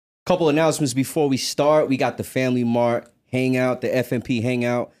Couple announcements before we start. We got the Family Mart Hangout, the FMP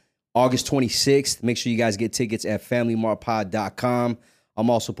Hangout, August 26th. Make sure you guys get tickets at FamilyMartPod.com. I'm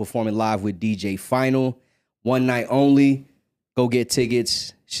also performing live with DJ Final. One night only. Go get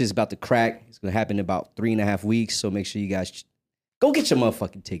tickets. Shit's about to crack. It's going to happen in about 3.5 weeks. So make sure you guys go get your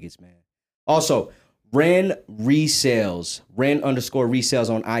motherfucking tickets, man. Also, Ren Resales. Ren_resales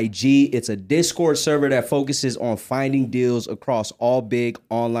on IG. It's a Discord server that focuses on finding deals across all big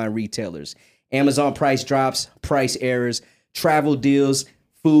online retailers. Amazon price drops, price errors, travel deals,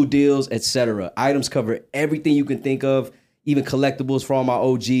 food deals, etc. Items cover everything you can think of, even collectibles for all my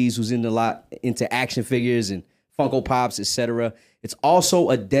OGs who's into action figures and Funko Pops, etc. It's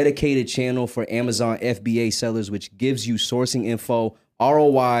also a dedicated channel for Amazon FBA sellers, which gives you sourcing info,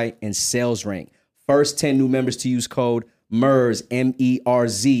 ROI, and sales rank. First 10 new members to use code MERZ,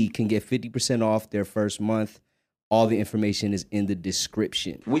 M-E-R-Z, can get 50% off their first month. All the information is in the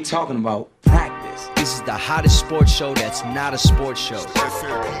description. We talking about practice. This is the hottest sports show that's not a sports show.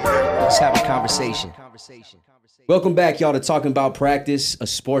 Let's have a conversation. Welcome back, y'all, to Talking About Practice, a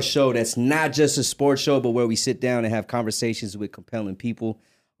sports show that's not just a sports show, but where we sit down and have conversations with compelling people.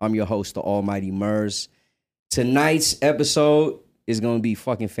 I'm your host, the almighty MERZ. Tonight's episode is going to be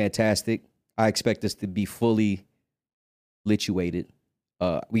fucking fantastic. I expect us to be fully lituated.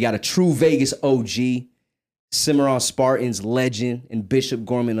 We got a true Vegas OG, Cimarron Spartans legend and Bishop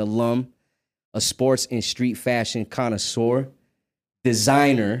Gorman alum, a sports and street fashion connoisseur,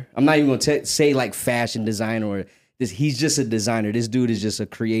 designer. I'm not even going to say like fashion designer or this. He's just a designer. This dude is just a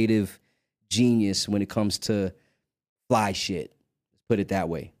creative genius when it comes to fly shit. Let's put it that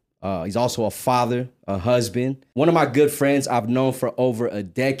way. He's also a father, a husband. One of my good friends I've known for over a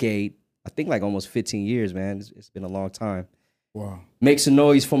decade. I think like almost 15 years, man. It's been a long time. Wow. Make some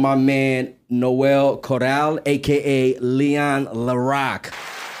noise for my man, Noel Corral, a.k.a. Leon LaRock.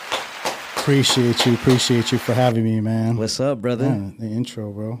 Appreciate you for having me, man. What's up, brother? Man, the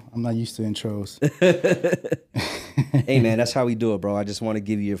intro, bro. I'm not used to intros. Hey, man, that's how we do it, bro. I just want to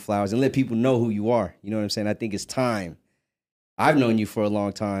give you your flowers and let people know who you are. You know what I'm saying? I think it's time. I've known you for a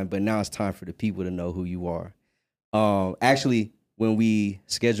long time, but now it's time for the people to know who you are. Actually, when we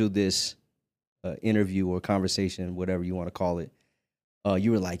scheduled this interview or conversation, whatever you want to call it,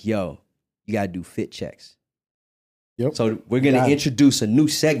 you were like, yo, you got to do fit checks. Yep. So we're going to introduce a new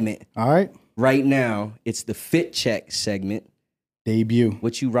segment. All right. Right now, it's the fit check segment. Debut.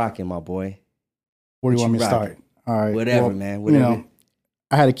 What you rocking, my boy? Where do you want me to start? All right. Whatever, man. Whatever. You know,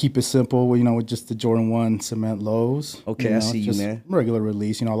 I had to keep it simple, with just the Jordan 1 cement lows. Okay, I see you, man. Regular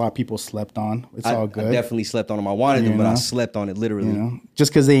release. A lot of people slept on. It's all good. I definitely slept on them. I wanted them, but I slept on it literally.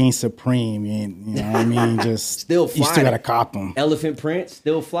 Just because they ain't supreme, you know what I mean? Just still fly. You still got to cop them. Elephant print,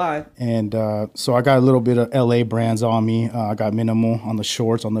 still fly. And so I got a little bit of LA brands on me. I got minimal on the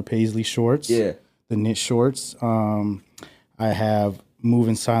shorts, on the paisley shorts. Yeah. The knit shorts. I have Move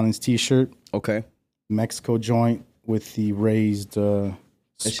in Silence t-shirt. Okay. Mexico joint with the raised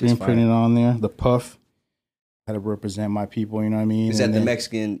screen printed on there. The puff. Had to represent my people, you know what I mean? Is that the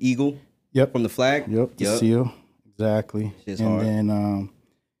Mexican eagle? Yep. From the flag? Yep. The seal. Exactly. Shit's and hard.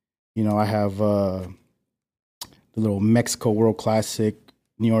 Then, I have the little Mexico World Classic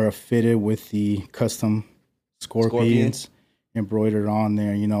New Era fitted with the custom scorpions embroidered on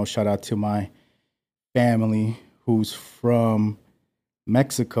there. Shout out to my family who's from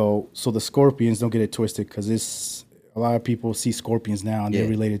Mexico. So the scorpions, don't get it twisted, because a lot of people see scorpions now and they're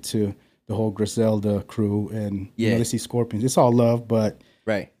related to the whole Griselda crew, and they see scorpions. It's all love, but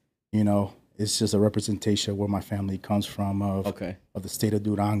right. It's just a representation of where my family comes from, of the state of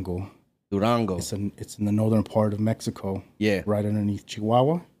Durango. Durango. It's in the northern part of Mexico. Yeah. Right underneath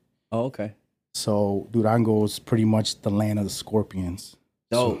Chihuahua. Oh, okay. So Durango is pretty much the land of the scorpions.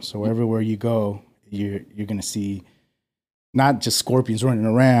 Oh. So everywhere you go, you're gonna see not just scorpions running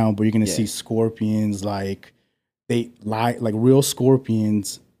around, but you're gonna see scorpions like real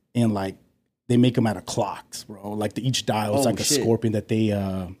scorpions, and like they make them out of clocks, bro. Like each dial is a scorpion that they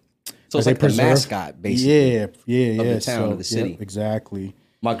so it's like the mascot, basically. Yeah. Of the town, of the city. Exactly.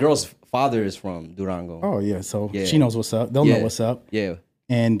 My girl's father is from Durango. Oh yeah, so she knows what's up. They'll know what's up. Yeah.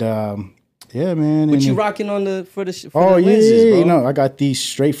 And man. What you rocking for the lenses, bro? I got these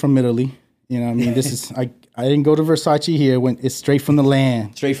straight from Italy. You know what I mean? This is I didn't go to Versace here. It's straight from the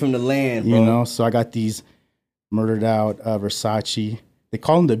land. Straight from the land, bro. So I got these murdered out Versace. They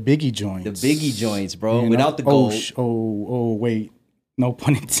call them the Biggie joints. The Biggie joints, bro. Without the gold. Wait. No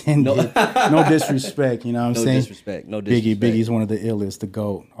pun intended. No disrespect, you know what I'm saying? No disrespect. Biggie's one of the illest, the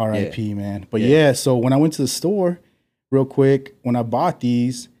GOAT. R.I.P., man. But so when I went to the store, real quick, when I bought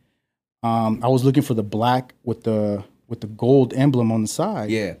these, I was looking for the black with the gold emblem on the side.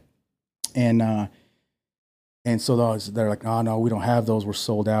 Yeah. And so they're like, oh no, we don't have those. We're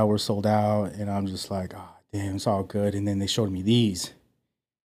sold out. And I'm just like, oh damn, it's all good. And then they showed me these,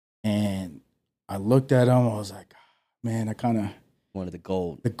 and I looked at them. I was like, man, I kind of wanted the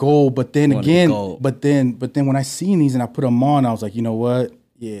gold. But then again, but then when I seen these and I put them on, I was like, you know what?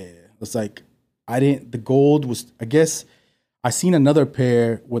 Yeah, it's like the gold was. I guess I seen another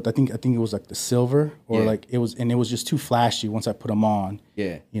pair with I think it was like the silver or like it was just too flashy once I put them on.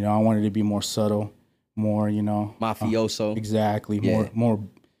 Yeah, I wanted to be more subtle. More, mafioso. Exactly. Yeah. More.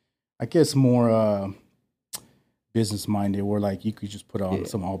 I guess more business minded. Where like you could just put on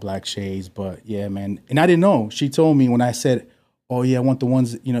some all black shades. But yeah, man. And I didn't know. She told me when I said, "Oh yeah, I want the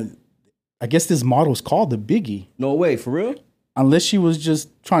ones." I guess this model is called the Biggie. No way, for real. Unless she was just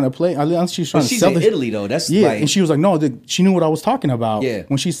trying to play. Unless she was trying to sell. She's in Italy though. That's and she was like, no, she knew what I was talking about. Yeah.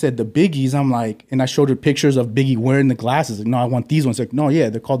 When she said the Biggies, I'm like, and I showed her pictures of Biggie wearing the glasses. Like, no, I want these ones. Like, no, yeah,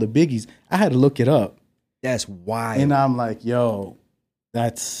 they're called the Biggies. I had to look it up. That's wild. And I'm like, yo,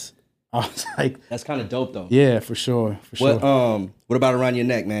 I was like, that's kind of dope though. Yeah, for sure. What about around your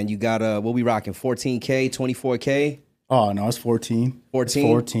neck, man? You got what we rocking? 14K, 24K? Oh no, it's 14. 14?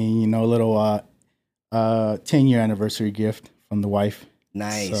 14. A little 10-year anniversary gift from the wife.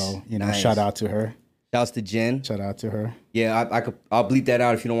 Nice. So shout out to her. Shouts to Jen. Shout out to her. Yeah, I'll bleep that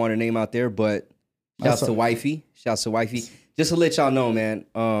out if you don't want her name out there. But shouts to wifey. Shouts to wifey. Just to let y'all know, man.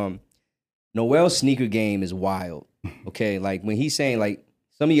 Noel's sneaker game is wild. Okay, like when he's saying, like,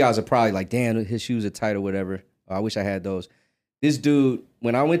 some of you guys are probably like, damn, his shoes are tight or whatever. I wish I had those. This dude,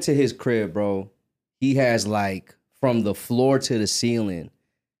 when I went to his crib, bro, he has like from the floor to the ceiling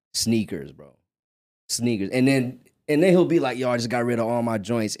sneakers, bro. Sneakers. And then he'll be like, yo, I just got rid of all my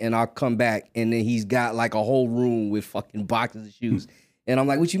joints. And I'll come back and then he's got like a whole room with fucking boxes of shoes. And I'm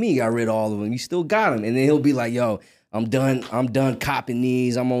like, what you mean you got rid of all of them? You still got them. And then he'll be like, yo, I'm done copping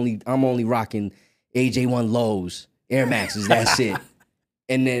these. I'm only rocking AJ1 lows, Air Maxes. That's it.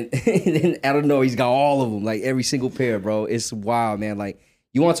 And then I don't know, he's got all of them, like every single pair, bro. It's wild, man. Like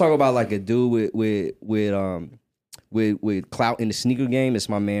you want to talk about like a dude with clout in the sneaker game? It's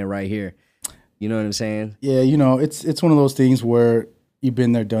my man right here. You know what I'm saying? Yeah, it's one of those things where you've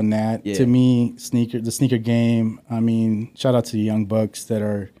been there, done that. Yeah. To me, the sneaker game. I mean, shout out to the young bucks that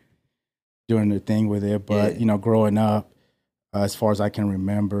are doing their thing with it, but growing up, as far as I can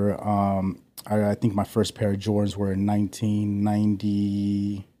remember, I think my first pair of Jordans were in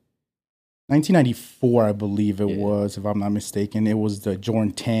 1994, I believe it was, if I'm not mistaken. It was the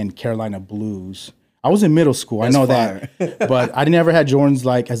Jordan 10 Carolina Blues. I was in middle school, That's I know fire. That, but I never had Jordans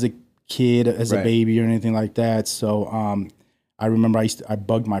like as a kid, as a baby or anything like that. So I remember I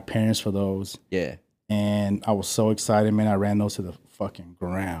bugged my parents for those. Yeah, and I was so excited, man. I ran those to the fucking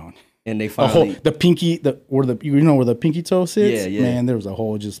ground. And they finally the pinky, where the pinky toe sits. Yeah. Man, there was a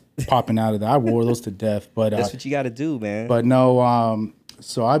hole just popping out of that. I wore those to death. But that's what you got to do, man. But no,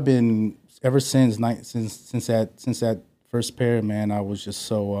 so I've been ever since that first pair, man. I was just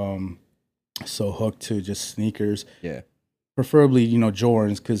so hooked to just sneakers. Yeah, preferably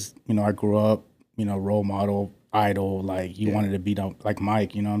Jordans because I grew up role model, idol, like you wanted to be like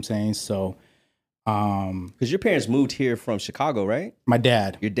Mike. You know what I'm saying? So. Because your parents moved here from Chicago, right? My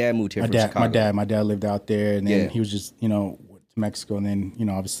dad. Your dad moved here from Chicago. My dad lived out there, and then he was just, went to Mexico, and then,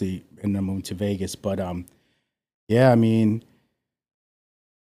 obviously ended up moving to Vegas. But, I mean,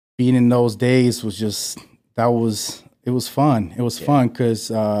 being in those days was just, it was fun. It was fun because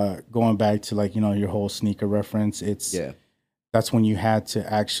going back to, like, your whole sneaker reference, that's when you had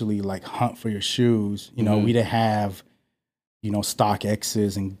to actually, like, hunt for your shoes. We didn't have... stock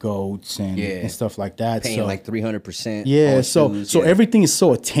X's and goats and stuff like that. Paying like 300%. Yeah. So everything is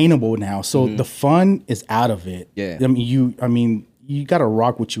so attainable now. So the fun is out of it. Yeah. I mean, you got to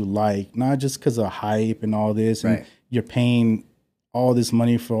rock what you like, not just because of hype and all this. And you're paying all this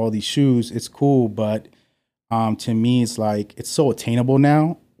money for all these shoes. It's cool. But to me, it's like, it's so attainable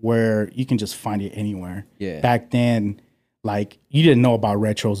now where you can just find it anywhere. Yeah. Back then, like you didn't know about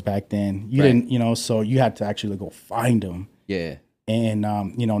retros back then. You didn't, so you had to actually go find them. Yeah. And,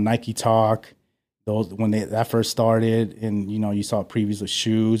 Nike Talk, those when that first started and, you saw previews of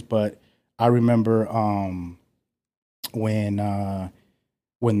shoes. But I remember when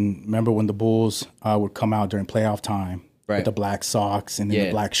the Bulls would come out during playoff time with the black socks and then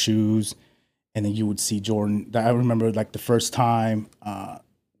the black shoes. And then you would see Jordan. I remember like the first time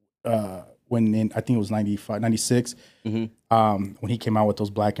when I think it was 95, 96, when he came out with those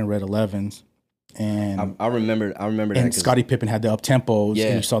black and red 11s. And I remember that. And Scottie Pippen had the up tempos,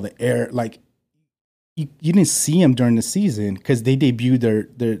 and you saw the air. Like you didn't see them during the season because they debuted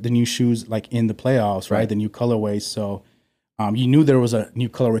the new shoes like in the playoffs, right? The new colorways. So You knew there was a new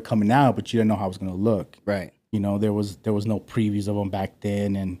colorway coming out, but you didn't know how it was going to look. Right. You know, there was no previews of them back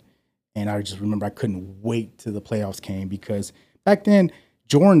then, and I just remember I couldn't wait till the playoffs came because back then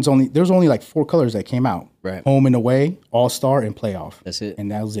there was only like 4 colors that came out. Right. Home and away, All-Star, and playoff. That's it.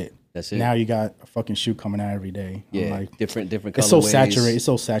 And that was it. That's it. Now you got a fucking shoe coming out every day. Yeah, I'm like, different colorways. It's so saturated. It's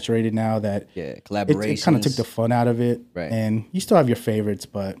so saturated now that collaborations. It kind of took the fun out of it. Right. And you still have your favorites,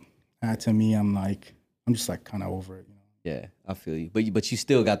 but to me, I'm just like kind of over it. You know? Yeah, I feel you. But you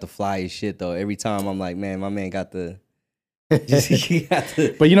still got the flyest shit though. Every time I'm like, man, my man got the.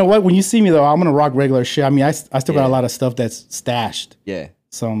 But you know what? When you see me though, I'm gonna rock regular shit. I mean, I still got a lot of stuff that's stashed. Yeah.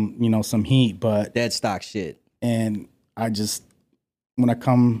 Some heat, but dead stock shit. And I just when I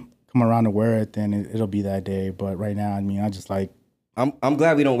come around to wear it, then it'll be that day. But right now, I mean, I just like. I'm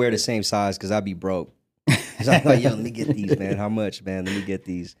glad we don't wear the same size because I'd be broke. So I'm like, yo, let me get these, man. How much, man? Let me get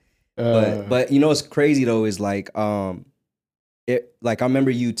these. But you know what's crazy though is like I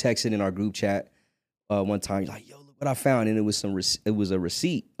remember you texting in our group chat one time. You're like, yo, look what I found, and it was a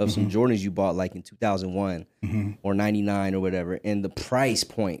receipt of some Jordans you bought like in 2001 or 99 or whatever, and the price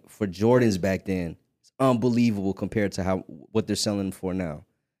point for Jordans back then is unbelievable compared to what they're selling for now.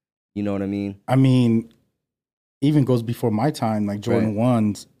 You know what I mean? I mean, even goes before my time. Like Jordan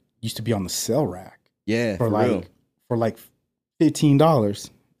 1s used to be on the sell rack. Yeah, for like $15.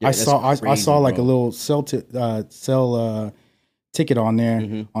 Yeah, I saw like a little sell ticket on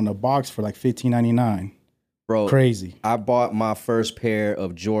there on the box for like $15.99. Bro, crazy. I bought my first pair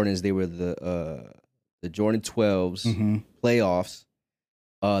of Jordans. They were the Jordan 12s playoffs.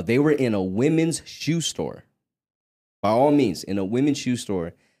 They were in a women's shoe store. By all means, in a women's shoe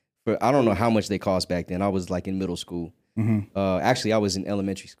store. For I don't know how much they cost back then. I was like in middle school. Actually, I was in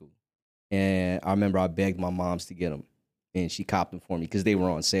elementary school. And I remember I begged my moms to get them. And she copped them for me because they were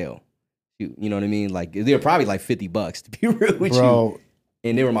on sale. You know what I mean? Like they were probably like $50 to be real with you.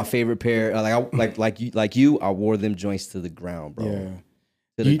 And they were my favorite pair. Like you, I wore them joints to the ground, bro. Yeah.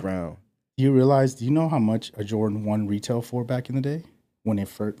 To the ground. Do you know how much a Jordan 1 retail for back in the day? When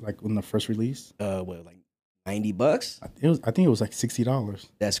the first release? What, like $90? I think it was like $60.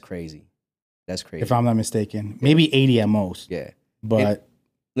 That's crazy. If I'm not mistaken. Maybe 80 at most. Yeah. But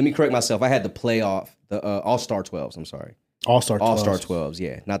let me correct myself. I had the playoff, the All-Star 12s, I'm sorry. All-Star 12s. All-Star 12s,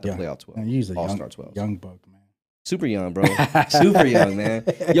 yeah. Not the playoff 12s. Man, usually All-Star 12s. Young buck, man. Super young, bro. Super young, man.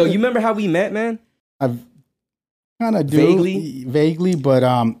 Yo, you remember how we met, man? I kind of do. Vaguely, but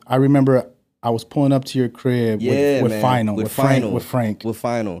I remember I was pulling up to your crib with Final. With Frank. With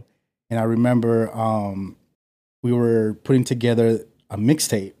Final. And I remember we were putting together a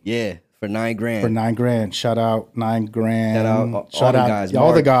mixtape. Yeah. For $9,000. For $9,000. Shout out $9,000. Shout out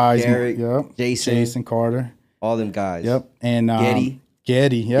all the guys. Derek, yep. Jason Carter. All them guys. Yep. And Getty.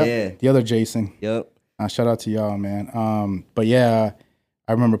 Yep. Yeah. The other Jason. Yep. Shout out to y'all, man. But yeah,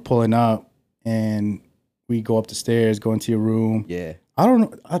 I remember pulling up and we go up the stairs, go into your room. Yeah. I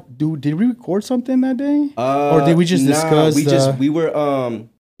don't know. Did we record something that day? Or did we just discuss? We were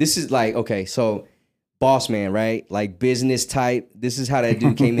this is like, okay, so boss man, right? Like business type. This is how that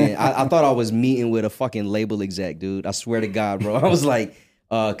dude came in. I thought I was meeting with a fucking label exec, dude. I swear to God, bro. I was like,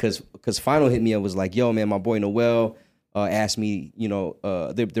 cause Final hit me up, was like, yo, man, my boy Noel asked me, you know,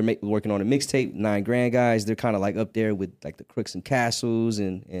 they're working on a mixtape, $9,000 guys. They're kind of like up there with like the Crooks and Castles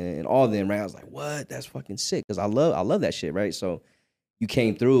and all of them, right? I was like, what? That's fucking sick. Cause I love that shit, right? So you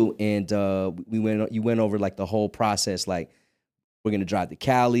came through and you went over like the whole process, like, we're going to drive to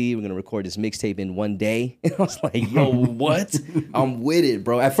Cali. We're going to record this mixtape in one day. And I was like, yo, what? I'm with it,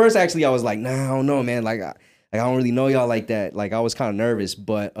 bro. At first, actually, I was like, nah, I don't know, man. Like I don't really know y'all like that. Like, I was kind of nervous,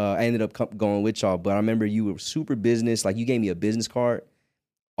 but I ended up going with y'all. But I remember you were super business. Like, you gave me a business card,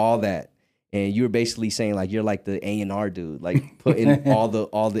 all that. And you were basically saying, like, you're like the A&R dude. Like, putting all the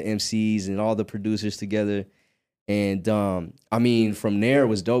MCs and all the producers together. And, I mean, from there, it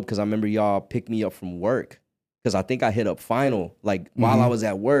was dope because I remember y'all picked me up from work. Because I think I hit up Final, like, while I was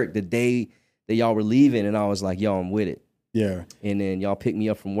at work, the day that y'all were leaving, and I was like, yo, I'm with it. Yeah. And then y'all picked me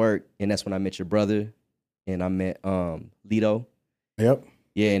up from work, and that's when I met your brother, and I met Lito. Yep.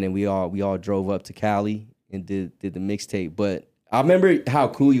 Yeah, and then we all drove up to Cali and did the mixtape. But I remember how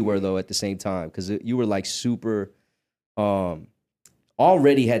cool you were, though, at the same time, because you were, like, super,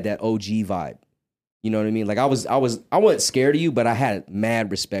 already had that OG vibe. You know what I mean? Like I wasn't scared of you, but I had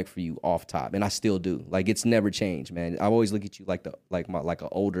mad respect for you off top, and I still do. Like it's never changed, man. I always look at you like an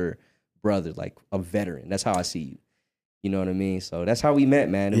older brother, like a veteran. That's how I see you. You know what I mean? So that's how we met,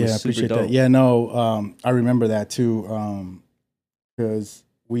 man. It was super dope. That. Yeah, no, I remember that too, because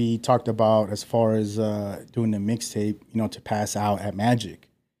we talked about as far as doing the mixtape, you know, to pass out at Magic.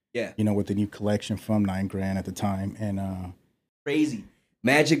 Yeah. You know, with the new collection from $9,000 at the time, and crazy.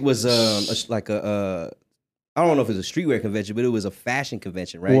 Magic was like a I don't know if it was a streetwear convention, but it was a fashion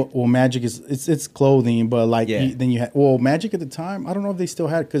convention, right? Well, Magic is it's clothing, but like Yeah. then you had Magic at the time. I don't know if they still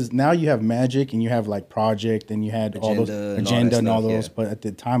had, because now you have Magic and you have like Project and you had all those Agenda and all those. Yeah. But at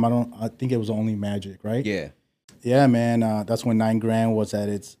the time, I think it was only Magic, right? Yeah. Yeah, man. That's when 9 Grand was at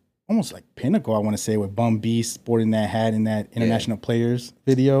its almost like pinnacle, I want to say, with Bum B sporting that hat in that International Players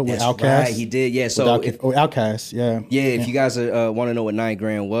video with Outkast. Right, he did. Yeah, so Outkast, yeah. Yeah, if you guys want to know what 9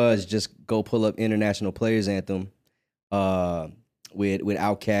 Grand was, just go pull up International Players Anthem with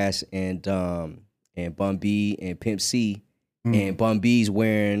Outkast and Bun B and Pimp C. And Bun B's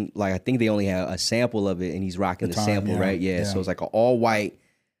wearing, like, I think they only have a sample of it, and he's rocking the sample, right? Yeah, so it's like an all-white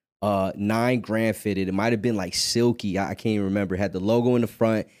 9 Grand fitted. It might have been like silky. I can't even remember. It had the logo in the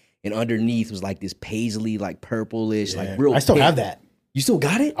front, and underneath was like this paisley, like purplish, like real. I still have that. You still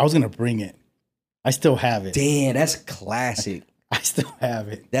got it? I was gonna bring it. I still have it. Damn, that's classic. I still have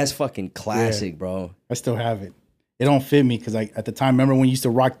it. That's fucking classic, bro. I still have it. It don't fit me because at the time, remember when you used to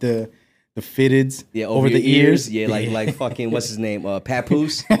rock the fitteds over the ears? Yeah, like fucking what's his name?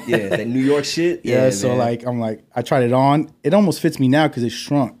 Papoose. Yeah, that New York shit. Yeah, so man. Like I'm like, I tried it on. It almost fits me now because it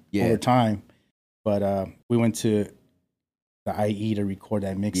shrunk over time. But we went to the IE to record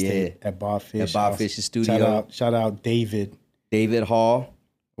that mixtape at Bob Fish. At Bob Fish's studio. Shout out David. David Hall.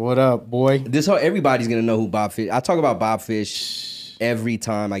 What up, boy? This whole everybody's gonna know who Bob Fish. I talk about Bob Fish every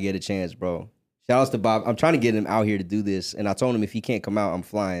time I get a chance, bro. Shout outs to Bob. I'm trying to get him out here to do this, and I told him if he can't come out, I'm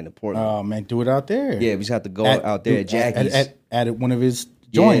flying to Portland. Oh man, do it out there. Yeah, we just have to go out there at Jackie's at one of his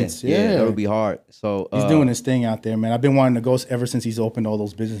joints. Yeah, that would be hard. So he's doing his thing out there, man. I've been wanting to go ever since he's opened all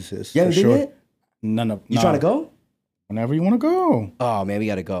those businesses. Yeah, sure. You trying to go? Whenever you want to go. Oh man, we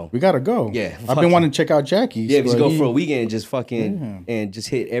gotta go. We gotta go. Yeah, I've been wanting to check out Jackie's. Yeah, just go for a weekend, just fucking and just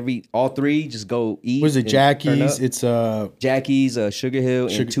hit all three. Just go eat. Was it Jackie's? It's Jackie's, Sugar Hill,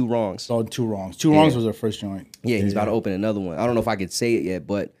 and Two Wrongs. Oh, Two Wrongs. Two Wrongs was our first joint. Yeah, he's about to open another one. I don't know if I could say it yet,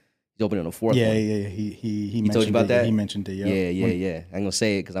 but he's opening a fourth one. Yeah. He told you about that. He mentioned it. Yeah. I ain't gonna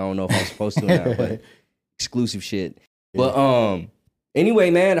say it because I don't know if I'm supposed to or not. But exclusive shit. Yeah. But anyway,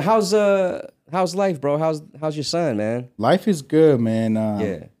 man, how's life, bro? How's your son, man? Life is good,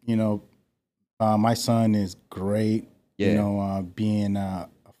 man. You know, my son is great. Yeah. You know, being a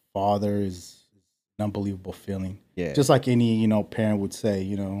father is an unbelievable feeling. Yeah. Just like any, parent would say,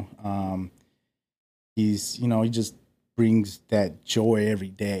 he's, he just brings that joy every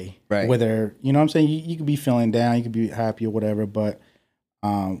day. Right. Whether, what I'm saying, you could be feeling down, you could be happy or whatever, but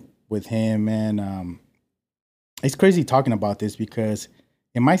with him, man, it's crazy talking about this because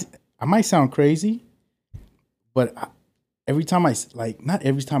I might sound crazy, but every time not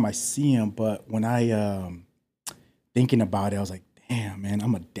every time I see him, but when I thinking about it, I was like, damn, man,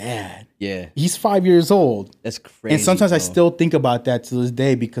 I'm a dad. Yeah. He's 5 years old. That's crazy. And sometimes I still think about that to this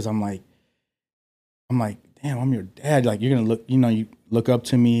day because I'm like, damn, I'm your dad. Like, you're gonna look, you look up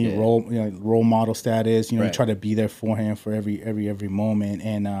to me, role model status. You try to be there for him for every moment.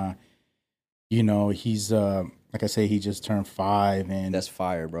 And he's like I say, he just turned 5, and that's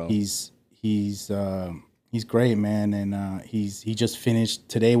fire, bro. He's great, man, and he just finished.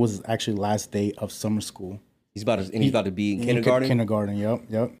 Today was actually the last day of summer school. He's about to be in kindergarten. Kindergarten, yep.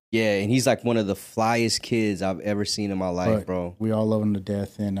 Yeah, and he's like one of the flyest kids I've ever seen in my life, bro. We all love him to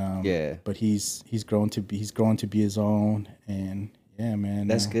death, and but he's grown to be his own, and yeah, man.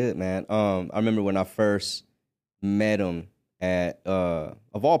 That's good, man. I remember when I first met him at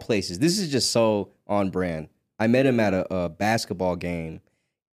of all places. This is just so on brand. I met him at a basketball game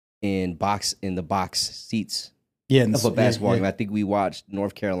in the box seats. Yeah, of a basketball game. I think we watched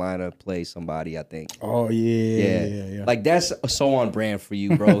North Carolina play somebody, I think. Oh, yeah. Like, that's so on brand for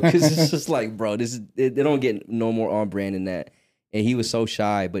you, bro. Because it's just like, bro, they don't get no more on brand than that. And he was so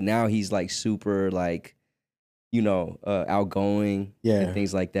shy, but now he's like super, like, outgoing and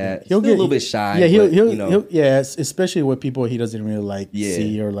things like that. He'll get a little bit shy. Yeah, he'll especially with people he doesn't really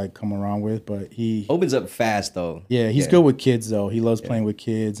see or like come around with. But he opens up fast though. Yeah, he's good with kids though. He loves playing with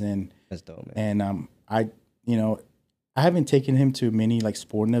kids, and that's dope, man. And I haven't taken him to many like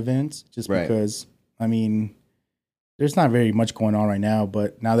sporting events just because there's not very much going on right now.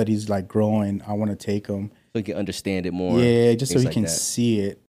 But now that he's like growing, I want to take him so he can understand it more. Yeah, just so he can see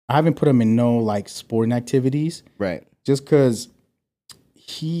it. I haven't put him in no like sporting activities. Right. Just because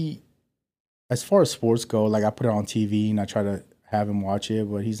as far as sports go, like I put it on TV and I try to have him watch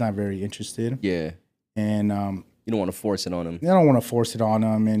it, but he's not very interested. Yeah. And you don't want to force it on him. I don't want to force it on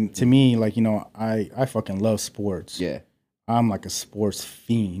him. And to me, like, I fucking love sports. Yeah. I'm like a sports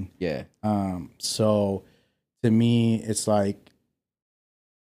fiend. Yeah. So to me, it's like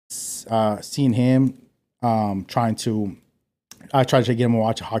seeing him trying to I try to get him to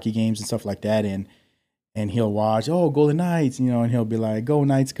watch hockey games and stuff like that, and he'll watch, Golden Knights, and he'll be like, go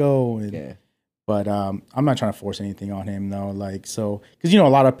Knights, go. And, but I'm not trying to force anything on him though. Like, so, because a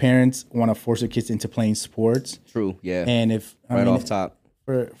lot of parents want to force their kids into playing sports. True, yeah. And if off top,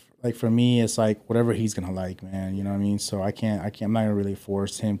 for me, it's like whatever he's gonna like, man. You know what I mean? So I can't. I'm not gonna really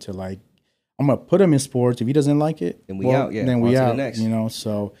force him to like. I'm gonna put him in sports. If he doesn't like it, then we out. Yeah, then we on out. To the next.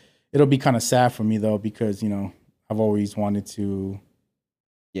 So it'll be kind of sad for me though, because I've always wanted to.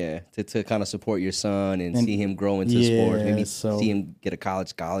 Yeah, to kind of support your son and see him grow into sports, maybe see him get a college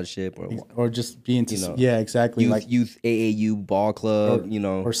scholarship or just be into exactly, youth AAU ball club,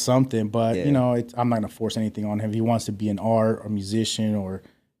 or something. But I'm not gonna force anything on him. If he wants to be an art or musician or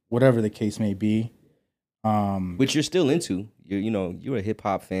whatever the case may be, which you're still into. You're a hip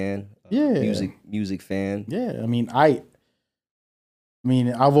hop fan, music fan. Yeah, I mean,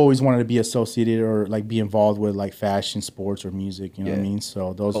 I've always wanted to be associated or like be involved with like fashion, sports, or music. You know what I mean?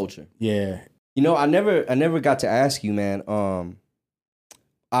 So those culture. Yeah. I never got to ask you, man.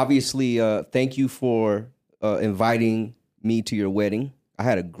 Obviously, thank you for inviting me to your wedding. I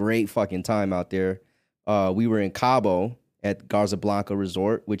had a great fucking time out there. We were in Cabo at Garza Blanca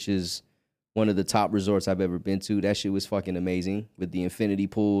Resort, which is one of the top resorts I've ever been to. That shit was fucking amazing with the infinity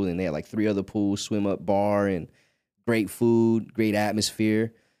pool, and they had like 3 other pools, swim up bar, and great food, great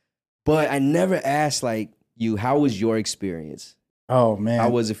atmosphere. But I never asked you, how was your experience? Oh man, how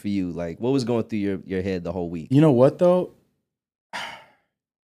was it for you? Like, what was going through your head the whole week? You know what though?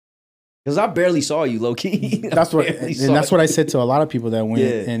 Because I barely saw you, low key. That's what I said to a lot of people that went,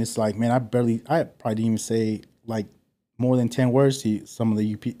 and it's like, man, I probably didn't even say like more than 10 words to some of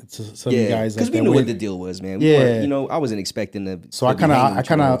the guys. Because we knew what the deal was, man. I wasn't expecting to. So I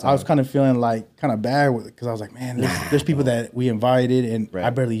was kind of feeling like kind of bad with it, because I was like, man, there's people that we invited and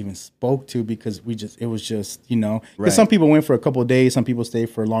I barely even spoke to, because it was just because some people went for a couple of days, some people stayed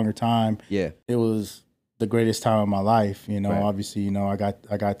for a longer time. Yeah, it was the greatest time of my life. Obviously, I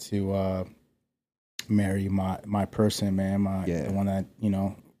got to marry my person, man, the one that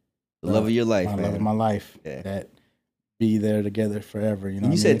the love of your life, man. Love of my life. Yeah. That be there together forever.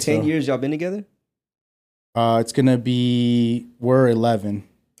 And you said 10 years y'all been together? It's gonna be, we're 11.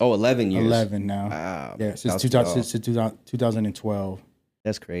 Oh, 11 years. 11 now. Wow. Yeah, since 2012.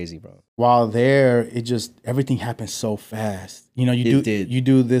 That's crazy, bro. While there, everything happened so fast. You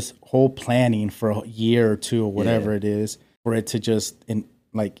do this whole planning for a year or two or whatever it is, for it to just in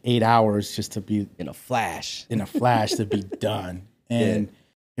like 8 hours just to be in a flash to be done. And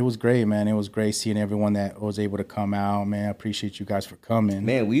it was great, man. It was great seeing everyone that was able to come out, man. I appreciate you guys for coming.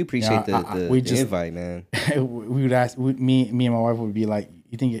 Man, we appreciate the invite, man. We would ask, me and my wife would be like,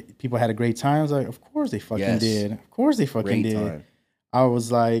 you think people had a great time? I was like, of course they fucking did. Of course they fucking did. Time. I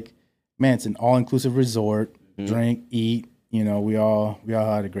was like, man, it's an all-inclusive resort. Drink, eat. We all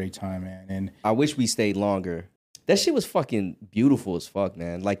had a great time, man. And I wish we stayed longer. That shit was fucking beautiful as fuck,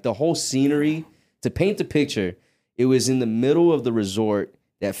 man. Like the whole scenery, to paint the picture, it was in the middle of the resort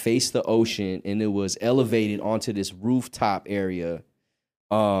that faced the ocean, and it was elevated onto this rooftop area.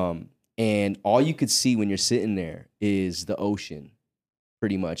 And all you could see when you're sitting there is the ocean,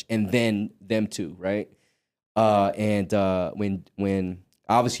 pretty much, and then them two, right? When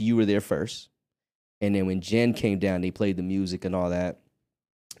obviously you were there first, and then when Jen came down, they played the music and all that,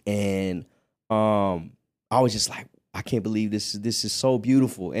 and I was just like, I can't believe this is so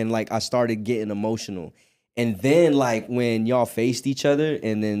beautiful, and like I started getting emotional. And then, like, when y'all faced each other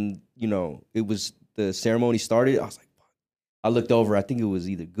and then, it was the ceremony started, I was like, fuck. I looked over, I think it was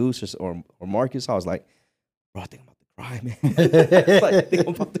either Goose or Marcus. I was like, bro, I think I'm about to cry, man. I think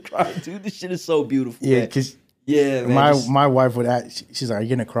I'm about to cry, dude. This shit is so beautiful. Yeah, because my wife would ask, she's like, are you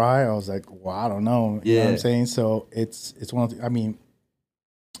going to cry? I was like, well, I don't know. You know what I'm saying? So it's one of the, I mean,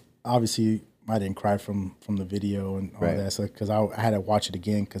 obviously, I didn't cry from the video and all that stuff, because I had to watch it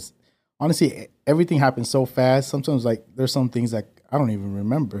again, because honestly, everything happened so fast. Sometimes, like, there's some things that I don't even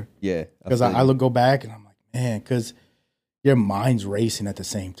remember. Yeah. Because I go back and I'm like, man, because your mind's racing at the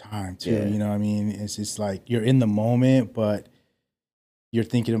same time, too. Yeah. You know what I mean? It's just like you're in the moment, but you're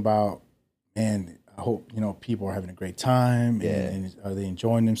thinking about, man, I hope, people are having a great time. Yeah. And are they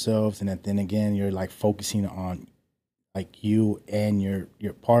enjoying themselves? And then again, you're, like, focusing on, like, you and your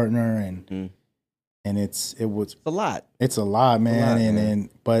partner. And and it's a lot. It's a lot,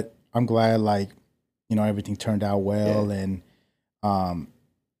 man. But I'm glad, like, everything turned out well, and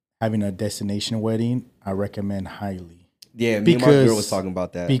having a destination wedding, I recommend highly. Yeah, me and my girl was talking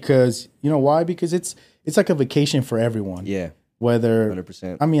about that. Because, you know why? Because it's like a vacation for everyone. Yeah. Whether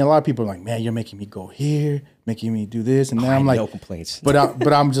 100%. I mean, a lot of people are like, man, you're making me go here, making me do this, and then I'm like, no complaints. But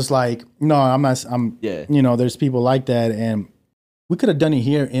I'm just like, no, I'm not. There's people like that, and we could have done it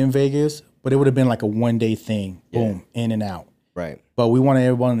here in Vegas, but it would have been like a 1-day thing. Boom, in and out. Right. But we wanted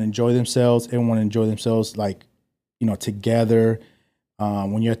everyone to enjoy themselves. Everyone to enjoy themselves, like, together.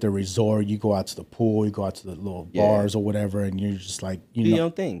 When you're at the resort, you go out to the pool, you go out to the little bars or whatever, and you're just like, do your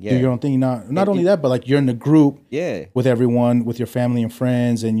own thing. Yeah. Do your own thing. Not only that, but like you're in a group with everyone, with your family and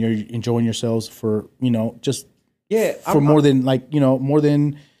friends, and you're enjoying yourselves for, just more than 1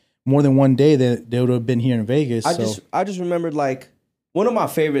 day that they would have been here in Vegas. I just remembered, like, one of my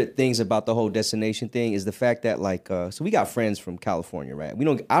favorite things about the whole destination thing is the fact that, like, so we got friends from California, right?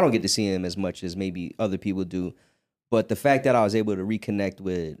 I don't get to see them as much as maybe other people do. But the fact that I was able to reconnect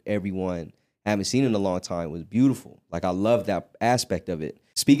with everyone I haven't seen in a long time was beautiful. Like, I love that aspect of it.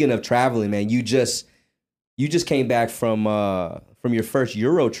 Speaking of traveling, man, you just came back from your first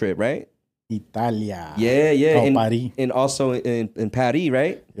Euro trip, right? Italia. Yeah. Paris. And also in Paris,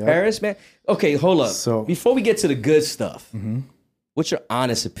 right? Yep. Paris, man. Okay, hold up. So before we get to the good stuff, what's your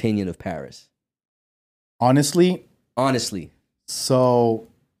honest opinion of Paris? Honestly. So.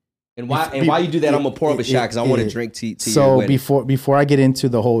 And why you do that? I'm gonna pour up a shot because I want to drink to so your before I get into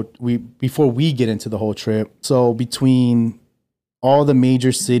the whole before we get into the whole trip. So between all the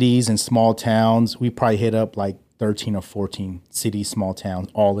major cities and small towns, we probably hit up like 13 or 14 cities, small towns,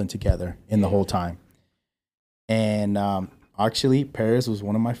 all in together in the whole time. And actually, Paris was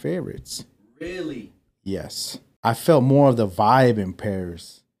one of my favorites. Really? Yes, I felt more of the vibe in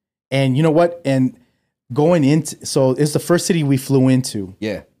Paris. And you know what? And going into it's the first city we flew into.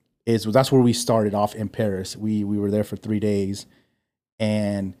 Yeah. That's where we started off in Paris. We were there for 3 days,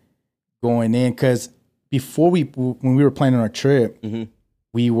 and going in because when we were planning our trip,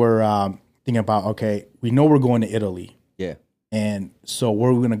 we were thinking about, okay, we know we're going to Italy, and so where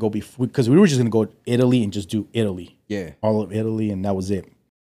are we gonna go because we were just gonna go to Italy and just do Italy, all of Italy, and that was it.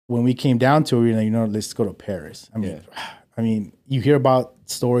 When we came down to it, we were like, let's go to Paris. I mean, you hear about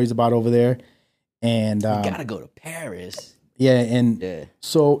stories about over there, and you gotta go to Paris. Yeah, and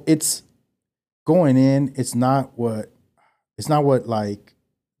so it's going in. It's not what like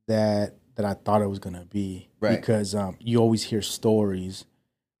that I thought it was gonna be, right? Because you always hear stories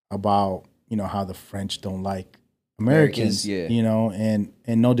about how the French don't like Americans, and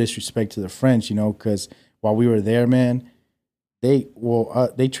no disrespect to the French, because while we were there, man, they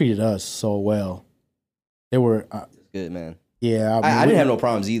treated us so well. They were good, man. Yeah, I didn't have no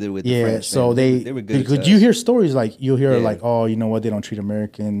problems either with the French. So they were good. Because you hear stories like oh, you know what, they don't treat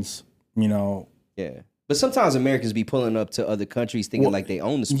Americans, Yeah, but sometimes Americans be pulling up to other countries thinking like they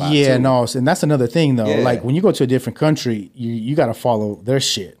own the spot. Yeah, too. no, and that's another thing though. Yeah. Like when you go to a different country, you got to follow their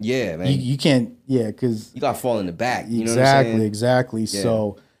shit. Yeah, man. You can't, because you got to fall in the back. You know what I'm saying? Exactly. Yeah.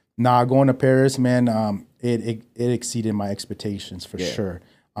 So, going to Paris, man, it exceeded my expectations for sure.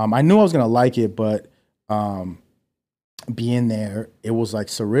 I knew I was gonna like it, but being there, it was like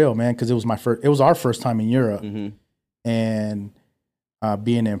surreal, man, because it was our first time in Europe, and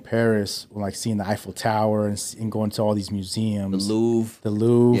being in Paris, like seeing the Eiffel Tower and going to all these museums, the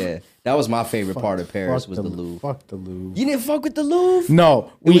Louvre. Yeah, that was my favorite part of Paris was the Louvre. Fuck the Louvre. You didn't fuck with the Louvre?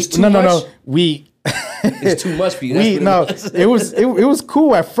 No, it's too much for you. It was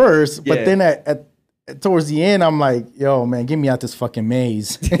cool at first, but then at towards the end, I'm like, yo, man, get me out this fucking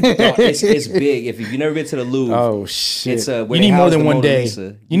maze. It's big. If you've never been to the Louvre, oh shit, it's you need more than 1 day.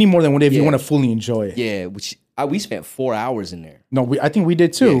 You need more than 1 day if you want to fully enjoy it. Yeah, which we spent 4 hours in there. No, I think we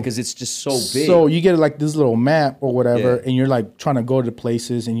did too. Because it's just so big. So you get like this little map or whatever, and you're like trying to go to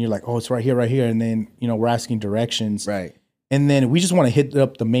places, and you're like, oh, it's right here, and then we're asking directions, right? And then we just want to hit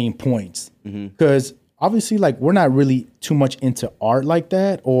up the main points because obviously, like, we're not really too much into art like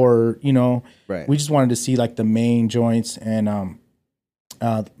that, or right. We just wanted to see like the main joints, and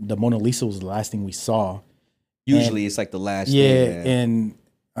the Mona Lisa was the last thing we saw. Usually, it's like the last thing. Yeah, man. and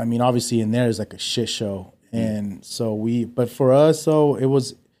I mean, obviously, in there is like a shit show. And so but for us, so it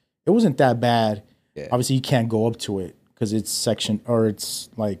wasn't that bad. Yeah. Obviously, you can't go up to it because it's sectioned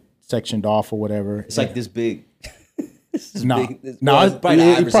sectioned off or whatever. It's like this big. It's probably the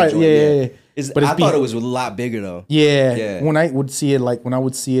average yeah. But I thought it was a lot bigger though. Yeah. When I would see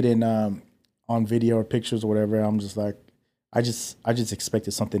it in on video or pictures or whatever, I'm just like, I just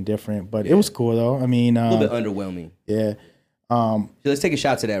expected something different. But it was cool though. I mean, a little bit underwhelming. Yeah. So let's take a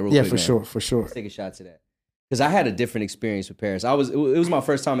shot to that real quick. Yeah, for sure. Let's take a shot to that. Because I had a different experience with Paris. It was my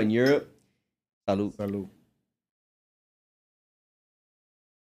first time in Europe. Salud.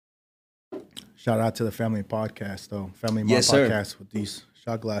 Shout out to the Family Podcast, though. Family Mart Podcast with these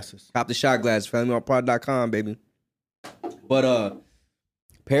shot glasses. Cop the shot glasses, FamilyMartPod.com, baby. But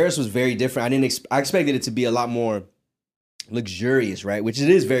Paris was very different. I expected it to be a lot more luxurious, right? Which it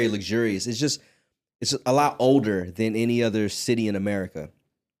is very luxurious. It's it's a lot older than any other city in America.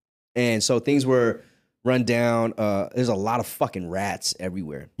 And so things were run down. There's a lot of fucking rats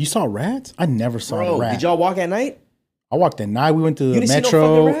everywhere. You saw rats? I never saw a rat. Did y'all walk at night? I walked at night. We went to the didn't see no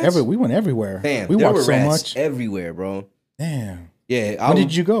metro. fucking rats? We went everywhere. Damn, we there walked were so rats much everywhere, bro. Damn. Yeah. When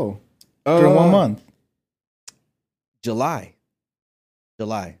did you go? During 1 month. July.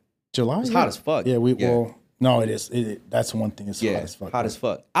 July. It's hot as fuck. Yeah. Well, no, it is. That's one thing. It's hot as fuck. Hot as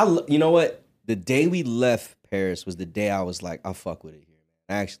fuck. You know what? The day we left Paris was the day I was like, I'll fuck with it here,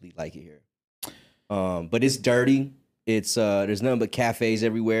 man. I actually like it here. But it's dirty. It's there's nothing but cafes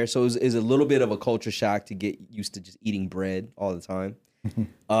everywhere. So it's a little bit of a culture shock to get used to just eating bread all the time.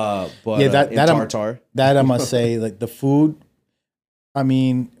 But yeah, that I must say, like the food. I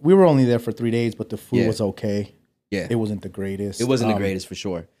mean, we were only there for 3 days, but the food was okay. Yeah, it wasn't the greatest. It wasn't the greatest for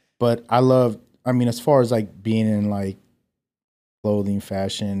sure. But I mean, as far as like being in like clothing,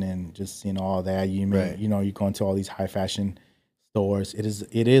 fashion, and just all that, you go into all these high fashion stores.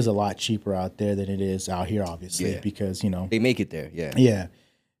 It is a lot cheaper out there than it is out here, obviously, because they make it there. Yeah,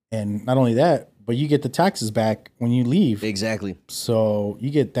 and not only that, but you get the taxes back when you leave. Exactly. So you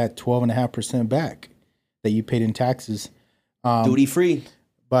get that 12.5% back that you paid in taxes. Duty free.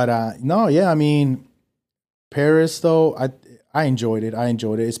 But no, yeah, I mean, Paris though, I enjoyed it.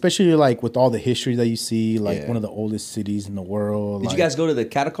 Especially like with all the history that you see, like one of the oldest cities in the world. Did you guys go to the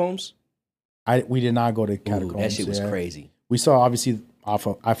catacombs? We did not go to catacombs. That shit was crazy. We saw obviously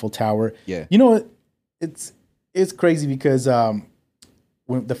Eiffel Tower. Yeah. You know what? It's crazy because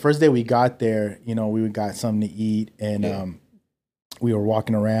when the first day we got there, we got something to eat and we were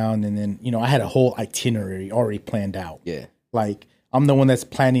walking around and then I had a whole itinerary already planned out. Yeah. Like I'm the one that's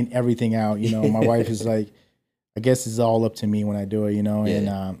planning everything out. My wife is like, I guess it's all up to me when I do it. And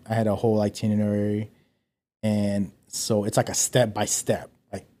I had a whole itinerary, and so it's like a step by step.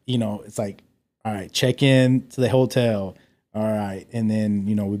 Like it's like, all right, check in to the hotel. All right, and then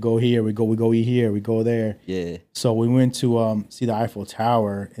we go here, we go eat here, we go there. Yeah. So we went to see the Eiffel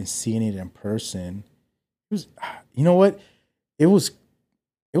Tower and seeing it in person. It was, what? It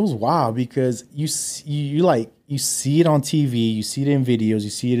was wild because you see it on TV, you see it in videos, you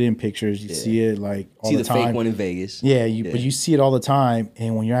see it in pictures, you see it like all the time. See the fake one in Vegas. Yeah, but you see it all the time,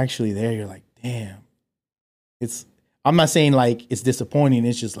 and when you're actually there, you're like, damn. I'm not saying like it's disappointing.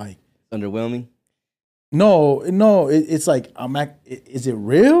 It's just like underwhelming. No, it's like is it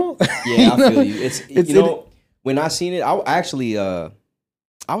real? Yeah, I feel you. It's when I seen it, I actually I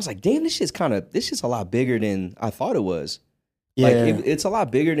was like, damn, this shit's a lot bigger than I thought it was. Yeah. Like it's a lot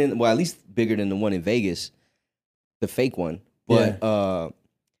bigger than, at least bigger than the one in Vegas, the fake one. But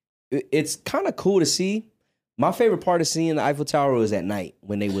it's kind of cool to see. My favorite part of seeing the Eiffel Tower was at night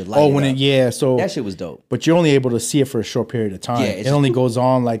when they would light it up. So that shit was dope. But you're only able to see it for a short period of time. Yeah, it only goes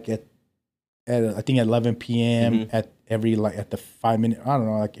on like at I think at 11 p.m. at the 5 minute. I don't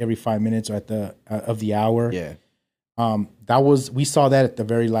know, like every 5 minutes or at the of the hour. Yeah. We saw that at the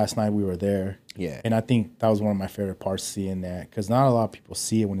very last night we were there. Yeah. And I think that was one of my favorite parts, seeing that, because not a lot of people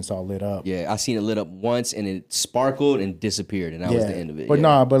see it when it's all lit up. Yeah, I seen it lit up once and it sparkled and disappeared, and that was the end of it. But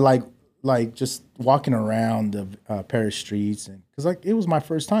but like just walking around the Paris streets, and because like it was my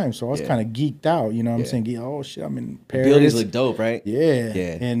first time, so I was kind of geeked out. You know what I'm saying? Oh shit, I'm in Paris. The buildings look dope, right? Yeah.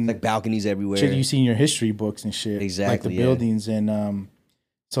 Yeah. And like balconies everywhere. Shit you see in your history books and shit. Exactly. Like the buildings. And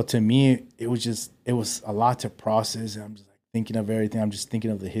so to me, it was a lot to process. I'm just like thinking of everything. I'm just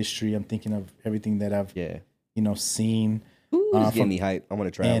thinking of the history. I'm thinking of everything that I've seen. Ooh, it's getting me hype. I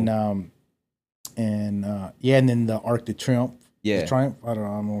want to try it. And then the Arc de Triomphe. Yeah. The Triumph. I don't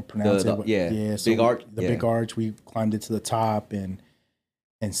know how to pronounce it. But so big arc. The big arch. We climbed it to the top and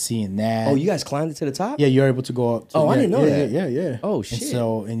seeing that. Oh, you guys climbed it to the top? Yeah, you're able to go up. I didn't know that. Yeah. Oh shit.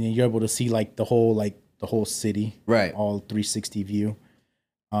 And then you're able to see like the whole city. Right. All 360 view.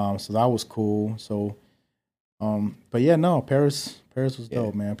 So that was cool. So, but yeah, no, Paris was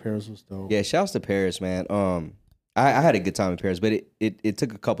dope, man. Paris was dope. Yeah, shouts to Paris, man. I had a good time in Paris, but it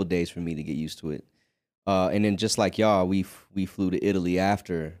took a couple days for me to get used to it. And then just like y'all, we flew to Italy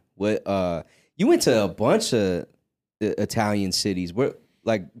after. What you went to a bunch of Italian cities. Where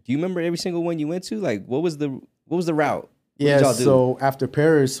do you remember every single one you went to? Like what was the route? What did y'all do? So after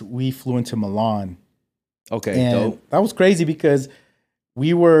Paris, we flew into Milan. Okay, and dope. That was crazy because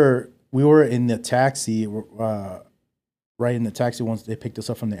we were in the taxi, right in the taxi once they picked us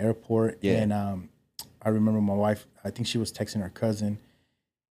up from the airport. Yeah. And I remember my wife, I think she was texting her cousin,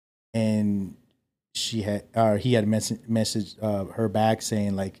 and he had messaged her back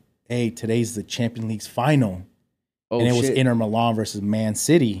saying like, "Hey, today's the Champions League's final," and it was Inter Milan versus Man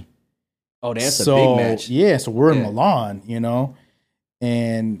City. Oh, that's a big match. Yeah, so we're in Milan,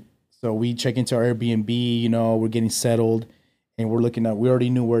 and So we check into our Airbnb, you know, we're getting settled and we're looking at, we already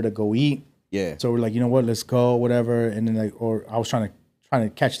knew where to go eat. Yeah. So we're like, you know what, let's go, whatever. And then like, or I was trying to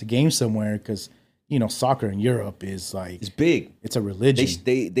catch the game somewhere because, you know, soccer in Europe is like, It's big. it's a religion.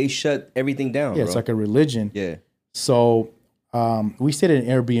 They shut everything down, Yeah, bro. it's like a religion. Yeah. So we stayed at an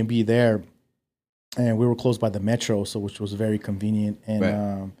Airbnb there and we were close by the metro, so which was very convenient. And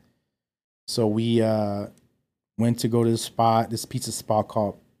Right. so we went to go to this pizza spot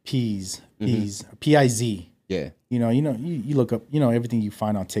called Piz, Piz. Yeah. You look up, you know, everything you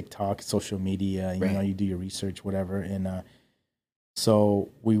find on TikTok, social media, you Right. know, you do your research, whatever. And so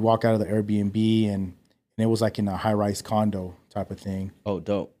we walk out of the Airbnb and it was like in a high-rise condo type of thing. Oh,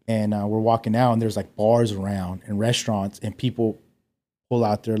 dope. And we're walking out and there's like bars around and restaurants and people pull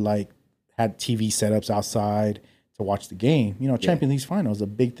out their like had TV setups outside to watch the game. You know, Champions League final is a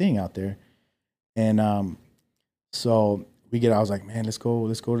big thing out there. And so I was like, man, let's go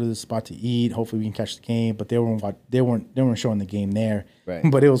to this spot to eat. Hopefully we can catch the game. But they weren't showing the game there. Right.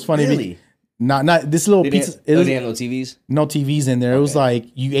 But it was funny. Really? Not this little pizza. They have no TVs? No TVs in there. It was like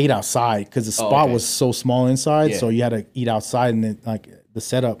you ate outside because the spot okay. was so small inside. Yeah. So you had to eat outside and then like the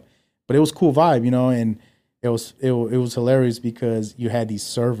setup. But it was cool vibe, you know, and it was hilarious because you had these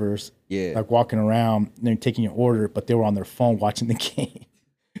servers like walking around and they're taking your order, but they were on their phone watching the game.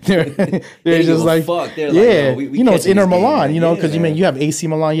 they're just like, fuck. They're yeah, like, we you know, it's Inter Milan, game. you know, because you have AC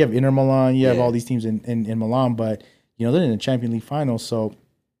Milan, you have Inter Milan, you have Yeah. all these teams in Milan, but you know they're in the Champions League final, so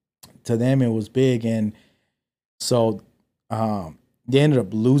to them it was big, and so they ended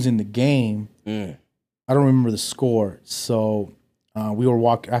up losing the game. I don't remember the score, so we were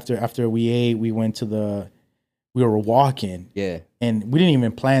walking after we ate. We were walking, and we didn't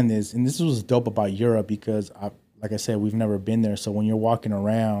even plan this. And this was dope about Europe because like I said, we've never been there. So when you're walking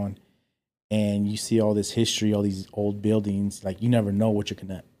around and you see all this history, all these old buildings, like you never know what you're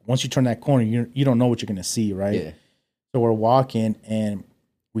gonna. Once you turn that corner, you don't know what you're gonna see, right? Yeah. So we're walking and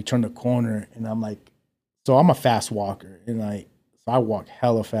we turn the corner, and I'm like, so I'm a fast walker, and so I walk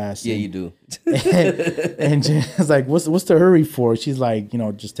hella fast. Yeah, and, you do. and she's like, what's the hurry for? She's like, you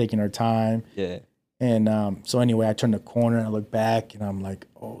know, just taking her time. Yeah. And so anyway, I turn the corner and I look back and I'm like,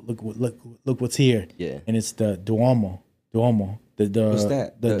 oh, look what's here. Yeah. And it's the Duomo. The What's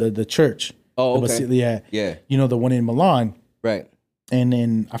that? The church. Oh, The okay. yeah. You know, the one in Milan. Right. And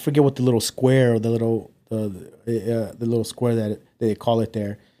then I forget what the little square or the little square that they call it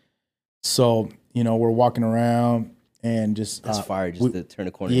there. So, you know, we're walking around and just That's fire just to turn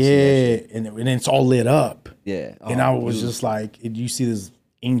the corner. Yeah, and it's all lit up. Yeah. And I was just like, you see this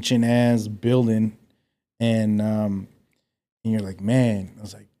ancient ass building, and you're like, man, I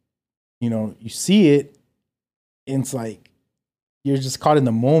was like, you know, you see it, and it's like you're just caught in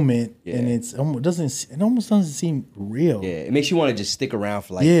the moment, and it almost doesn't seem real. Yeah, it makes you want to just stick around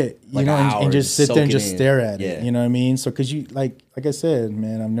for you know, and just sit there and just stare at Yeah. it. You know what I mean? So because you like I said,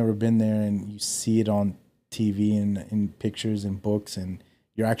 man, I've never been there, and you see it on TV and in pictures and books, and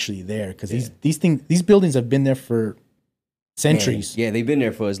you're actually there because these buildings have been there for centuries. Yeah, they've been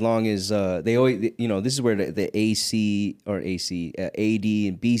there for as long as they always. You know, this is where the AD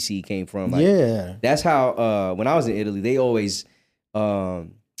and BC came from. Like, yeah, that's how when I was in Italy, they always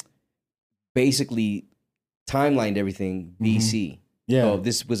basically timelined everything BC. Yeah. Oh,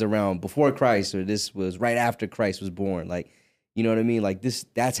 this was around before Christ, or this was right after Christ was born. Like, you know what I mean? Like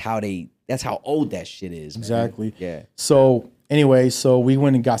that's how old that shit is. Man. Exactly. Yeah. So anyway, we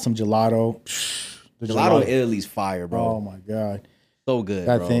went and got some gelato. The Gelato in Italy's fire, bro. Oh my god, so good,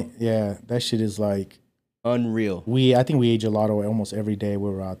 that bro. thing. Yeah, that shit is like unreal. I think we ate gelato almost every day we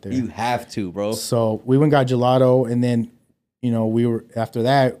were out there. You have to, bro. So we went and got gelato, and then you know after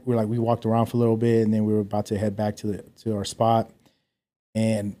that we walked around for a little bit, and then we were about to head back to our spot.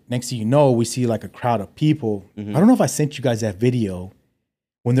 And next thing you know, we see like a crowd of people. I don't know if I sent you guys that video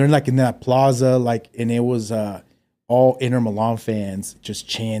when they're like in that plaza, like, and it was all Inter Milan fans just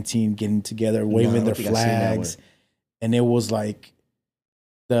chanting, getting together, waving their flags, and it was like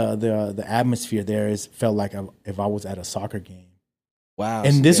the atmosphere there felt like if I was at a soccer game. Wow!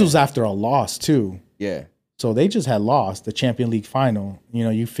 And this was after a loss too. Yeah. So they just had lost the Champions League final. You know,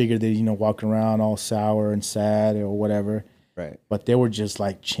 you figured they walking around all sour and sad or whatever. Right. But they were just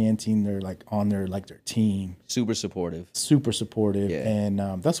like chanting their team. Super supportive. Yeah.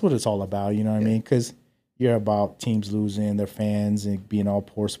 And that's what it's all about, you know what I mean? Because you're about teams losing, their fans, and being all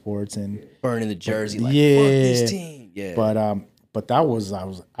poor sports and burning the jersey like fuck this team. Yeah. But that was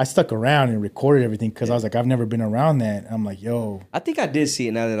I stuck around and recorded everything because I was like, I've never been around that. I'm like, yo. I think I did see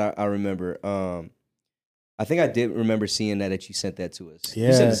it now that I remember. I think I did remember seeing that you sent that to us. Yeah.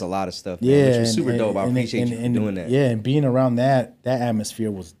 You sent us a lot of stuff, man, Yeah, which was super dope. I appreciate you for doing that. Yeah, and being around that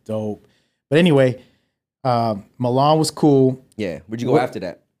atmosphere was dope. But anyway, Milan was cool. Yeah. Where'd you go after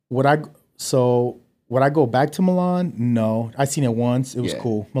that? Would I go back to Milan? No, I seen it once. It was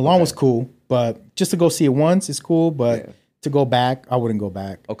cool. Milan was cool, but just to go see it once is cool. But to go back, I wouldn't go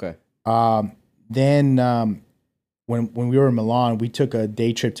back. Okay. Then when we were in Milan, we took a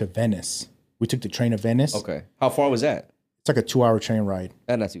day trip to Venice. We took the train to Venice. Okay. How far was that? It's like a 2-hour train ride.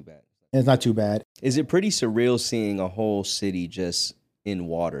 That's not too bad. It's not too bad. Is it pretty surreal seeing a whole city just in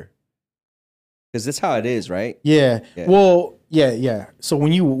water? Because that's how it is, right? Yeah. Well, yeah. So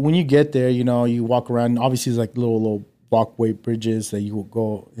when you get there, you know, you walk around. Obviously, it's like little walkway bridges that you will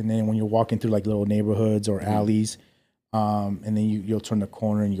go, and then when you're walking through like little neighborhoods or alleys, and then you'll turn the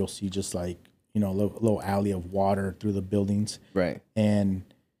corner and you'll see just like, you know, a little alley of water through the buildings. Right. And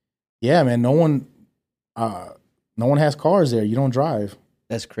yeah, man, no one has cars there. You don't drive.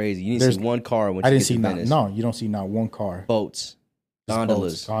 That's crazy. You didn't see one car when I you didn't get see to Venice. No, you don't see not one car. Boats,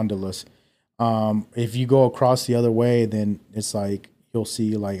 gondolas. Gondolas. If you go across the other way, then it's like you'll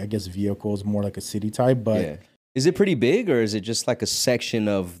see like, I guess, vehicles, more like a city type. But is it pretty big, or is it just like a section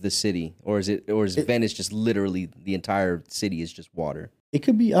of the city, or is Venice just literally the entire city is just water? It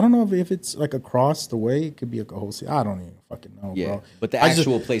could be. I don't know if it's like across the way. It could be like a whole city. I don't even fucking know, bro. But the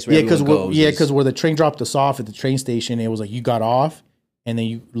actual place where everyone goes. Because where the train dropped us off at the train station, it was like you got off, and then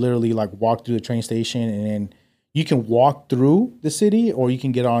you literally like walked through the train station, and then you can walk through the city, or you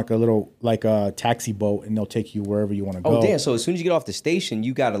can get on like a little like a taxi boat, and they'll take you wherever you want to go. Oh damn! So as soon as you get off the station,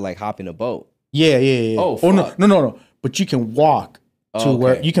 you gotta like hop in a boat. Yeah. Oh, fuck. No. But you can walk to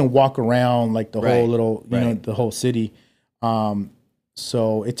where you can walk around like the whole little, you know, the whole city.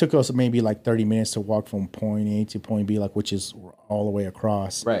 So it took us maybe like 30 minutes to walk from point A to point B, like, which is all the way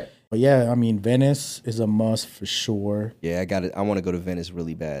across. Right. But yeah, I mean, Venice is a must for sure. Yeah, I got it. I want to go to Venice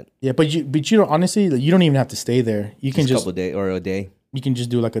really bad. Yeah, but you don't, honestly, you don't even have to stay there. You can just a couple days or a day. You can just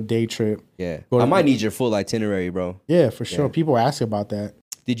do like a day trip. Yeah, I might need your full itinerary, bro. Yeah, for sure. People ask about that.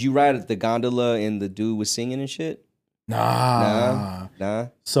 Did you ride the gondola and the dude was singing and shit? Nah.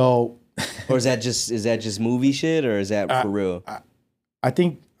 So, or is that just movie shit, or is that for real? I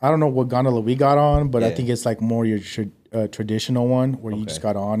think, I don't know what gondola we got on, but I think it's like more your traditional one where you just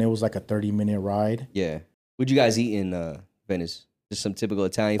got on. It was like a 30-minute ride. Yeah. What'd you guys eat in Venice? Just some typical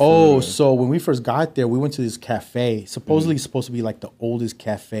Italian food? Oh, so when we first got there, we went to this cafe. Supposedly supposed to be like the oldest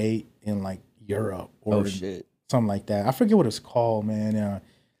cafe in like Europe or something like that. I forget what it's called, man.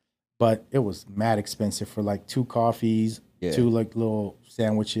 But it was mad expensive for like 2 coffees, 2 like little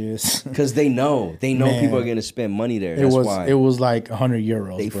sandwiches. Because they know people are gonna spend money there. That's why it was like 100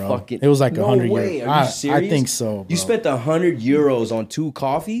 euros, bro. It was like 100 euros. Are you serious? I think so. Bro. You spent 100 euros on 2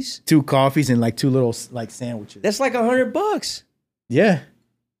 coffees, 2 coffees, and like 2 little like sandwiches. That's like $100. Yeah,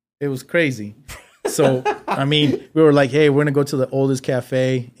 it was crazy. So I mean, we were like, hey, we're gonna go to the oldest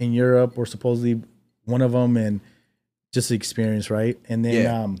cafe in Europe, or supposedly one of them, and just the experience, right? And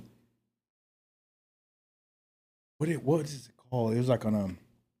then what is it called? It was like on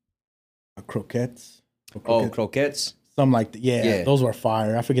a croquettes. Croquettes. Something like that. Yeah, those were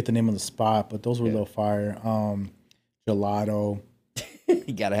fire. I forget the name of the spot, but those were a little fire. Gelato.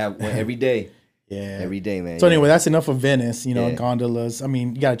 You gotta have one every day. Yeah, every day, man. So anyway, that's enough of Venice. You know, gondolas. I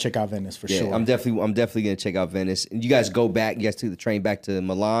mean, you gotta check out Venice for sure. I'm definitely gonna check out Venice. And you guys go back. You guys took the train back to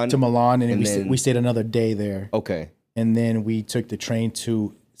Milan. And then we stayed another day there. Okay. And then we took the train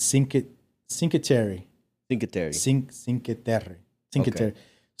to Cinque Terre. Okay.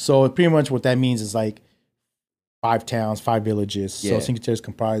 So pretty much what that means is like 5 towns, 5 villages. So Cinque Terre is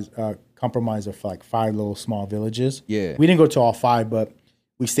comprised of like 5 little small villages. Yeah. We didn't go to all 5, but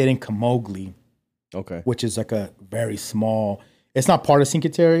we stayed in Camogli. Okay. Which is like a very small. It's not part of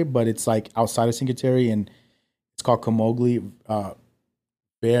Cinque Terre, but it's like outside of Cinque Terre, and it's called Camogli.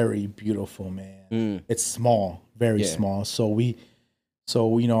 Very beautiful, man. It's small, very small. So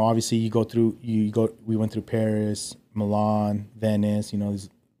you know, obviously we went through Paris, Milan, Venice, you know, these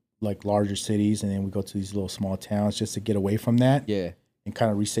like larger cities, and then we go to these little small towns just to get away from that. Yeah. And kind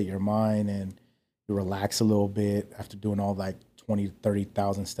of reset your mind and you relax a little bit after doing all like 20 to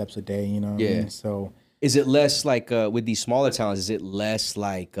 30,000 steps a day, you know what I mean? So is it less like with these smaller towns, is it less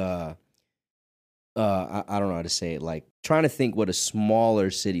like I don't know how to say it, like trying to think what a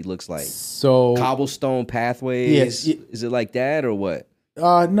smaller city looks like. So cobblestone pathways, is it like that or what?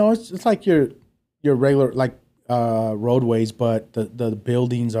 No, it's like your regular like roadways, but the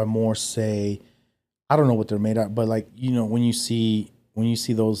buildings are more, say, I don't know what they're made of, but like, you know, when you see when you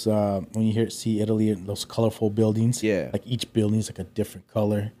see those when you see Italy and those colorful buildings, like each building is like a different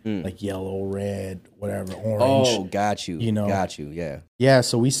color, like yellow, red, whatever, orange. Oh, got you. Got you. Yeah. Yeah.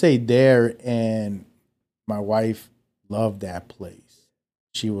 So we stayed there, and my wife loved that place.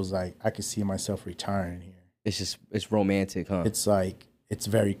 She was like, I could see myself retiring here. It's romantic, huh? It's like it's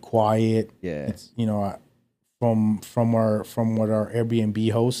very quiet. Yeah. It's from what our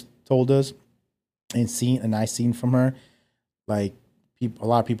Airbnb host told us, and I seen from her, like a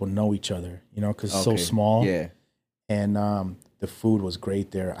lot of people know each other, because it's so small. Yeah. And the food was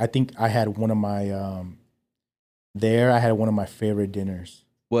great there. I think I had one of my I had one of my favorite dinners.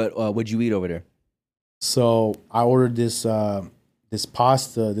 What'd you eat over there? So I ordered this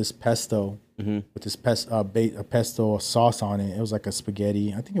pasta, this pesto, with this pesto sauce on it. It was like a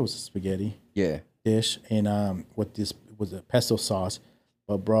spaghetti. I think it was a spaghetti dish, and with this was a pesto sauce.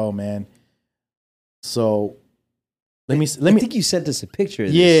 But bro, man, so let me. I think you sent us a picture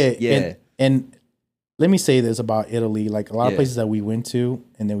of this. Yeah. And let me say this about Italy. Like a lot of places that we went to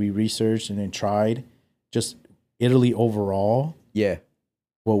and then we researched and then tried, just Italy overall. Yeah.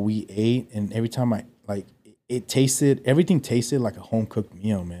 What we ate, and every time everything tasted like a home cooked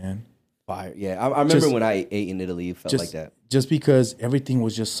meal, man. Fire. Yeah. I remember when I ate in Italy, it felt like that. Just because everything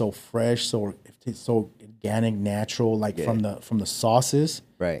was just so fresh, so organic, natural, from the sauces,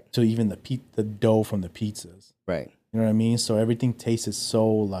 right, to even the dough from the pizzas. Right. You know what I mean? So everything tasted so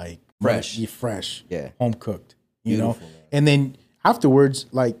like fresh, home cooked. Beautiful, man. And then afterwards,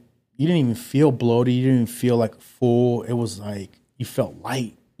 like you didn't even feel bloated. You didn't even feel like full. It was like you felt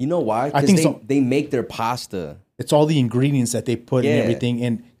light. You know why? I think they make their pasta. It's all the ingredients that they put in everything,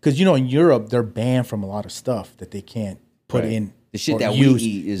 and because in Europe they're banned from a lot of stuff that they can't put in. The shit that we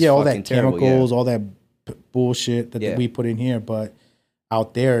eat is all fucking that terrible, chemicals, all that bullshit that we put in here. But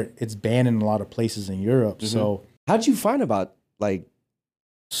out there, it's banned in a lot of places in Europe. So how'd you find about like?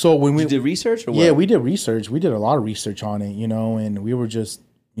 So when we did research, or what? Yeah, we did research. We did a lot of research on it, and we were just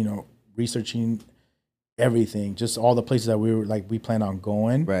researching everything, just all the places that we plan on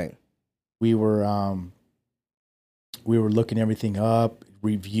going. Right. We were looking everything up,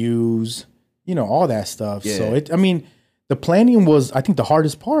 reviews, all that stuff. Yeah. So the planning was, I think, the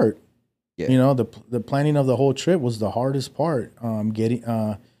hardest part. Yeah. The planning of the whole trip was the hardest part. Getting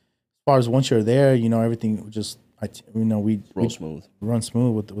as far as once you're there, everything just we run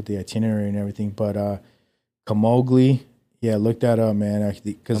smooth with the itinerary and everything. But Camogli, look that up, man.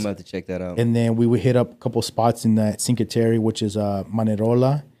 Actually, I'm gonna have to check that out. And then we would hit up a couple spots in that Cinque Terre, which is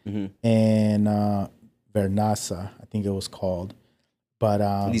Manerola and Vernazza, I think it was called.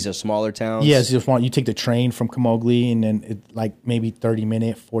 But these are smaller towns. Yes, you take the train from Camogli, and then it like maybe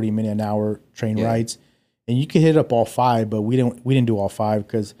 30-minute, 40-minute, an hour train rides, and you can hit up all 5. But we didn't do all 5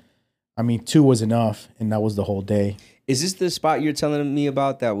 because 2 was enough, and that was the whole day. Is this the spot you're telling me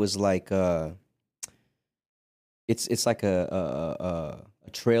about? That was like it's like a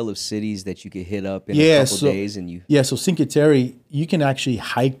trail of cities that you could hit up in a couple days, and you. Yeah, so Cinque Terre, you can actually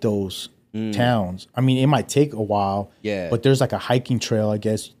hike those towns. It might take a while. Yeah. But there's like a hiking trail, I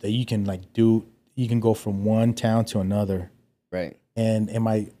guess, that you can do. You can go from one town to another. Right. And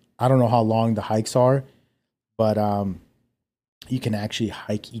I don't know how long the hikes are, but you can actually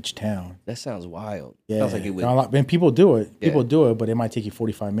hike each town. That sounds wild. Yeah. Sounds like it would. And people do it. Yeah. People do it, but it might take you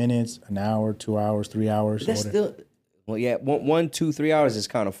 45 minutes, an hour, 2 hours, 3 hours. But that's still. Well, yeah, 1, 2, 3 hours is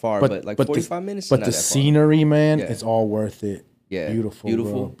kind of far, but 45 minutes. But the scenery, man, it's all worth it. Yeah, beautiful.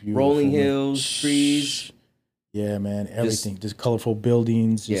 Beautiful, rolling hills, trees. Yeah, man, everything. Just colorful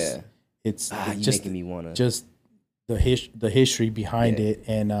buildings. You're just making me wanna. Just the history behind it,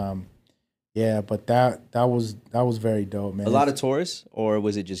 and but that was very dope, man. A lot of tourists, or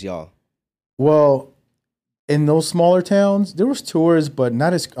was it just y'all? Well, in those smaller towns, there was tourists, but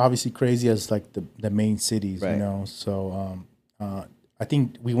not as obviously crazy as like the main cities, right. So I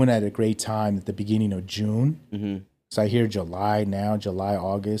think we went at a great time at the beginning of June. Mm-hmm. So I hear July,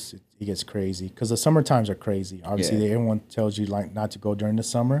 August, it gets crazy because the summer times are crazy. Obviously, everyone tells you like not to go during the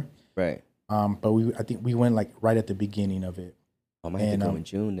summer, right? But I think we went like right at the beginning of it. I might have to go in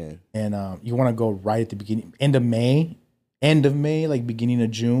June then. And you want to go right at the beginning, end of May, like beginning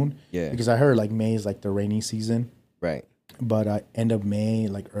of June. Yeah. Because I heard like May is like the rainy season. Right. But end of May,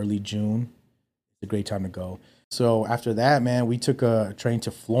 like early June, it's a great time to go. So after that, man, we took a train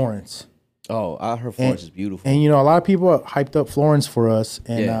to Florence. Oh, I heard Florence is beautiful. And a lot of people hyped up Florence for us,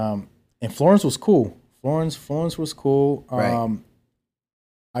 and Florence was cool. Florence was cool. Right.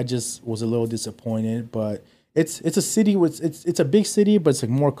 I just was a little disappointed, but it's a city with it's a big city, but it's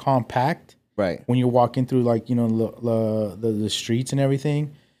like more compact. Right. When you're walking through like the streets and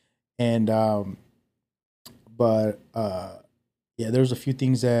everything, and but yeah, there's a few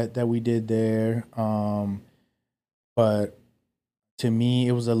things that we did there. But to me,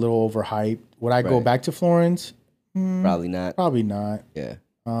 it was a little overhyped. Would I go Right. back to Florence? Probably not. Probably not. Yeah.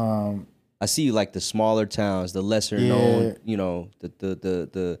 Um, I see you like the smaller towns, the lesser known, you know,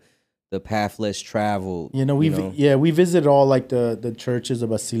 the path less traveled. you know, we visited all like the churches, the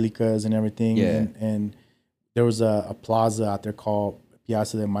basilicas, and everything. Yeah. And there was a plaza out there called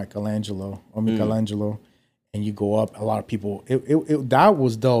Piazza de Michelangelo or Michelangelo, and you go up. A lot of people. That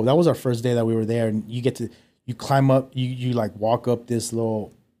was dope. That was our first day that we were there, and you climb up. You like walk up this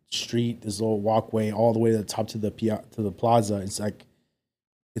little street, this little walkway, all the way to the top to the plaza. It's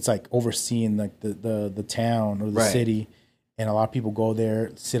like overseeing like the town or the city, and a lot of people go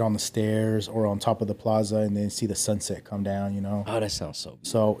there, sit on the stairs or on top of the plaza, and then see the sunset come down. You know. Oh, that sounds so good.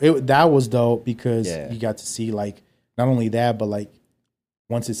 So that was dope because you got to see like not only that, but like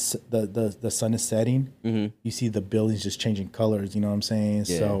once it's the sun is setting, you see the buildings just changing colors. You know what I'm saying?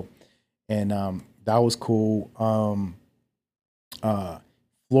 Yeah. So, and that was cool.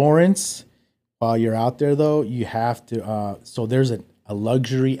 Florence, while you're out there though, you have to. So there's a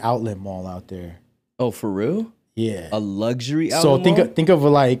luxury outlet mall out there. Oh, for real? Yeah, a luxury outlet mall? So think of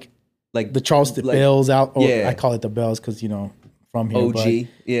like the Charleston Bells out. Or I call it the Bells because from here. OG,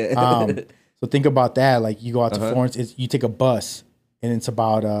 yeah. So think about that. Like you go out to Florence, you take a bus, and it's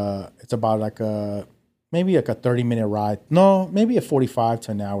about like maybe like a 30-minute ride. No, maybe a 45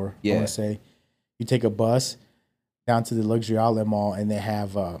 to an hour. I want to say. You take a bus down to the luxury outlet mall, and they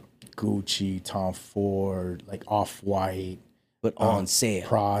have Gucci, Tom Ford, like Off-White, but on sale,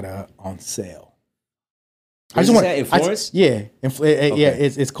 Prada on sale. I just want in Florence. Yeah,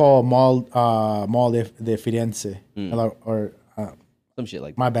 it's called Mall de Firenze, or some shit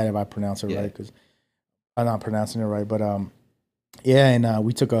like that. My bad if I pronounce it right because I'm not pronouncing it right. But and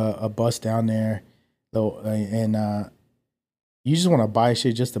we took a bus down there, though, and you just want to buy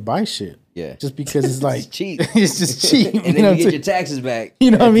shit just to buy shit. Yeah. Just because it's like it's cheap. It's just cheap. And then you get your taxes back.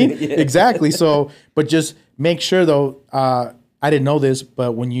 You know what I mean? Exactly. So, but just make sure though, I didn't know this,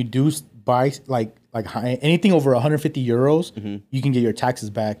 but when you do buy like anything over 150 euros, you can get your taxes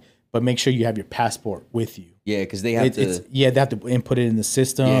back, but make sure you have your passport with you. Yeah, because they have to. They have to input it in the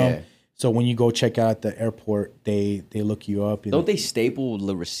system. Yeah. So when you go check out at the airport, they look you up. Don't they staple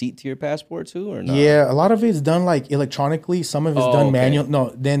the receipt to your passport too, or not? Yeah, a lot of it's done like electronically. Some of it's done manual.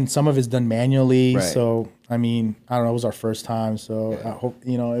 No, then some of it's done manually. Right. So I mean, I don't know. It was our first time, so I hope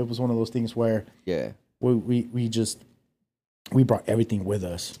it was one of those things where we brought everything with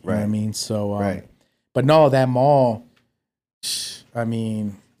us. You know what I mean? So but no, that mall. I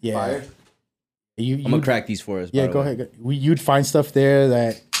mean, Fire? I'm gonna crack these for us. Yeah, go ahead. You'd find stuff there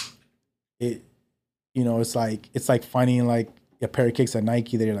that. It's like finding like a pair of kicks at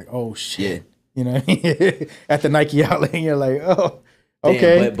Nike that you're like, oh shit, at the Nike outlet, and you're like, oh,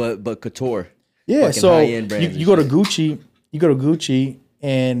 okay. Damn, but couture. Yeah, so you go to Gucci,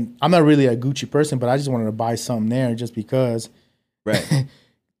 and I'm not really a Gucci person, but I just wanted to buy something there just because. Right.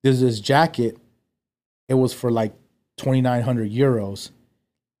 There's this jacket. It was for like 2,900 euros,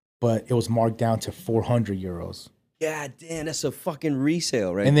 but it was marked down to 400 euros. God damn, that's a fucking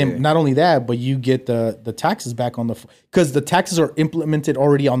resale right And then there. not only that, but you get the taxes back on because the taxes are implemented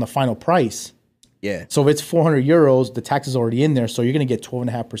already on the final price. Yeah. So if it's 400 euros, the tax is already in there. So you're going to get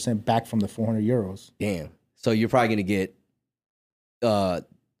 12.5% back from the 400 euros. Damn. So you're probably going to get, that's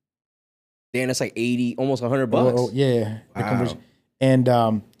like 80, almost $100. Oh, yeah. Wow.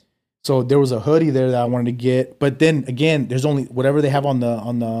 And so there was a hoodie there that I wanted to get. But then again, there's only whatever they have on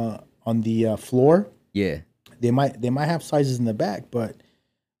the floor. Yeah. They might have sizes in the back, but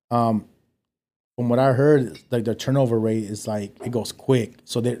from what I heard, like the turnover rate is like it goes quick.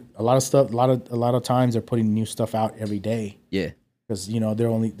 So a lot of times they're putting new stuff out every day. Yeah, because they're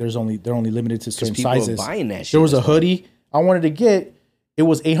only limited to certain people sizes. Are buying that shit. There was a hoodie I wanted to get. It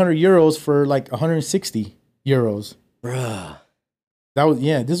was 800 euros for like 160 euros. Bruh. That was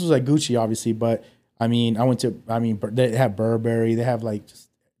This was like Gucci, obviously, but they have Burberry. They have like.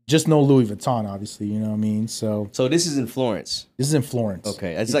 Just no Louis Vuitton, obviously, you know what I mean? So this is in Florence? This is in Florence.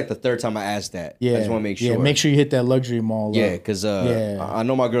 Okay. That's like the third time I asked that. Yeah. I just want to make sure. Yeah, make sure you hit that luxury mall. Yeah, because I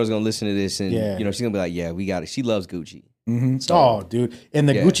know my girl's going to listen to this and, she's going to be like, yeah, we got it. She loves Gucci. Mm-hmm. So, dude. And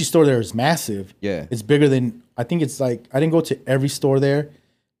the Gucci store there is massive. Yeah. It's bigger than, I think it's like, I didn't go to every store there,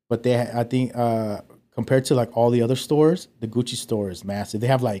 but I think compared to like all the other stores, the Gucci store is massive. They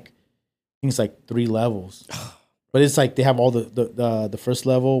have like, I think it's like 3 levels. But it's like they have all the first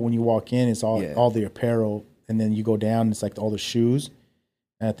level when you walk in, it's all the apparel, and then you go down, it's like all the shoes.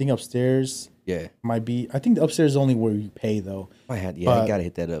 And I think upstairs Yeah. Might be. I think the upstairs is only where you pay though. I gotta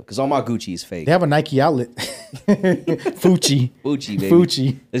hit that up because all my Gucci is fake. They have a Nike outlet. Fucci. Fucci, baby.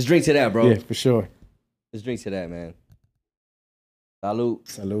 Fucci. Let's drink to that, bro. Yeah, for sure. Let's drink to that, man. Salud.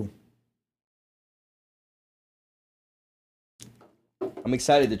 Salud. I'm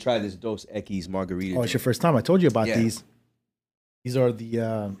excited to try this Dos Equis margarita. Oh, it's your first time. I told you about Yeah. these. These are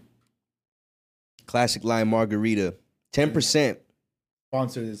the Classic lime margarita. 10%.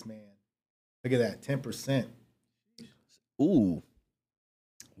 sponsor this, man. Look at that. 10%. Ooh.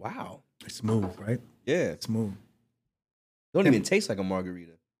 Wow. It's smooth, right? Yeah. It's smooth. Don't even taste like a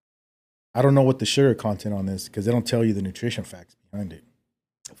margarita. I don't know what the sugar content on this because they don't tell you the nutrition facts behind it.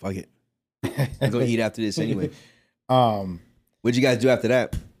 Fuck it. I'm going to eat after this anyway. Um, What'd you guys do after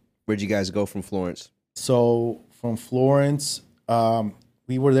that? Where'd you guys go from Florence? So from Florence,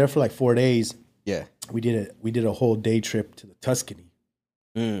 we were there for like 4 days. Yeah. We did a whole day trip to the Tuscany.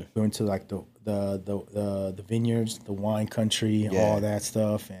 Mm. We went to like the vineyards, the wine country, all that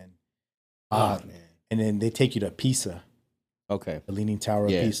stuff, and man. and then they take you to Pisa, Okay. the Leaning Tower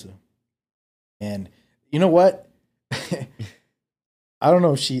of Yeah. Pisa. And you know what? I don't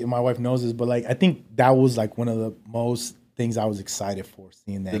know if my wife knows this, but like I think that was like one of the most things I was excited for,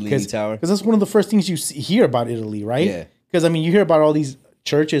 seeing that. The Leaning Tower? Because that's one of the first things you hear about Italy, right? Yeah. Because I mean, you hear about all these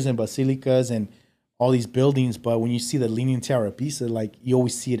churches and basilicas and all these buildings, but when you see the Leaning Tower of Pisa, like you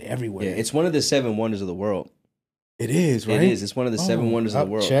always see it everywhere. Yeah, it's one of the 7 wonders of the world. It is, right? It is. It's one of the 7 wonders of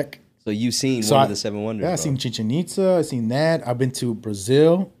the world. Check. So you've seen So one of the 7 wonders. Yeah, I've seen Chichen Itza. I've seen that. I've been to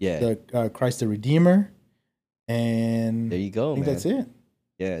Brazil. Yeah. The Christ the Redeemer. And There you go, I think man. that's it.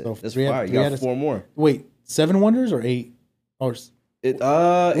 Yeah, So that's three out- fire. You three out got of- 4 more. Wait, 7 wonders or 8? Or It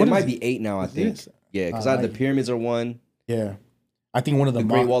What might is be 8 now, I is think. it? Yeah, because I the like it. pyramids are 1. yeah, I think one of The the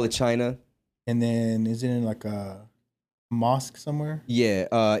Great Wall of China. and then is it in like a mosque somewhere?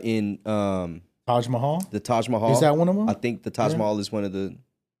 Yeah, in Taj Mahal. the Taj Mahal. Is that one of them? I think the Taj Yeah. Mahal is one of the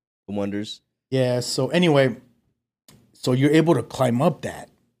wonders. Yeah. So anyway, so you're able to climb up that.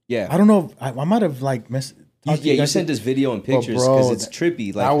 Yeah. I don't know. If, I might have like missed. You sent us video and pictures bro, because it's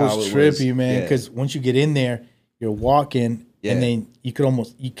trippy. Like that was how it trippy, man. Yeah. Because once you get in there, you're walking, Yeah. and then you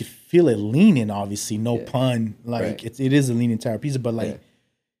could feel it leaning. Obviously, no Yeah. pun. Like Right. it is a leaning tower pizza, but like Yeah.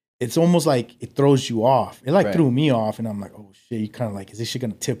 it's almost like it throws you off. It like Right. threw me off, and I'm like, oh shit. You kind of like, is this shit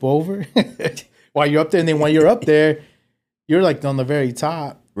gonna tip over while you're up there? And then while you're up there, you're like on the very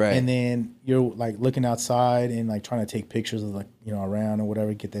top, Right. And then you're like looking outside and like trying to take pictures of like around or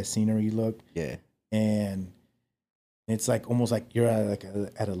whatever, get that scenery look, Yeah. and it's like almost like you're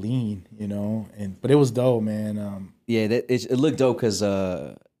at a lean, but it was dope, man. Yeah, it looked dope because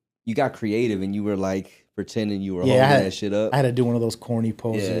you got creative and you were like pretending you were Yeah, holding that shit up. I had to do one of those corny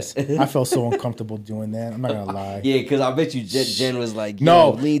poses. Yeah. I felt so uncomfortable doing that. I'm not gonna lie. Yeah, because I bet you Jen was like,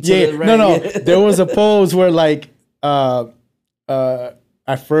 No, lean to the right. no. There was a pose where like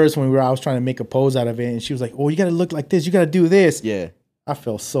at first when I was trying to make a pose out of it, and she was like, "Oh, you gotta look like this. You gotta do this." Yeah. I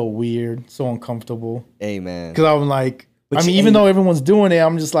felt so weird, so uncomfortable Hey, man. because I'm like, But even though everyone's doing it,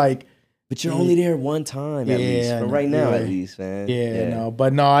 I'm just like, But you're only there one time at least. Yeah, For right now, yeah. at least, man.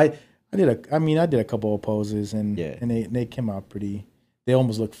 I did a couple of poses and Yeah. and they came out pretty. They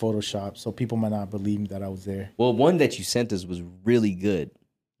almost look photoshopped, so people might not believe that I was there. Well, one that you sent us was really good.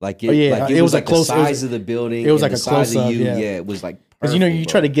 Like it, it was like a close- the size of the building. it was and like the a size of close-up, you. yeah. Yeah, it was like Because perfect, you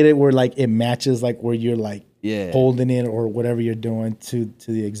bro. try to get it where like it matches like where you're like yeah, holding it or whatever you're doing to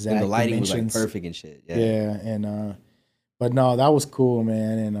the exact and the lighting was like dimensions. perfect and shit. Yeah, Yeah, and but no, that was cool,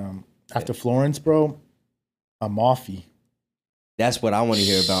 man. And after Florence, bro, Amalfi. that's what I want to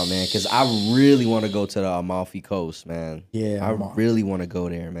hear about, man. Because I really want to go to the Amalfi Coast, man. Yeah, I Amalfi. really want to go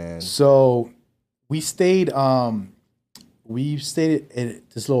there, man. So we stayed at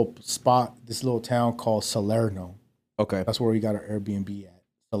this little spot, this little town called Salerno. Okay, That's where we got our Airbnb at,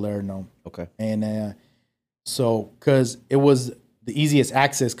 Salerno. okay, And so because it was the easiest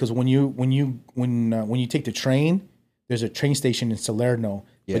access, because when you take the train, there's a train station in Salerno,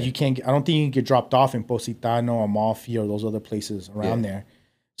 Yeah. but you can't. I don't think you can get dropped off in Positano, Amalfi, or those other places around there.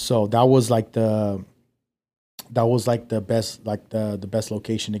 So that was like the best the best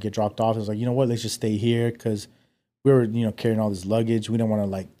location to get dropped off. It was like, you know what, let's just stay here because we were carrying all this luggage. We didn't want to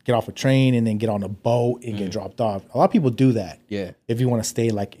like get off a train and then get on a boat and get dropped off. A lot of people do that. yeah, If you want to stay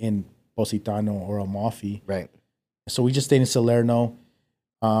like in Positano or Amalfi. right, So we just stayed in Salerno,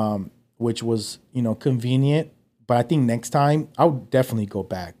 which was, convenient. But I think next time I would definitely go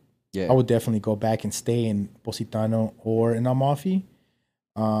back. yeah. I would definitely go back and stay in Positano or in Amalfi.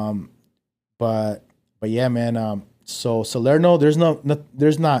 But yeah, man. So Salerno, there's not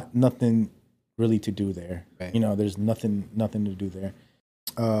nothing really to do there. Right. There's nothing to do there.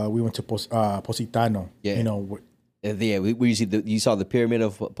 we went to Positano. Yeah. You know, Yeah, you saw the pyramid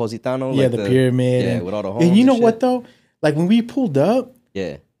of Positano? yeah, like the pyramid. Yeah, and, with all the homes. and you know shit? what though? Like when we pulled up,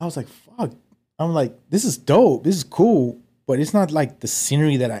 Yeah. I was like, "Fuck!" I'm like, "This is dope. This is cool." But it's not like the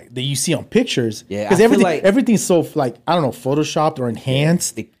scenery that you see on pictures. Yeah, because I feel like everything's so like I don't know, photoshopped or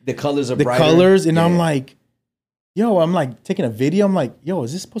enhanced. The colors are the brighter. colors, and Yeah. I'm like, yo, I'm like taking a video. I'm like, yo,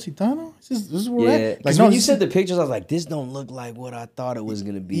 is this Positano? This is where we're Yeah, at? because Like, when you said the pictures, I was like, this don't look like what I thought it was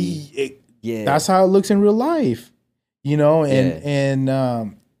gonna be. Yeah, that's how it looks in real life, you know. And Yeah.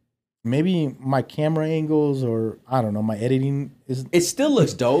 and maybe my camera angles or I don't know, my editing is. it still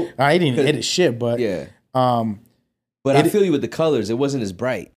looks dope. I didn't edit shit, but Yeah, um, but I feel you with the colors. It wasn't as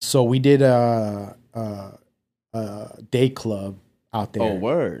bright. so we did a day club out there. Oh,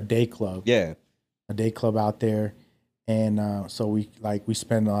 word. A day club. Yeah, A day club out there, and so we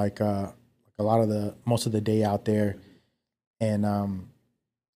spend like a lot of most of the day out there, and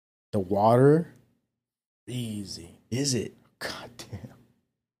the water, easy. is it? God damn.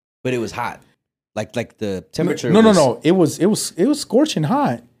 But it was hot. Like the temperature. No. It was scorching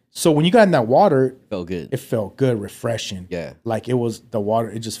hot. So when you got in that water, felt good. it felt good, refreshing. Yeah. Like it was the water.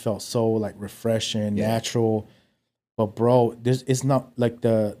 It just felt so like refreshing, Yeah. natural. But bro, it's not like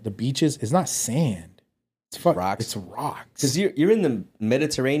the beaches. It's not sand. It's rocks. It's rocks. Because you're in the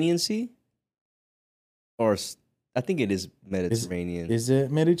Mediterranean Sea, or I think it is Mediterranean. Is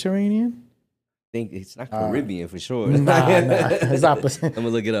it Mediterranean? I think it's not Caribbean for sure. Nah, it's opposite. I'm gonna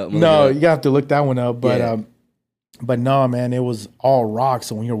look it up. No, you have to look that one up. But Yeah. but no, man, it was all rocks.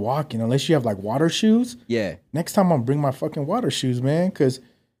 So when you're walking, unless you have like water shoes, Yeah. next time I'm gonna bring my fucking water shoes, man. Because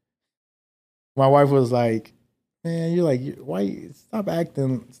my wife was like, "Man, you're like, why stop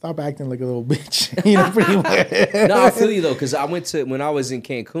acting like a little bitch?" You know, pretty much. No, I feel you though, because when I was in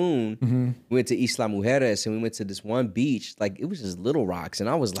Cancun, Mm-hmm. we went to Isla Mujeres and we went to this one beach. Like it was just little rocks, and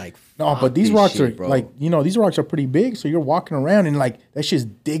I was like, No, "Fuck but these this rocks shit, are bro." like, you know, these rocks are pretty big. So you're walking around and like that shit's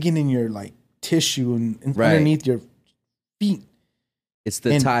digging in your like tissue and Right. underneath your feet. It's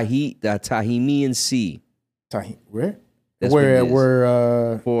the and- Tahimian Sea. Where? That's what it is.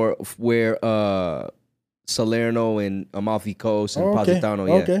 Where where Salerno and Amalfi Coast and okay. Positano,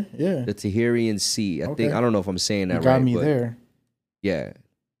 yeah. Okay, yeah. The Tahirian Sea. I think Okay. I don't know if I'm saying that You got right. me but there. Yeah.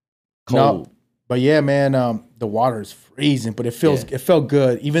 No, Cold. but yeah, man, the water is freezing, but it felt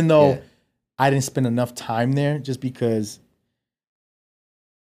good, even though Yeah. I didn't spend enough time there, just because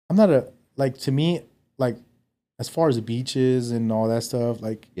I'm not to me, like as far as the beaches and all that stuff,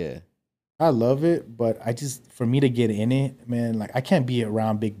 like Yeah. I love it, but for me to get in it, man, like I can't be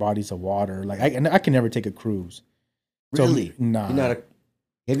around big bodies of water. Like I can never take a cruise. So, Really? nah. You're not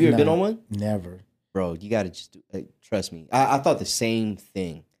have you ever been Nah. on one? Never. Bro, you gotta just trust me. I thought the same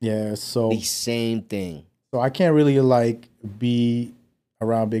thing. Yeah, so The same thing. I can't really like be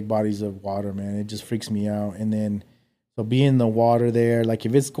around big bodies of water, man. It just freaks me out. And then so being in the water there, like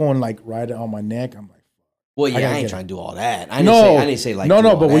if it's going like right on my neck, I'm like, Well, yeah, I gotta ain't get trying it. to do all that. I no, didn't say like no, do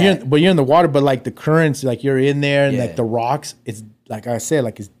all but that. when you're in the water, but like the currents, like you're in there and Yeah. like the rocks, it's like I said,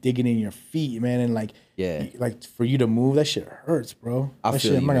 like it's digging in your feet, man, and like Yeah. like for you to move, that shit hurts, bro. I That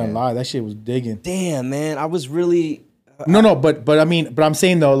feel shit, I'm you, not gonna man. lie, that shit was digging. Damn, man, I was really No, but I mean, but I'm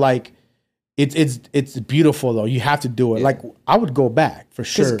saying though, like it's beautiful though. You have to do it. Yeah. Like I would go back for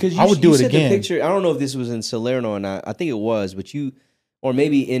sure. because I would do you it sent again. The picture. I don't know if this was in Salerno or not. I think it was, but or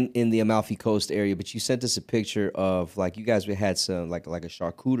maybe in the Amalfi Coast area. But you sent us a picture of like you guys had some like a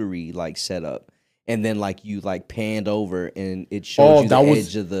charcuterie like set up, and then like you like panned over and it showed you the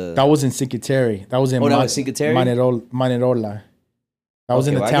edge of the. That was in Cinque Terre. That was in that was Cinque Terre? Manerola. That was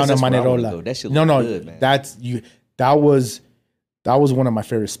in the Okay, well, I town guess of that's where I wanna go. Manerola. That shit No, looked good, man. that's you. That was one of my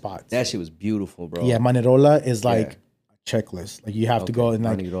favorite spots. That shit was beautiful, bro. Yeah, Manerola is like Yeah. a checklist. Like you have to go and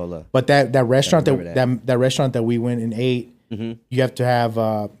like. Manirola. But that restaurant remember that restaurant that we went and ate, Mhm. you have to have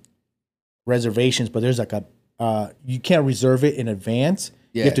reservations. But there's like you can't reserve it in advance.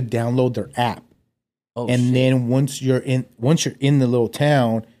 You Yeah. have to download their app, Oh, and shit. then once you're in the little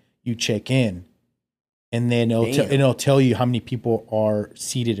town, you check in, and then it'll tell you how many people are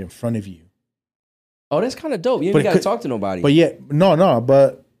seated in front of you. Oh, that's kind of dope. You But ain't it got to could- talk to nobody. But yeah, no,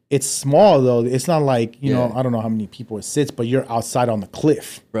 but it's small though. It's not like you know. Yeah. I don't know how many people it sits, but you're outside on the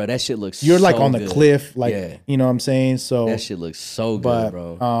cliff. bro, that shit looks. You're like so on the good. cliff, like Yeah. you know what I'm saying. So, That shit looks so good, but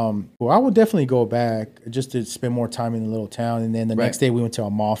bro. well, I would definitely go back just to spend more time in the little town. And then the Right. next day we went to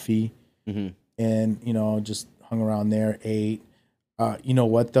Amalfi, Mhm. and you know just hung around there, ate. You know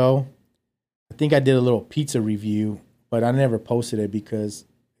what though? I think I did a little pizza review, but I never posted it because,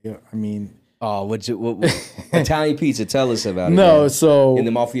 I mean, Oh, what Italian pizza? Tell us about it. no. man. So in the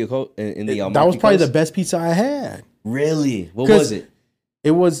Amalfi that was probably the best pizza I had. Really? What 'Cause- was it?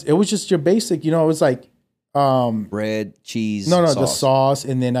 It was just your basic, you know. It was like bread, cheese. no, sauce. the sauce,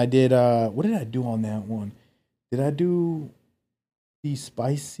 and then I did what did I do on that one? Did I do the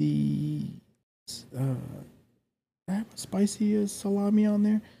spicy? Did I have a spicy salami on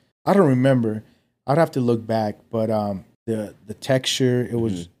there? I don't remember. I'd have to look back, but the texture, it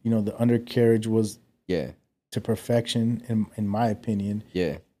was you know, the undercarriage was to perfection in my opinion.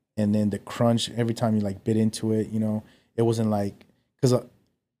 Yeah. And then the crunch every time you like bit into it, you know, it wasn't like, because a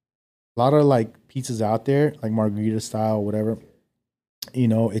lot of like pizzas out there, like margarita style, whatever, you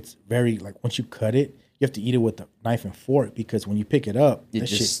know, it's very like once you cut it, you have to eat it with a knife and fork because when you pick it up, it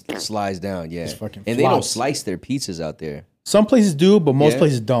just slides down. Yeah. Fucking and flops. they don't slice their pizzas out there. Some places do, but most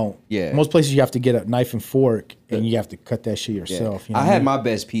places don't. Yeah. Most places you have to get a knife and fork and you have to cut that shit yourself. You know I had my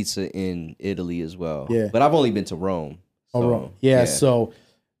best pizza in Italy as well. Yeah. But I've only been to Rome. So, Rome. Yeah. So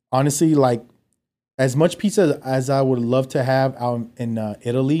honestly, like as much pizza as I would love to have out in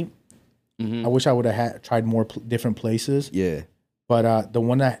Italy, I wish I would have tried more different places. Yeah. But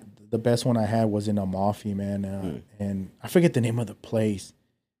the best one I had was in Amalfi, man. And I forget the name of the place.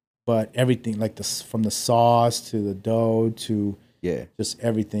 But everything, like from the sauce to the dough to just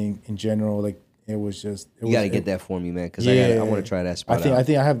everything in general, like it was just. You got to get that for me, man, because I want to try that spot. I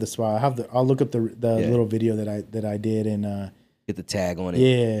think I have the spot. I'll look up the little video that I did and get the tag on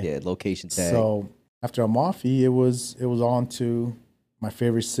it. Yeah, location tag. So after Amalfi, it was on to my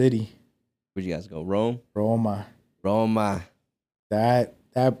favorite city. Where'd you guys go? Rome. Roma.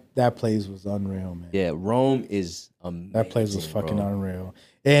 That place was unreal, man. Yeah, Rome is amazing. That place was fucking unreal.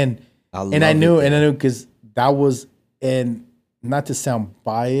 And I knew because that was, and not to sound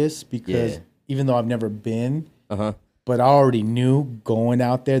biased because even though I've never been, but I already knew going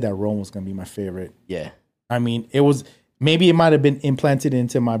out there that Rome was gonna be my favorite. Yeah. I mean, it might have been implanted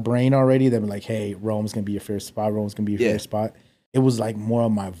into my brain already that like, hey, Rome's gonna be your favorite spot, Rome's gonna be your favorite spot. It was like more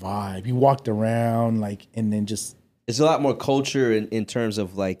of my vibe. You walked around like and then just it's a lot more culture in terms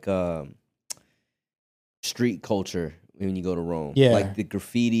of like street culture when you go to Rome. Yeah. Like the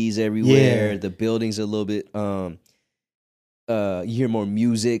graffitis everywhere, the buildings are a little bit you hear more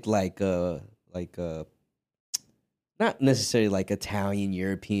music like not necessarily like Italian,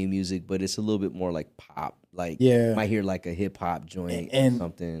 European music, but it's a little bit more like pop. Like you might hear like a hip hop joint or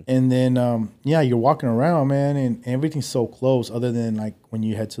something. And then you're walking around, man, and everything's so close other than like when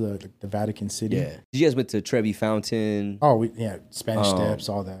you head to the Vatican City. Yeah. You guys went to Trevi Fountain? Oh, Spanish Steps,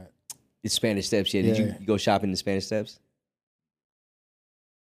 all that. The Spanish Steps, yeah. Did you go shopping in the Spanish Steps?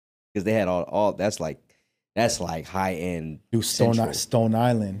 Because they had all that's like high end. Stone Island. Stone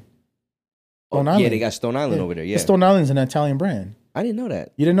Island. Yeah, they got Stone Island over there. Yeah, Stone Island's an Italian brand. I didn't know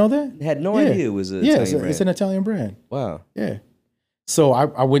that. You didn't know that? I had no idea it was an Italian brand. It's an Italian brand. Wow. Yeah. So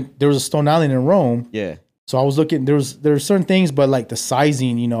I went. There was a Stone Island in Rome. Yeah. So I was looking. There were certain things, but like the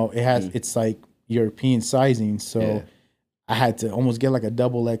sizing, you know, it's like European sizing. So I had to almost get like a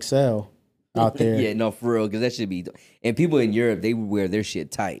double XL out there. Yeah, no, for real, because that should be. And people in Europe, they wear their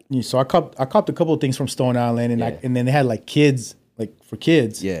shit tight. Yeah, so I copped a couple of things from Stone Island, and and then they had like kids, like for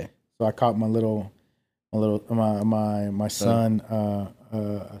kids. Yeah. So I caught my son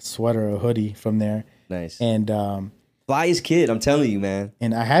a sweater, a hoodie from there. Nice. And flyest kid, I'm telling you, man.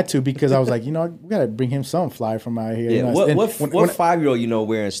 And I had to because I was like, you know, we gotta bring him some fly from out here. Yeah. You know? What 5-year-old you know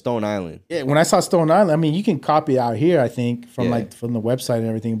wearing Stone Island? Yeah. When I saw Stone Island, I mean, you can copy it out here, I think, from from the website and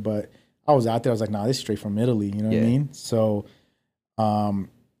everything. But I was out there, I was like, nah, this is straight from Italy. You know what I mean? So, I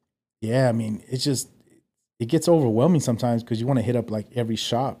mean, it's just it gets overwhelming sometimes because you want to hit up like every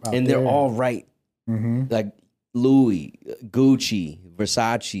shop out and there. They're all right. Mm-hmm. Like Louis, Gucci,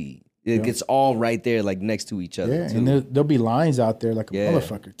 Versace. It gets all right there, like next to each other. Yeah, too. and there'll be lines out there like a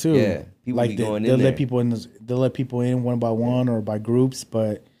motherfucker too. Yeah, people like be going they'll in let there. people in. They'll let people in one by one or by groups,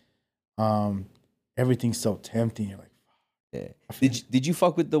 but everything's so tempting. You're like, Did you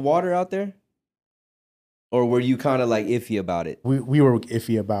fuck with the water out there, or were you kind of like iffy about it? We were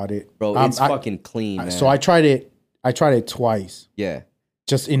iffy about it, bro. It's fucking clean, man. So I tried it. I tried it twice. Yeah,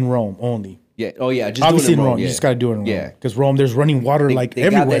 just in Rome only. Yeah. Oh yeah. Just obviously doing it in Rome. Yeah. You just got to do it in Rome. Yeah. Because Rome, there's running water they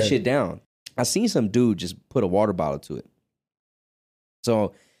everywhere. Got that shit down. I seen some dude just put a water bottle to it.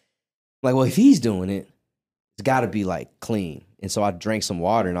 So, like, well, if he's doing it, it's got to be like clean. And so I drank some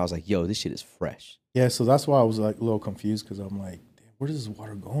water, and I was like, "Yo, this shit is fresh." Yeah. So that's why I was like a little confused because I'm like, damn, where does this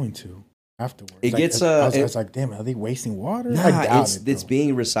water going to afterwards? It gets. I was like, damn, are they wasting water? Nah, I doubt it's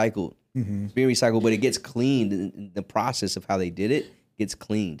being recycled. Mm-hmm. It's being recycled, but it gets cleaned. In the process of how they did it gets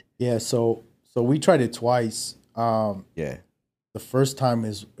cleaned. Yeah. So we tried it twice. The first time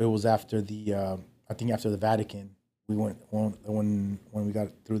it was after the I think after the Vatican. We went when we got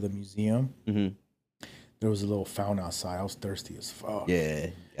through the museum. Mm-hmm. there was a little fountain outside. I was thirsty as fuck. Yeah,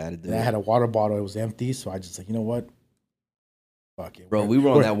 gotta do And it. I had a water bottle. It was empty, so I just like, you know what? Fuck it, Bro, we were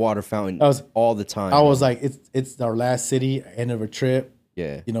on that water fountain all the time. I was like, it's our last city, end of a trip.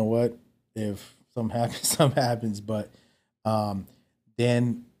 Yeah. You know what? If something happens, something happens. But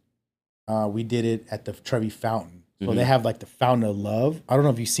then we did it at the Trevi Fountain. So they have like the Fountain of Love. I don't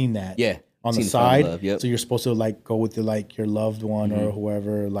know if you've seen that. Yeah. On the side. Yep. So you're supposed to like go with your loved one or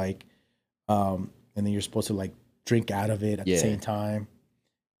whoever, like, and then you're supposed to like drink out of it at the same time.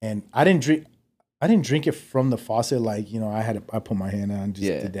 And I didn't drink it from the faucet. Like, I put my hand on just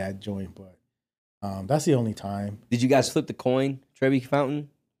did that joint, but that's the only time. Did you guys flip the coin, Trevi Fountain,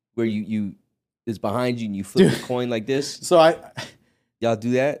 where you is behind you and you flip the coin like this? So y'all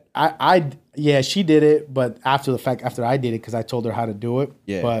do that? Yeah, she did it, but after I did it, because I told her how to do it.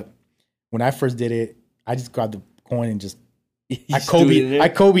 Yeah. But when I first did it, I just grabbed the coin and just I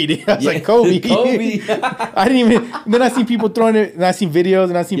Kobe'd it. I was like, Kobe. I didn't even. And then I seen people throwing it, and I seen videos,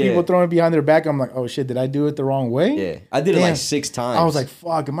 and I seen people throwing it behind their back. I'm like, oh shit, did I do it the wrong way? Yeah, I did it like 6 times. I was like,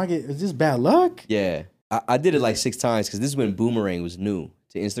 fuck, is this bad luck? Yeah, I did it like 6 times because this is when Boomerang was new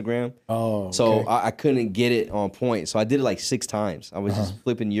to Instagram. Oh, okay. So I couldn't get it on point. So I did it like 6 times. I was just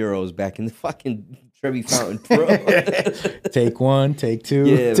flipping euros back in the fucking Trevi Fountain Pro. Take 1, take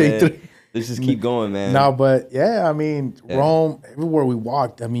 2, take 3. Let's just keep going, man. No, but yeah, I mean, Rome, everywhere we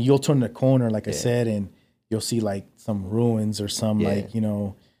walked, I mean, you'll turn the corner, like I said, and you'll see like some ruins or some like,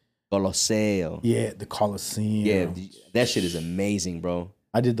 Colosseo. Yeah, the Colosseum. Yeah, that shit is amazing, bro.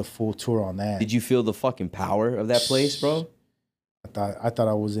 I did the full tour on that. Did you feel the fucking power of that place, bro? I thought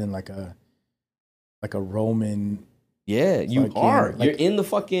I was in like a Roman. Yeah, you are. You're in the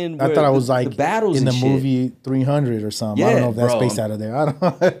fucking. I thought I was like the battles in the shit. Movie 300 or something. I don't know if that's based out of there. I don't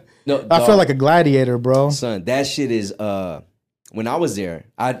know. No, I felt like a gladiator, bro. Son, that shit is. When I was there,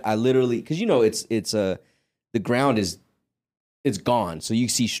 I literally, because it's the ground is, it's gone, so you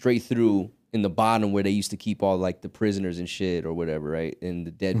see straight through in the bottom where they used to keep all like the prisoners and shit or whatever, right, and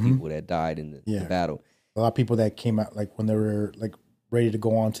the dead people that died in the battle. A lot of people that came out like when they were like ready to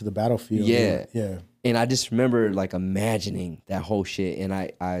go on to the battlefield. Yeah. And I just remember like imagining that whole shit, and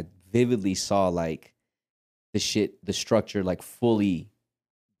I vividly saw like the structure like fully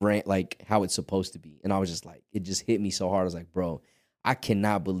like how it's supposed to be. And I was just like, it just hit me so hard. I was like, bro, I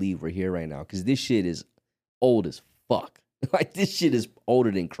cannot believe we're here right now, because this shit is old as fuck. Like, this shit is older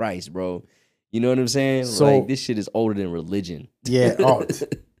than Christ, bro. You know what I'm saying? So, like, this shit is older than religion. Yeah.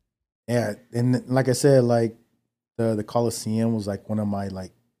 Yeah. And like I said, like the Colosseum was like one of my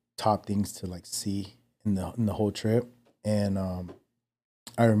like top things to like see in the whole trip. And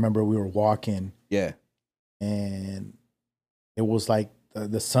I remember we were walking. Yeah. And it was like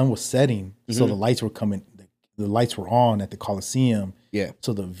the sun was setting, so the lights were coming. The lights were on at the Colosseum. Yeah.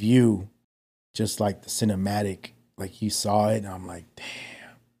 So the view, just like the cinematic, like you saw it, and I'm like, damn.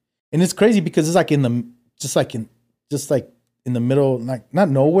 And it's crazy because it's like in the middle, like not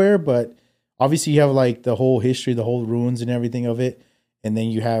nowhere, but obviously you have like the whole history, the whole ruins and everything of it, and then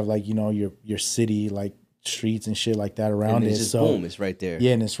you have like your city, like streets and shit like that around it. Just boom, it's right there.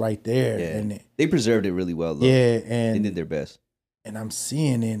 Yeah, and it's right there. Yeah. And they preserved it really well, though. Yeah, and they did their best. And I'm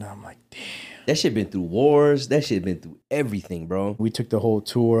seeing it, and I'm like, damn. That shit been through wars. That shit been through everything, bro. We took the whole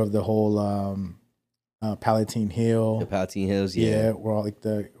tour of the whole Palatine Hill. The Palatine Hills, yeah. Yeah, where all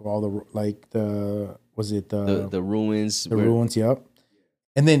the ruins. The ruins, yep.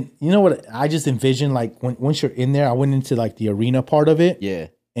 And then you know what? I just envisioned like once you're in there, I went into like the arena part of it. Yeah.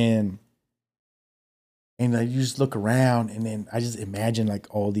 And like, you just look around, and then I just imagine like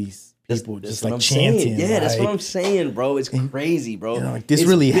all these people just like chanting. Yeah, that's what I'm saying, bro. It's crazy, bro. Like, this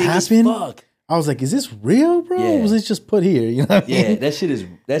really happened? Fuck. I was like, is this real, bro? Yeah. Or was it just put here? You know what I mean? Yeah, that shit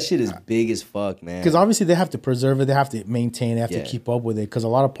is big as fuck, man. Because obviously they have to preserve it, they have to maintain, they have to keep up with it. Because a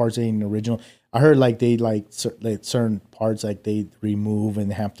lot of parts ain't original. I heard like they like certain parts like they remove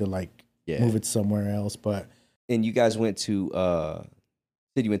and they have to like move it somewhere else. But and you guys went to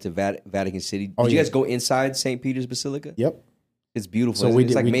you went to Vatican City. Did you guys go inside St. Peter's Basilica? Yep. It's beautiful. So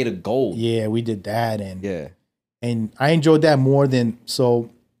it's like made of gold. Yeah, we did that, and I enjoyed that more than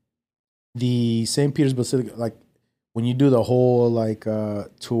the St. Peter's Basilica. Like when you do the whole like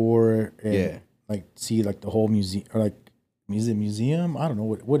tour and like see like the whole museum or like museum. I don't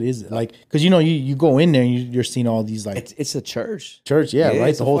know what is it like, because you go in there and you're seeing all these like it's a church. Right?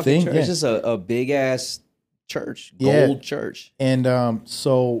 The whole thing. Church. It's just a big ass church, gold church. And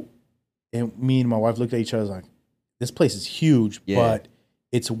and me and my wife looked at each other like, this place is huge, but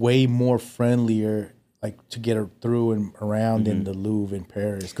it's way more friendlier, like to get through and around than the Louvre in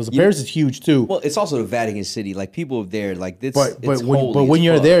Paris, because Paris is huge too. Well, it's also the Vatican City. Like people there, like this. But when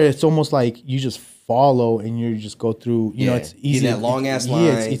you're there, it's almost like you just follow, and you just go through. You know, it's easy. That long ass line.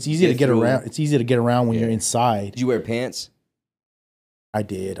 Yeah, it's easy to get around. It's easy to get around when you're inside. Did you wear pants? I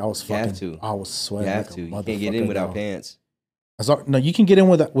did. I was fucking. I was sweating. You have to. You can't get in without pants. No, you can get in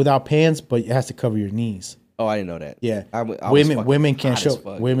without pants, but it has to cover your knees. Oh, I didn't know that. Yeah, women can't show.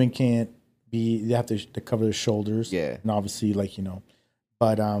 Women can't be. They have to cover their shoulders. Yeah, and obviously, like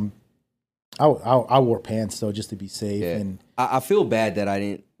but I wore pants though just to be safe. Yeah. And I feel bad that I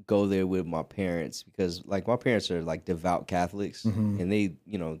didn't go there with my parents because like my parents are like devout Catholics and they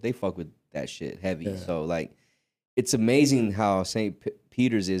they fuck with that shit heavy. Yeah. So like it's amazing how St.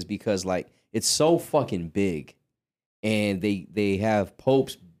 Peter's is because like it's so fucking big and they have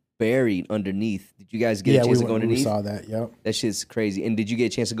popes buried underneath. Did you guys get a chance to go underneath? We saw that. Yep. That shit's crazy. And did you get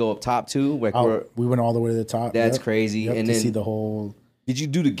a chance to go up top too? Like we went all the way to the top. That's crazy. Yep, and then see the whole. Did you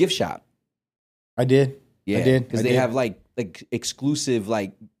do the gift shop? I did. Yeah, I did because they have like exclusive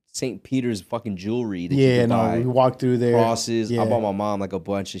like St. Peter's fucking jewelry. That you can buy. We walked through there. Crosses. Yeah. I bought my mom like a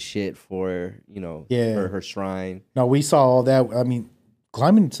bunch of shit for her shrine. No, we saw all that. I mean,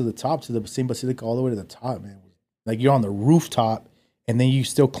 climbing to the top to the same basilica all the way to the top, man. Like you're on the rooftop, and then you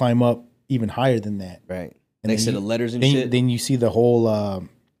still climb up even higher than that. Right. And next to the letters and shit. Then you see the whole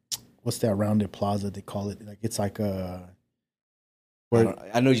what's that rounded plaza they call it? Like it's like a. I know what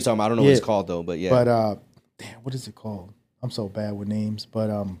you're talking about. I don't know what it's called though, but yeah. But damn, what is it called? I'm so bad with names, but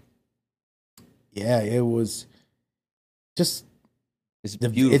yeah, it was just it's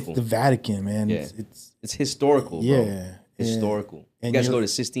beautiful. It's the Vatican, man. Yeah. It's historical, bro. Yeah, historical. And you guys go to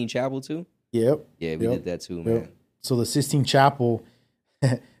Sistine Chapel too? Yep. Yeah, we did that too, man. So the Sistine Chapel.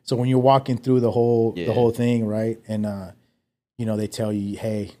 So when you're walking through the whole thing, right, and they tell you,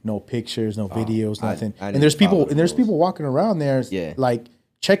 hey, no pictures, no videos, nothing. And there's people walking around there, like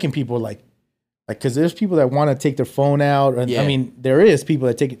checking people, like because there's people that want to take their phone out. And I mean, there is people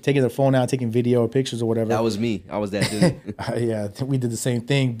that taking their phone out, taking video or pictures or whatever. That was me. I was that dude. Yeah, we did the same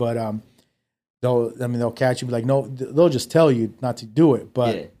thing. But they'll catch you, be like, no, they'll just tell you not to do it.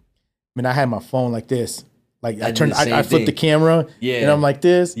 But I mean, I had my phone like this. Like I flipped the camera, and I'm like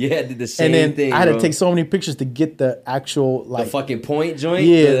this. Yeah, I did the same thing. And then thing, I had to take so many pictures to get the actual the fucking point joint.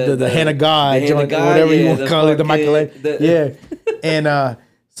 Yeah, the hand of God joint, whatever you want to call it, the Michael. Yeah, and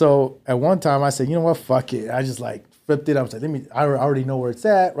so at one time I said, you know what, fuck it. I just like flipped it. I was like, I already know where it's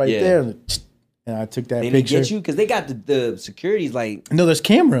at there, and I took that picture. They didn't get you because they got the security's like. No, there's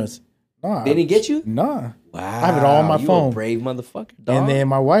cameras. Nah, they didn't get you? Nah. Wow. I have it all on my phone. You a brave motherfucker, dog. And then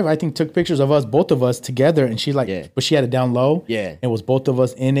my wife, I think, took pictures of us, both of us together, and she but she had it down low. Yeah. It was both of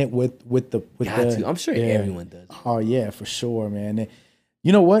us in it with the. I'm sure everyone does. Oh yeah, for sure, man. And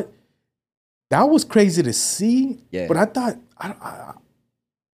you know what? That was crazy to see. Yeah. But I thought I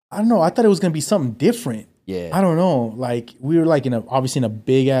don't know. I thought it was gonna be something different. Yeah. I don't know. Like we were like obviously in a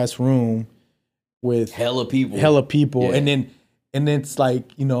big ass room with hella people. Yeah. And then it's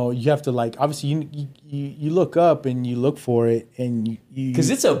like, you have to like, obviously you look up and you look for it and you because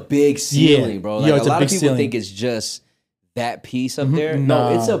it's a big ceiling, bro. Like a lot of people ceiling. think it's just that piece up there.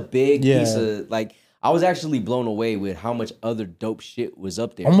 No, it's a big piece of like, I was actually blown away with how much other dope shit was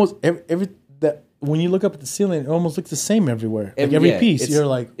up there. Almost every that when you look up at the ceiling, it almost looks the same everywhere. Like every piece, you're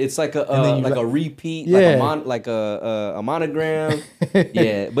like, it's like a repeat, like a monogram.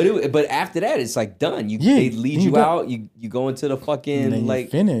 Yeah, but after that, it's like done. They lead you out. You go into the fucking and like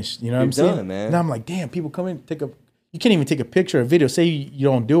finished. You know what I'm saying, man? And I'm like, damn, people come in, you can't even take a picture or video. Say you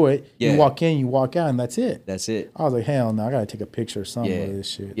don't do it. Yeah. You walk in, you walk out, and that's it. That's it. I was like, hell no, I gotta take a picture or something of this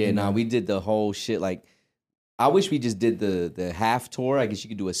shit. Yeah, we did the whole shit like. I wish we just did the half tour. I guess you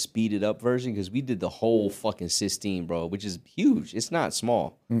could do a speeded up version because we did the whole fucking Sistine, bro, which is huge. It's not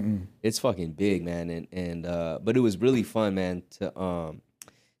small. It's fucking big, man. And but it was really fun, man, to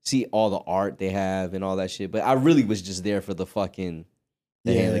see all the art they have and all that shit. But I really was just there for the fucking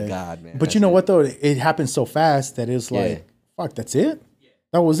hand of God, man. But you know what though? It happened so fast that it's like, fuck, that's it.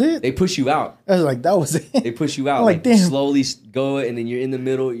 That was it. They push you out. I was like, that was it. They push you out. I'm like, damn. Slowly go and then you're in the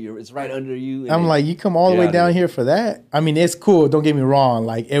middle. It's right under you. I'm like, you come all the way down here for that? I mean, it's cool. Don't get me wrong.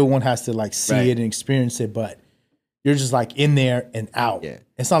 Like everyone has to like see it and experience it, but you're just like in there and out. Yeah.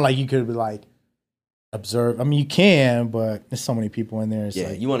 It's not like you could be like observe. I mean, you can, but there's so many people in there. It's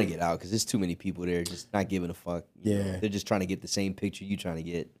like, you want to get out because there's too many people there just not giving a fuck. Yeah. They're just trying to get the same picture you trying to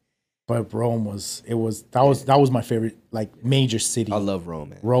get. But Rome that was my favorite like major city. I love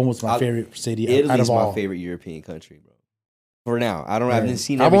Rome, man. Rome was my favorite city. Italy's my favorite European country, bro. For now, I haven't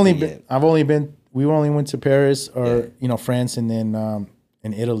seen. We only went to Paris or France and then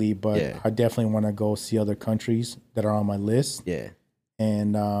in Italy, but I definitely want to go see other countries that are on my list. Yeah,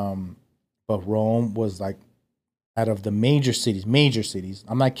 and but Rome was like out of the major cities.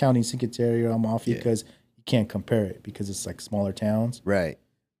 I'm not counting Cinque Terre or Amalfi because you can't compare it because it's like smaller towns. Right.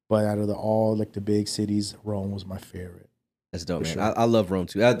 But out of all like the big cities, Rome was my favorite. That's dope, man. Sure. I love Rome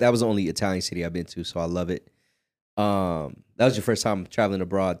too. That was the only Italian city I've been to, so I love it. That was your first time traveling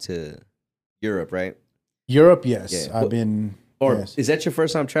abroad to Europe, right? Europe, yes. Yeah. I've been. Or yes. Is that your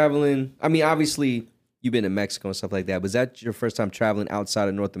first time traveling? I mean, obviously you've been to Mexico and stuff like that. Was that your first time traveling outside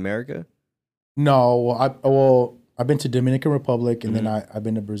of North America? No, I've been to Dominican Republic and then I've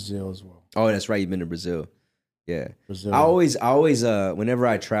been to Brazil as well. Oh, that's right. You've been to Brazil. Yeah. Brazil. I always, whenever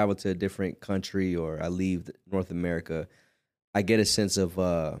I travel to a different country or I leave North America, I get a sense of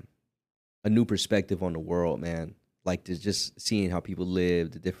a new perspective on the world, man. Like just seeing how people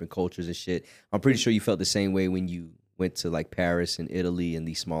live, the different cultures and shit. I'm pretty sure you felt the same way when you went to like Paris and Italy and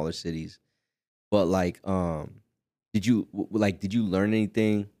these smaller cities. But like, did you learn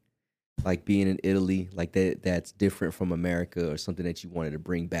anything like being in Italy, like that's different from America or something that you wanted to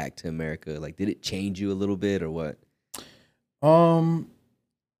bring back to America? Like, did it change you a little bit or what? You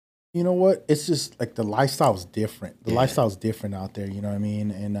know what? It's just like the lifestyle's different. The lifestyle's different out there, you know what I mean?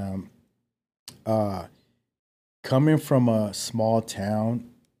 And coming from a small town,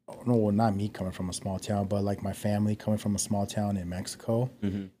 no, well, not me coming from a small town, but like my family coming from a small town in Mexico.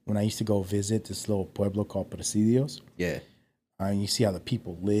 Mm-hmm. When I used to go visit this little pueblo called Presidios. Yeah. And you see how the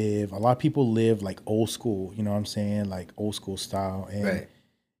people live. A lot of people live like old school, you know what I'm saying? Like old school style. And, right.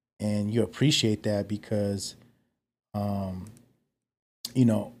 And you appreciate that because, you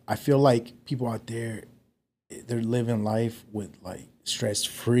know, I feel like people out there, they're living life with like stress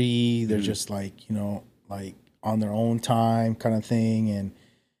free. They're just like, you know, like on their own time kind of thing.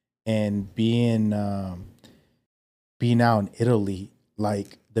 And being out in Italy,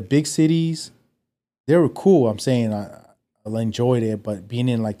 like the big cities, they were cool. I'm saying I enjoyed it, but being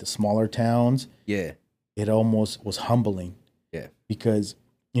in like the smaller towns, it almost was humbling. Yeah, because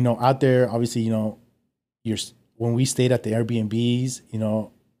you know out there, obviously, you know, when we stayed at the Airbnbs, you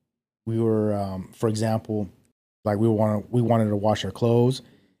know, we were, for example, like we wanted to wash our clothes,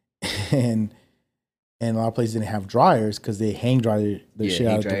 and a lot of places didn't have dryers because they hang dry the shit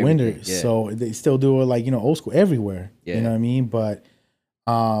out of the window. Yeah. So they still do it like, you know, old school everywhere. Yeah. You know what I mean? But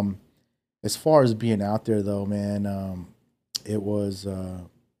as far as being out there though, man, it was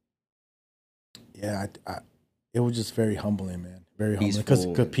it was just very humbling, man. Very humbling because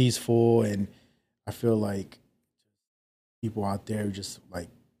peaceful, and I feel like people out there just like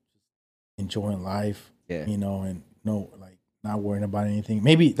enjoying life, you know, and not worrying about anything.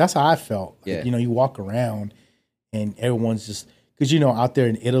 Maybe that's how I felt. Like, you know, you walk around and everyone's just, because, you know, out there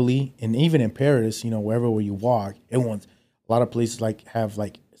in Italy and even in Paris, you know, wherever where you walk, a lot of places like have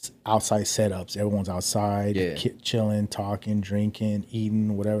like outside setups. Everyone's outside, chilling, talking, drinking,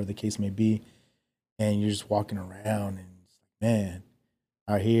 eating, whatever the case may be. And you're just walking around and man,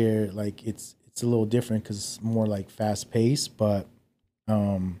 out here, like it's a little different because it's more like fast paced, but I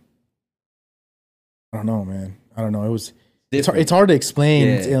don't know, man. I don't know. It's hard to explain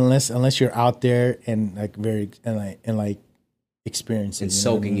unless you're out there and like experiencing and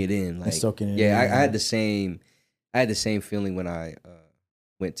soaking it in, like soaking it in. I had the same feeling when I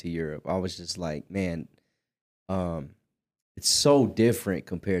went to Europe. I was just like, man, it's so different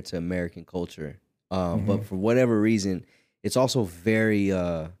compared to American culture. But for whatever reason, it's also very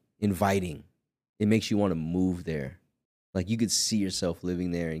inviting. It makes you want to move there. Like you could see yourself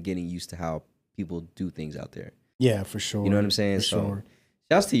living there and getting used to how people do things out there. Yeah, for sure. You know what I'm saying?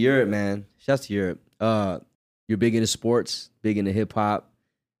 Shouts to Europe, man. Shouts to Europe. You're big into sports, big into hip hop,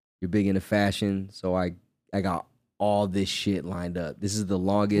 you're big into fashion. So I got all this shit lined up. This is the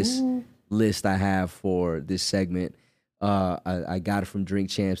longest list I have for this segment. I got it from Drink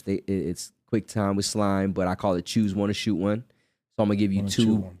Champs. It's Quick Time with Slime, but I call it Choose One or Shoot One. So I'm gonna give you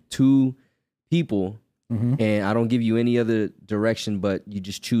two people. Mm-hmm. And I don't give you any other direction, but you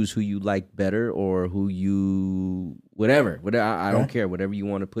just choose who you like better or who you whatever. I don't care. Whatever you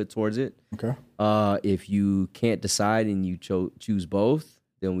want to put towards it. Okay. If you can't decide and you choose both,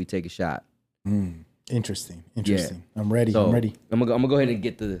 then we take a shot. Interesting. Yeah. I'm ready. I'm gonna go ahead and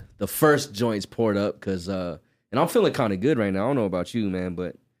get the first joints poured up because and I'm feeling kind of good right now. I don't know about you, man,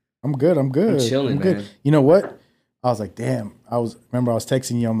 but I'm good. I'm chilling, man. Good. You know what? I was like, damn. I was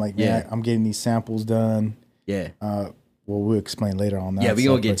texting you. I'm like, man, I'm getting these samples done. Yeah. Well, we'll explain later on that. Yeah, we're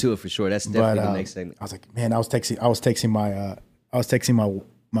gonna get to it for sure. That's definitely the next segment. I was like, man, I was texting my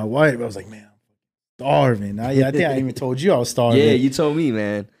wife. I was like, man, I'm starving. I think I even told you I was starving. Yeah, you told me,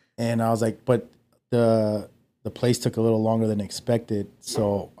 man. And I was like, but the place took a little longer than expected.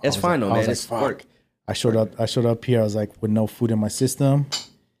 So it's fine though, man. It's work. I showed up here. I was like, with no food in my system.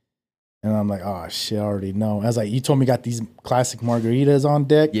 And I'm like, oh shit, I already know. I was like, you told me you got these classic margaritas on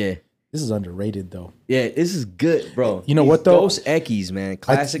deck. Yeah. This is underrated though. Yeah, this is good, bro. You know what though? Dos Equis, man.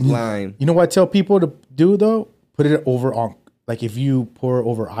 Classic lime. You know what I tell people to do though? Put it over on, like if you pour it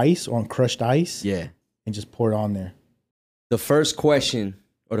over ice or on crushed ice. Yeah. And just pour it on there. The first question,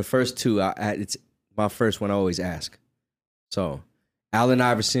 or the first two, it's my first one I always ask. So, Allen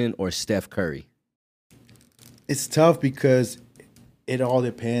Iverson or Steph Curry? It's tough because it all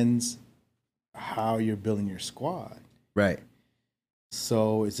depends how you're building your squad. Right.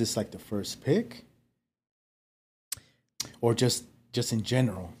 So is this like the first pick? Or just in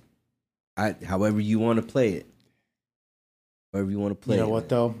general? However you want to play it. However you want to play it. You know what,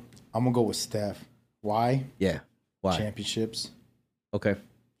 though? I'm going to go with Steph. Why? Yeah. Why? Championships. Okay.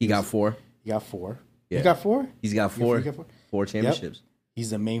 He got 4. He got 4. Yeah. He got 4? He's got 4. He got 4? 4 championships. Yep.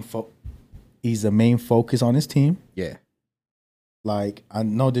 He's the main focus on his team. Yeah. Like,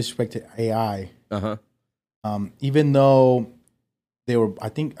 no disrespect to AI. Uh-huh. Even though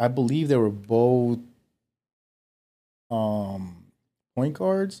I believe they were both point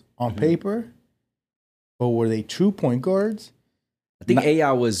guards on paper, but were they true point guards? I think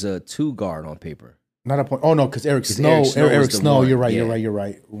AI was a 2 guard on paper. Not a point. Oh no, because Eric Snow. You're right. Yeah. You're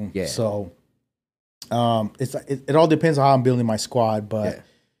right. Yeah. So, it all depends on how I'm building my squad. But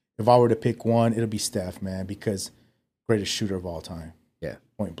if I were to pick one, it'll be Steph, man, because greatest shooter of all time. Yeah.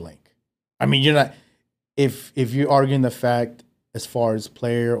 Point blank. I mean, you're not. If you're arguing the fact as far as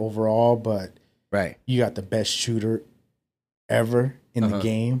player overall, but right, you got the best shooter ever in the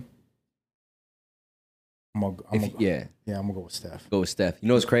game. I'm gonna go with Steph. Go with Steph. You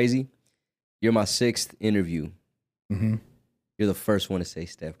know what's crazy? You're my 6th interview. Mm-hmm. You're the first one to say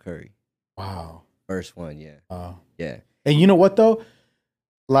Steph Curry. Wow. First one, yeah. Yeah. And you know what though?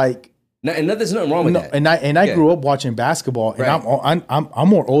 Like, there's nothing wrong with that. And I grew up watching basketball, and right. I'm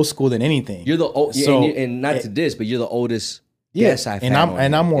more old school than anything. You're the old, so, and not to this, but you're the oldest guest I've had.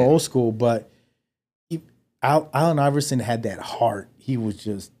 I'm more old school, but Allen Iverson had that heart. He was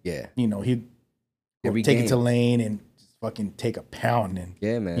just he'd take it to lane and just fucking take a pound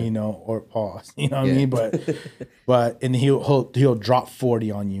and man, or pause. You know what I mean? But and he'll drop 40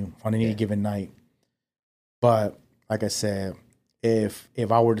 on you on any given night. But like I said, if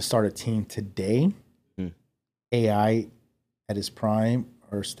I were to start a team today, AI at his prime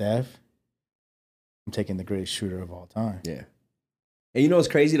or Steph, I'm taking the greatest shooter of all time. Yeah. And you know what's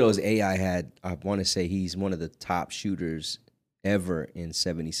crazy though is AI I want to say he's one of the top shooters ever in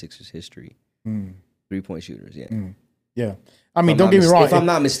 76ers history. 3-point shooters, yeah. Yeah. I mean, don't get me wrong. If I'm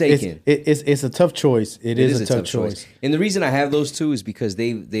not mistaken. It's a tough choice. It is a tough choice. And the reason I have those two is because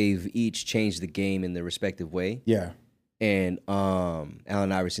they've each changed the game in their respective way. Yeah. And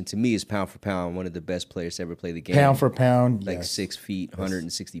Allen Iverson, to me, is pound for pound one of the best players to ever play the game. Pound for pound, like 6 feet,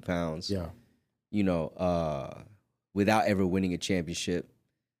 160 pounds. Yeah. You know, without ever winning a championship.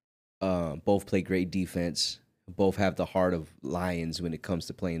 Both play great defense. Both have the heart of lions when it comes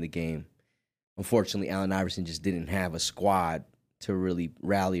to playing the game. Unfortunately, Allen Iverson just didn't have a squad to really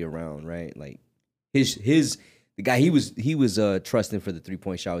rally around, right? Like the guy he was trusting for the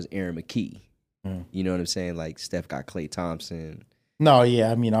 3-point shot was Aaron McKee. You know what I'm saying? Like Steph got Klay Thompson. No,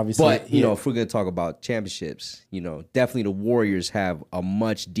 yeah, I mean obviously. But you know, if we're gonna talk about championships, you know, definitely the Warriors have a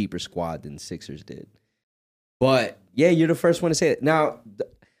much deeper squad than the Sixers did. But yeah, you're the first one to say it. Now,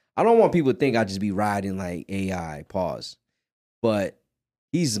 I don't want people to think I just be riding like AI. Pause. But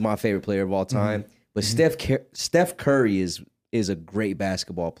he's my favorite player of all time. But Steph Curry is a great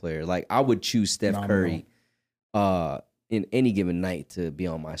basketball player. Like I would choose Steph Curry in any given night to be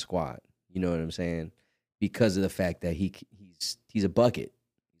on my squad. You know what I'm saying? Because of the fact that he's a bucket.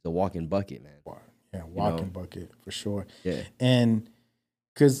 He's a walking bucket, man. Yeah, walking bucket for sure. Yeah. And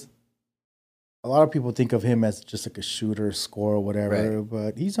because a lot of people think of him as just like a shooter, scorer, whatever,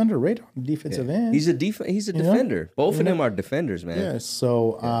 but he's underrated on the defensive end. He's a defender. Both of them are defenders, man. Yeah.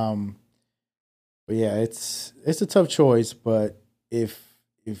 So, but yeah, it's a tough choice. But if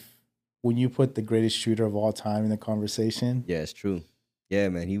when you put the greatest shooter of all time in the conversation, yeah, it's true. Yeah,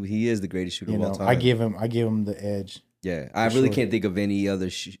 man, he is the greatest shooter of all time. I give him the edge. Yeah, I really can't think of any other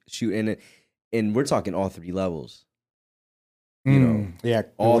shoot, and we're talking all 3 levels. You know, yeah,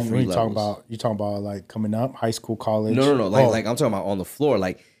 all 3 levels. You talking about like coming up, high school, college? No. Like I'm talking about on the floor.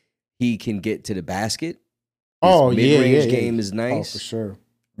 Like he can get to the basket. His mid-range game is nice. Oh, for sure.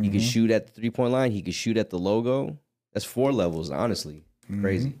 He can shoot at the 3-point line. He can shoot at the logo. That's 4 levels, honestly.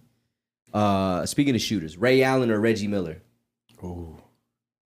 Crazy. Speaking of shooters, Ray Allen or Reggie Miller? Ooh.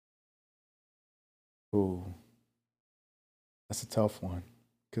 That's a tough one.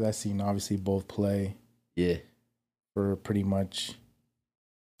 Because I've seen obviously both play. Yeah. For pretty much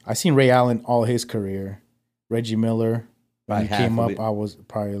I seen Ray Allen all his career. Reggie Miller, when Probably he came half up, of it. I was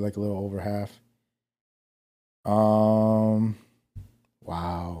probably like a little over half.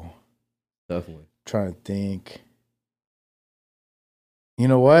 Wow. Tough one. Trying to think. You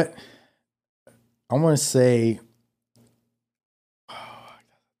know what? I'm gonna say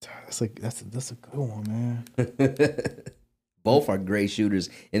that's a good one, man. Both are great shooters,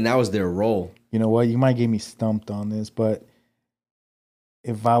 and that was their role. You know what? You might get me stumped on this, but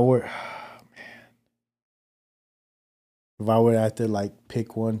if I were to have to like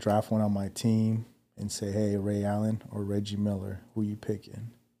pick one, draft one on my team and say, hey, Ray Allen or Reggie Miller, who you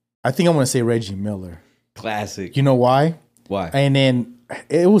picking? I think I'm gonna say Reggie Miller. Classic. You know why? Why? And then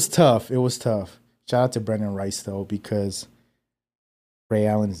it was tough. Shout out to Brendan Rice though, because Ray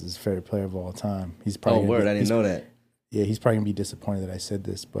Allen is his favorite player of all time. He's probably I didn't know that. Yeah, he's probably gonna be disappointed that I said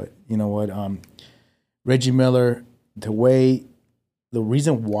this, but you know what? Reggie Miller, the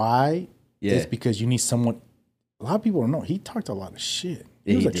reason why is because you need someone. A lot of people don't know he talked a lot of shit.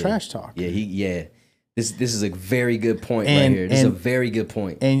 He was a trash talker. Yeah. This is a very good point right here. This is a very good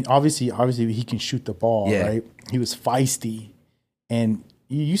point. And obviously he can shoot the ball, right? He was feisty, and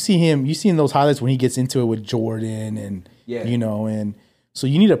you see him in those highlights when he gets into it with Jordan, and and so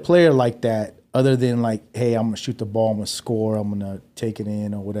you need a player like that. Other than like, hey, I'm gonna shoot the ball, I'm gonna score, I'm gonna take it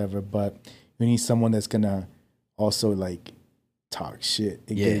in or whatever. But you need someone that's gonna also like talk shit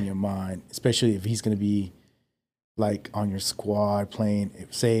and get in your mind, especially if he's gonna be like on your squad playing.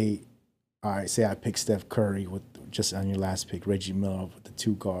 Say I pick Steph Curry with just on your last pick, Reggie Miller with the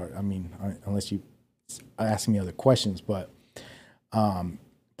 2 guard. I mean, unless you ask me other questions, but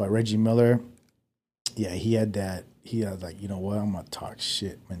Reggie Miller, he had that. He had like, you know what, I'm gonna talk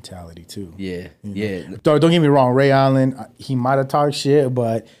shit mentality too. Yeah. Don't get me wrong, Ray Allen, he might have talked shit,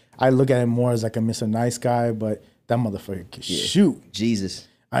 but I look at him more as like a Mr. Nice Guy. But that motherfucker can shoot. Jesus.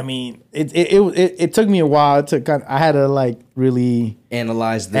 I mean, it took me a while to I had to like really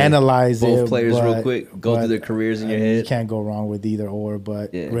analyze both players real quick, go through their careers in your head. You can't go wrong with either or,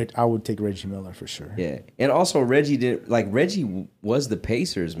 but I would take Reggie Miller for sure. Yeah, and also Reggie was the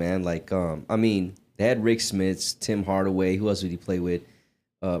Pacers, man. Like, I mean, they had Rick Smits, Tim Hardaway. Who else did he play with?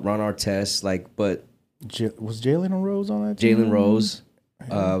 Ron Artest. Like, but was Jalen Rose on that team? Jalen Rose.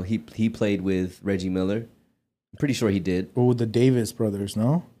 He played with Reggie Miller. I'm pretty sure he did. Oh, the Davis brothers,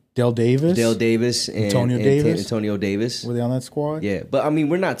 no? Dale Davis, and Antonio Davis. Were they on that squad? Yeah, but I mean,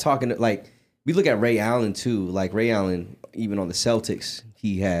 we're not talking like we look at Ray Allen too. Like Ray Allen, even on the Celtics,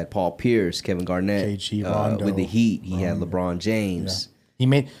 he had Paul Pierce, Kevin Garnett. KG Rondo. With the Heat, he had LeBron James.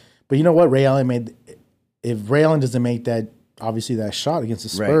 Yeah. But you know what? Ray Allen made. If Ray Allen doesn't make that, obviously that shot against the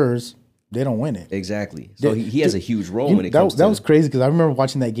Spurs, they don't win it. Exactly. So he has a huge role when it comes to that. Was crazy because I remember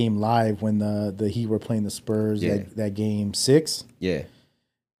watching that game live when the Heat were playing the Spurs. That game 6. Yeah.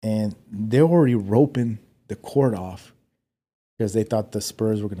 And they were already roping the court off because they thought the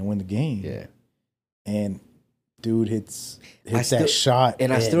Spurs were going to win the game. Yeah. And dude hits that shot.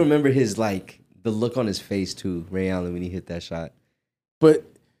 And I still remember his the look on his face too, Ray Allen, when he hit that shot. But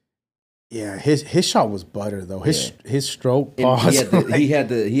yeah, his shot was butter though. His stroke pause. He had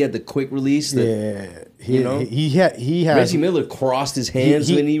the quick release. He had Reggie Miller crossed his hands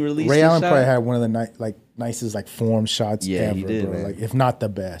when he released. Ray Allen shot. probably had one of the nicest form shots ever, he did, bro. man. Like if not the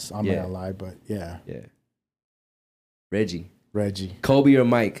best. I'm not gonna lie, but yeah. Reggie, Kobe or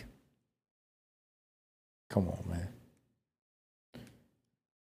Mike? Come on, man.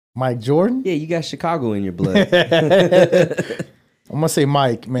 Mike Jordan? Yeah, you got Chicago in your blood. I'm gonna say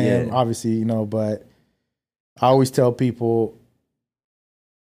Mike, man. Yeah. Obviously, but I always tell people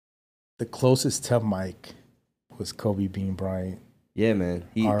the closest to Mike was Kobe Bean Bryant. Yeah, man.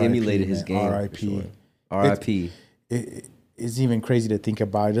 He emulated his game. R.I.P. Sure. R.I.P. It's even crazy to think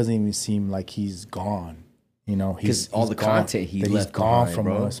about. It doesn't even seem like he's gone. Because all the content he left he's gone behind, from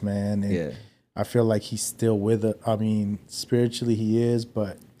bro. us, man. And I feel like he's still with us. I mean, spiritually he is,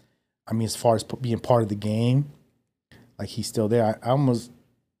 but I mean, as far as being part of the game, he's still there. I almost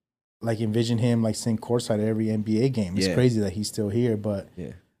envision him sitting courtside at every NBA game. It's crazy that he's still here, but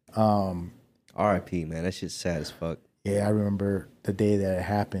R.I.P. man, that shit's sad as fuck. Yeah, I remember the day that it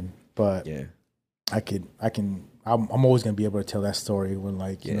happened, but I'm always gonna be able to tell that story when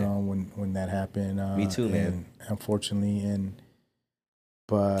when that happened. Me too, man. Unfortunately,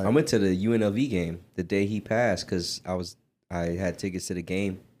 but I went to the UNLV game the day he passed because I had tickets to the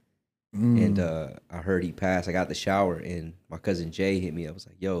game. And I heard he passed. I got the shower, and my cousin Jay hit me. I was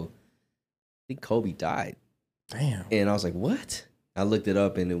like, yo, I think Kobe died. Damn. And I was like, what? I looked it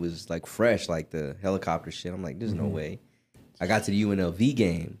up, and it was fresh, the helicopter shit. I'm like, there's no way. I got to the UNLV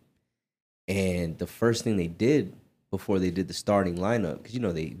game, and the first thing they did before they did the starting lineup,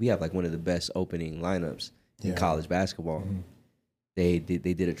 because we have like one of the best opening lineups in college basketball. Mm-hmm. They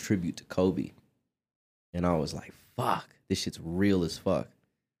did a tribute to Kobe, and I was like, "Fuck, this shit's real as fuck."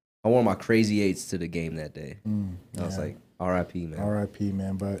 I wore my Crazy 8s to the game that day. I was like, "R.I.P. man, R.I.P.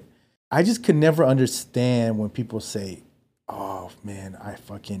 man." But I just could never understand when people say, "Oh man,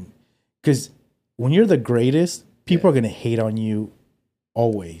 because when you're the greatest, people are gonna hate on you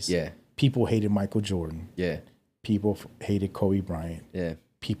always." Yeah, people hated Michael Jordan. Yeah, people hated Kobe Bryant. Yeah,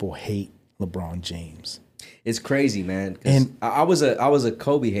 people hate LeBron James. It's crazy, man. And I was a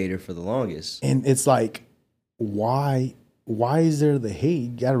Kobe hater for the longest. And it's like, why is there the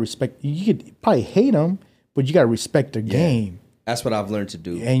hate? You gotta respect. You could probably hate them, but you gotta respect their game. That's what I've learned to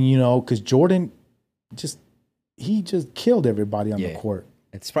do. And because Jordan he just killed everybody on the court.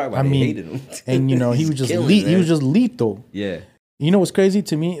 That's probably why they hated him. And he was just he was just lethal. Yeah. You know what's crazy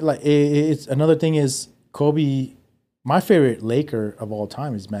to me? Like it's another thing is Kobe. My favorite Laker of all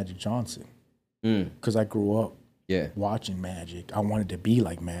time is Magic Johnson. Because I grew up watching Magic. I wanted to be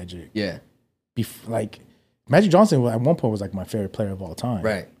like Magic. Yeah. Like Magic Johnson at one point was like my favorite player of all time.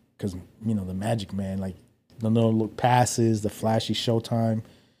 Right. Because, the Magic, man, like the little look passes, the flashy Showtime,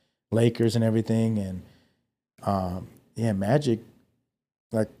 Lakers and everything. And Magic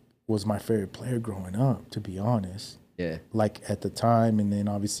like was my favorite player growing up, to be honest. Yeah. Like at the time, and then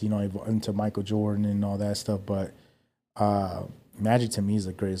obviously, into Michael Jordan and all that stuff. But Magic to me is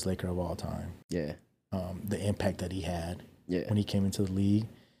the greatest Laker of all time. Yeah. The impact that he had when he came into the league.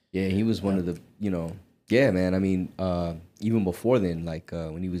 Yeah, he was one of the, man. I mean, even before then, like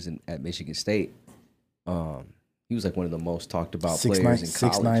when he was at Michigan State, he was like one of the most talked about players in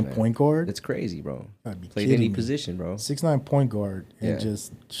college. 6'9" point guard. That's crazy, bro. Played any position, bro. 6'9" point guard, and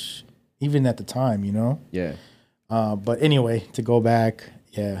just even at the time, Yeah. But anyway, to go back,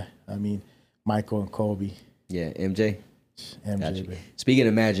 I mean, Michael and Kobe. Yeah, MJ. Gotcha. Speaking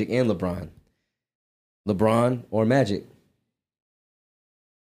of Magic and LeBron or Magic?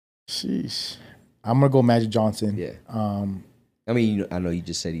 Sheesh. I'm going to go Magic Johnson. Yeah. I mean, I know you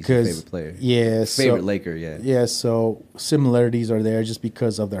just said he's your favorite player. Yeah. Favorite Laker, yeah. Yeah, so similarities are there just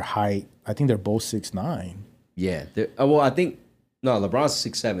because of their height. I think they're both 6'9". Yeah. I think, no, LeBron's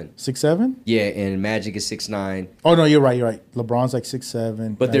 6'7". 6'7"? Yeah, and Magic is 6'9". Oh, no, you're right. LeBron's like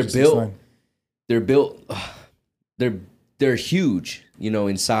 6'7". But Magic's they're built, they're huge,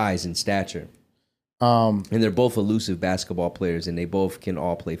 in size and stature. And they're both elusive basketball players, and they both can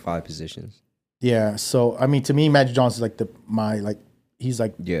all play 5 positions. Yeah, so I mean, to me, Magic Johnson's he's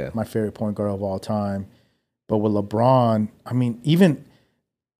my favorite point guard of all time. But with LeBron, I mean, even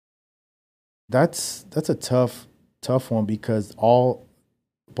that's a tough one because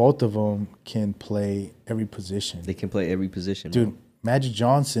both of them can play every position. They can play every position, dude. Bro. Magic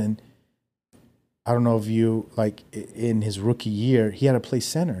Johnson, I don't know if you in his rookie year, he had to play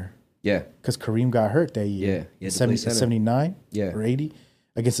center. Yeah, because Kareem got hurt that year. Yeah, 79, or 80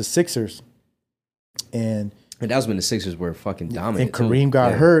 against the Sixers, and that was when the Sixers were fucking dominant. And Kareem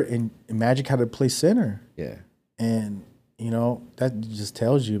got hurt, and Magic had to play center. Yeah, and that just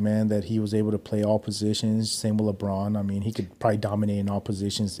tells you, man, that he was able to play all positions. Same with LeBron. I mean, he could probably dominate in all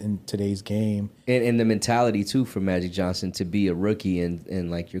positions in today's game. And the mentality too for Magic Johnson to be a rookie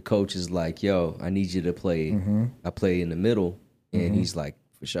and like your coach is like, yo, I need you to play. I play in the middle, and he's like,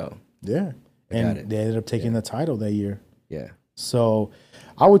 for sure. Yeah, and they ended up taking the title that year. Yeah. So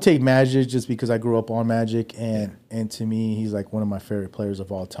I would take Magic just because I grew up on Magic, and to me, he's like one of my favorite players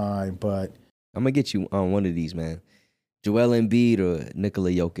of all time. But I'm gonna get you on one of these, man. Joel Embiid or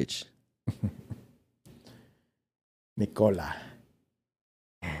Nikola Jokic? Nikola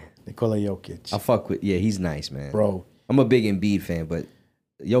Jokic. I fuck with, he's nice, man. Bro. I'm a big Embiid fan, but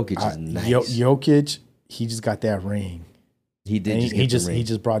Jokic is nice. Jokic, he just got that ring. He did. He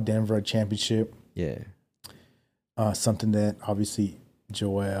just brought Denver a championship. Yeah. Something that obviously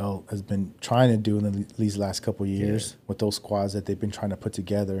Joel has been trying to do in these last couple of years with those squads that they've been trying to put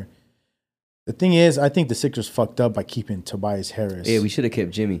together. The thing is, I think the Sixers fucked up by keeping Tobias Harris. Yeah, we should have kept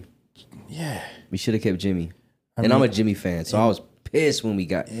Jimmy. Yeah. We should have kept Jimmy. I'm a Jimmy fan, so I was pissed when we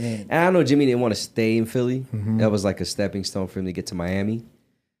got. And I know Jimmy didn't want to stay in Philly. That was like a stepping stone for him to get to Miami.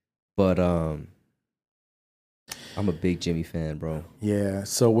 But I'm a big Jimmy fan, bro. Yeah.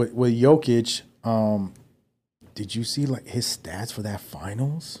 So with Jokic, did you see his stats for that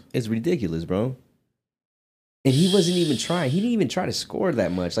finals? It's ridiculous, bro. And he wasn't even trying. He didn't even try to score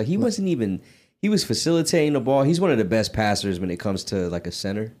that much. He wasn't even. He was facilitating the ball. He's one of the best passers when it comes to a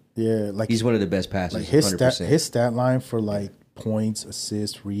center. Yeah, he's one of the best passers. His stat line for points,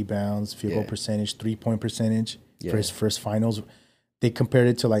 assists, rebounds, field goal percentage, 3-point percentage for his first finals. they compared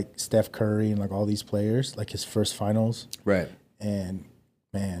it to like Steph Curry and like all these players, like his first finals. Right. And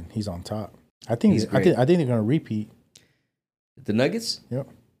man, he's on top. I think He's they're gonna repeat. The Nuggets? Yep.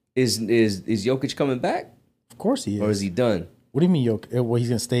 Is Jokic coming back? Of course he is. Or is he done? What do you mean, Jokic? Well, he's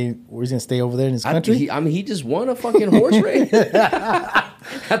gonna stay. He's gonna stay over there in his country. He just won a fucking horse race.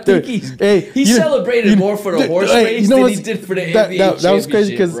 I think he celebrated more for the horse race than he did for the NBA championship. That was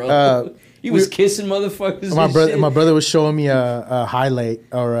crazy because he was kissing motherfuckers. My brother was showing me a highlight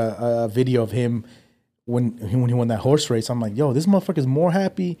or a video of him when he won that horse race. I'm like, yo, this motherfucker's more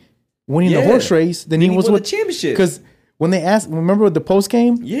happy winning the horse race than he was won with the championship. Because when they asked, remember the post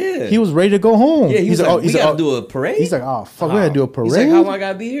game? Yeah, he was ready to go home. Yeah, he's like, we gotta do a parade. He's like, oh fuck, we gotta do a parade. He's like, how long I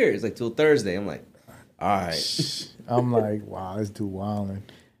gotta be here? It's like till Thursday. I'm like, all right. I'm like, wow, this dude wilding.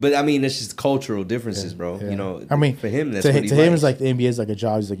 But I mean, it's just cultural differences, bro. Yeah. You know, I mean, for him, that's to what he him likes. it's like the NBA is like a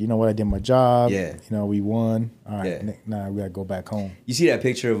job. He's like, you know what, I did my job. Yeah, you know, we won. All right, yeah. Now we gotta go back home. You see that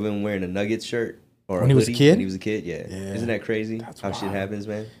picture of him wearing a Nuggets shirt or when he was a kid? When he was a kid, yeah. Isn't that crazy? That's how wild. Shit happens,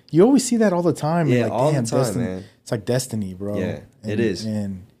 man. You always see that all the time. Yeah, like, all damn, the time, destiny. man. It's like destiny, bro. Yeah, it is.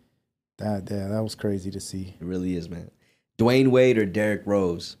 And that was crazy to see. It really is, man. Dwayne Wade or Derrick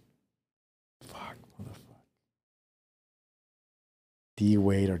Rose? Fuck, motherfucker. D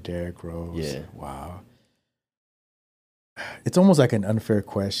Wade or Derrick Rose? Yeah. Wow. It's almost like an unfair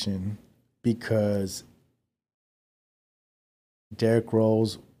question because Derrick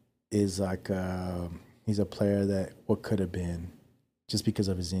Rose is like he's a player that what could have been just because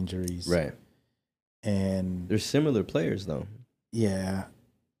of his injuries. Right. And they're similar players though. Yeah.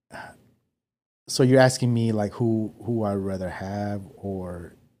 So you're asking me like who I'd rather have,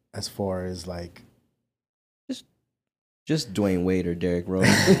 or as far as like just Dwayne Wade or Derrick Rose?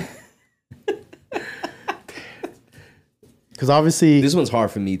 Because obviously this one's hard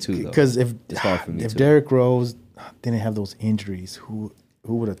for me too. Because if if Derrick Rose didn't have those injuries, who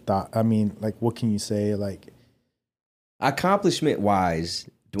would have thought? I mean, like, what can you say? Like, accomplishment wise,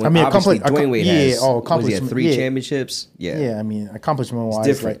 Dwayne Wade has. Accomplishment. He had 3 championships. Yeah, yeah. I mean, accomplishment wise,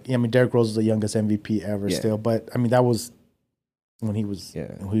 different. Like, I mean, Derrick Rose is the youngest MVP ever still, but I mean that was when he was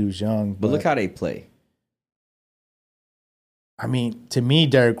young. But look how they play. I mean, to me,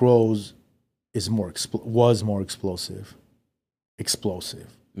 Derrick Rose was more explosive.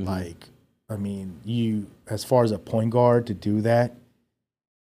 Mm-hmm. Like, I mean, as far as a point guard to do that,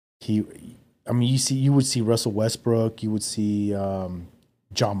 you would see Russell Westbrook, you would see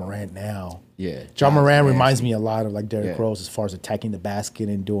John Morant now. Yeah, John Morant reminds me a lot of like Derrick Rose as far as attacking the basket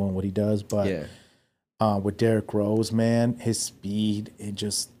and doing what he does. But with Derrick Rose, man, his speed and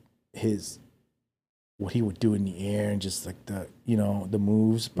just what he would do in the air and just like the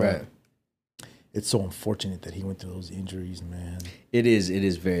moves. But it's so unfortunate that he went through those injuries, man. It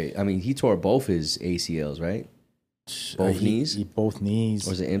is very. I mean, he tore both his ACLs, right? Both knees. Both knees.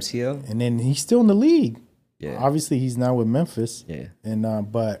 Or was it MCL? And then he's still in the league. Yeah. Obviously, he's now with Memphis. Yeah.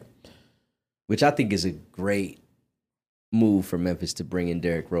 And but which I think is a great move for Memphis to bring in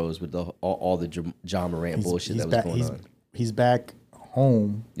Derrick Rose with all the John Morant bullshit that was going on. He's back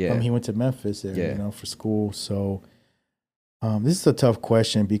home. Yeah. He went to Memphis there, for school. So this is a tough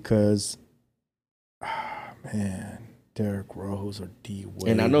question because man, Derrick Rose or D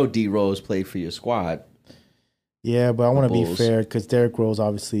Wade. And I know D Rose played for your squad. Yeah, but I want to be fair because Derrick Rose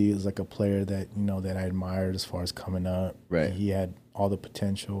obviously is like a player that that I admired as far as coming up. Right, he had all the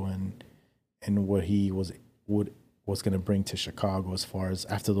potential and what he was going to bring to Chicago as far as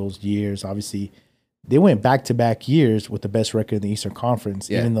after those years. Obviously, they went back-to-back years with the best record in the Eastern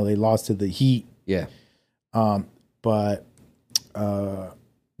Conference, even though they lost to the Heat. Yeah, but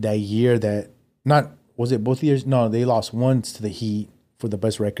that year was it both years? No, they lost once to the Heat for the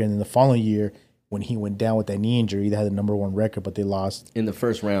best record, and then the following year, when he went down with that knee injury, they had the number 1 record, but they lost in the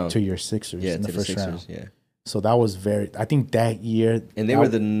first round to your Sixers. Yeah, in the first round. Yeah. So that was I think that year. And they were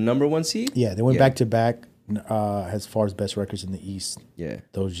the number 1 seed? Yeah, they went back to back as far as best records in the East. Yeah.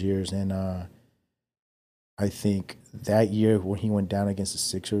 Those years. And I think that year when he went down against the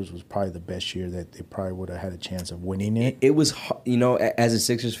Sixers was probably the best year that they probably would have had a chance of winning it. It was, as a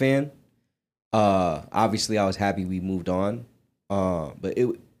Sixers fan, obviously I was happy we moved on. But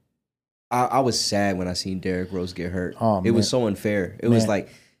I was sad when I seen Derrick Rose get hurt. It was so unfair. It was like,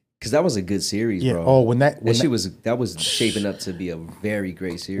 because that was a good series, bro. Oh, that was shaping up to be a very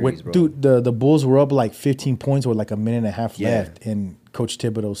great series, bro. Dude, the Bulls were up like 15 points with like a minute and a half left, and Coach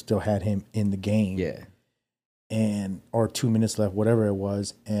Thibodeau still had him in the game. Yeah, or 2 minutes left, whatever it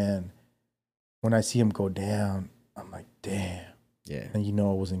was. And when I see him go down, I'm like, damn. Yeah, and it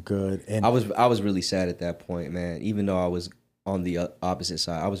wasn't good. And I was really sad at that point, man. Even though I was on the opposite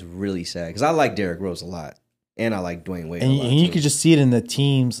side, I was really sad because I like Derrick Rose a lot. And I like Dwayne Wade And, a lot, and you too. could just see it in the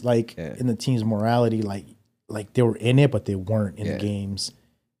teams, like Yeah. in the team's morality, like they were in it, but they weren't in Yeah. the games.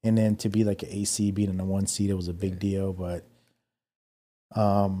 And then to be like an AC being in the 1 seed, it was a big deal. But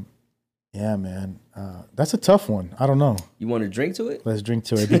yeah, man, that's a tough one. I don't know. You want to drink to it? Let's drink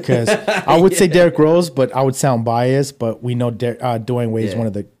to it because I would say Derrick Rose, but I would sound biased. But we know Dwayne Wade is one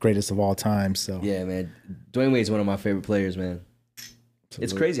of the greatest of all time. So Yeah, man. Dwayne Wade's one of my favorite players, man.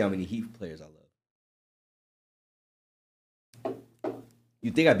 It's crazy how many Heat players I love.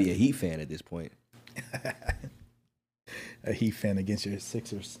 You'd think I'd be a Heat fan at this point. a Heat fan against your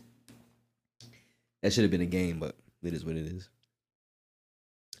Sixers. That should have been a game, but it is what it is.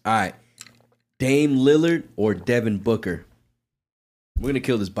 All right. Dame Lillard or Devin Booker? We're going to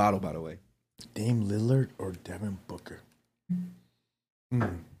kill this bottle, by the way. Dame Lillard or Devin Booker?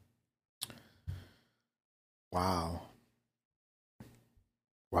 Wow.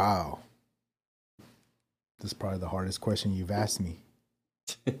 This is probably the hardest question you've asked me.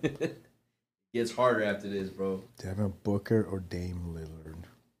 Gets harder after this, bro. Devin Booker or Dame Lillard?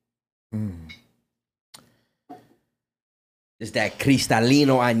 It's that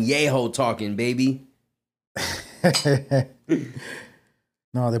Cristalino Añejo talking, baby.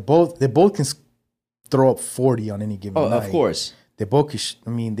 No, they both can throw up 40 on any given night. Of course. They both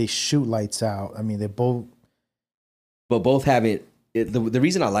can, they shoot lights out. I mean, they both. But both haven't. The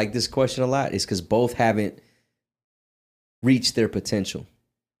reason I like this question a lot is because both haven't reached their potential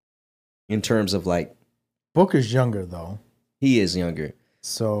in terms of like. Booker's younger, though. He is younger.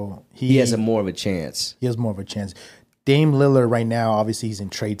 So he has more of a chance. He has more of a chance. Dame Lillard right now, obviously, he's in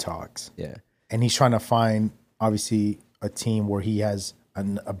trade talks. Yeah. And he's trying to find, obviously, a team where he has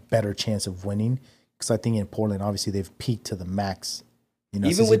a better chance of winning. Because I think in Portland, obviously, they've peaked to the max. You know,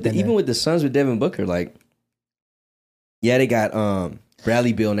 even with the Suns with Devin Booker, like, yeah, they got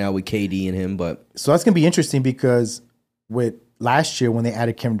Bradley Beal now with KD and him, but so that's gonna be interesting because with last year when they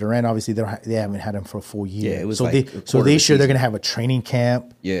added Kevin Durant, obviously they haven't had him for a full year. Yeah, it was so like this year they're gonna have a training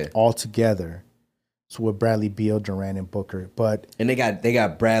camp, yeah, all together. So with Bradley Beal, Durant, and Booker, and they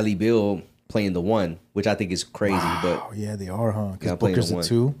got Bradley Beal playing the 1, which I think is crazy. Wow, but yeah, they are, huh? Because yeah, Booker's the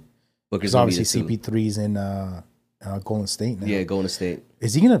 2. Booker's obviously CP3's in Golden State now. Yeah, Golden State.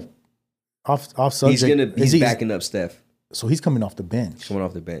 Is he gonna off subject? He's backing up Steph. So he's coming off the bench. Coming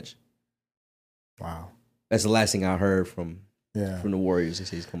off the bench. Wow, that's the last thing I heard from the Warriors. They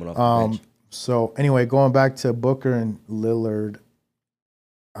say he's coming off the bench. So anyway, going back to Booker and Lillard,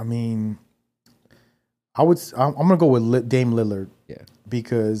 I mean, I'm gonna go with Dame Lillard. Yeah,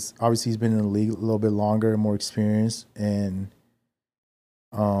 because obviously he's been in the league a little bit longer, more experience, and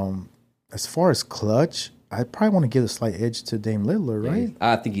as far as clutch, I probably want to give a slight edge to Dame Lillard, right?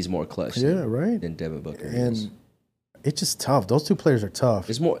 Yeah, I think he's more clutch. Than Devin Booker. And it's just tough. Those two players are tough.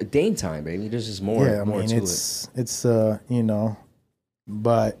 It's more Dame time, baby. There's just more. Yeah, I mean, to it's you know,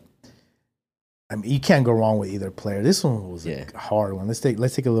 but I mean, you can't go wrong with either player. This one was a hard one. Let's take a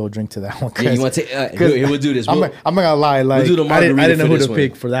little drink to that one. Yeah, you want to take? Here, we'll do this. I'm not gonna lie. Like, we'll do the margarita I didn't know who to one.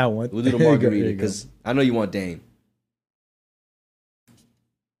 pick for that one. We'll do the margarita because I know you want Dame.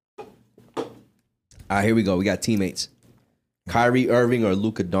 All right, here we go. We got teammates. Kyrie Irving or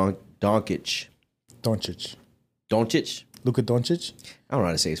Luka Doncic? Doncic? Luka Doncic? I don't know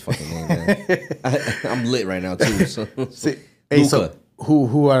how to say his fucking name, man. I'm lit right now, too. So. Hey, so who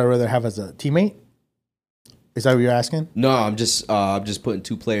would I rather have as a teammate? Is that what you're asking? No, I'm just putting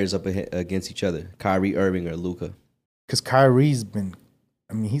two players up against each other. Kyrie Irving or Luka. Because Kyrie's been,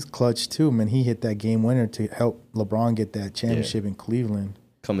 I mean, he's clutch, too, man. He hit that game winner to help LeBron get that championship in Cleveland.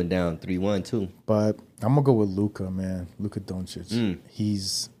 Coming down 3-1, too. But I'm going to go with Luka, man. Luka Doncic.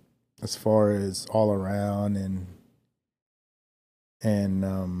 He's, as far as all around and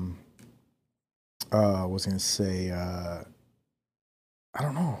I was going to say, I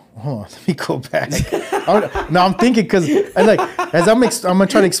don't know. Hold on, let me go back. No, I'm thinking because as I'm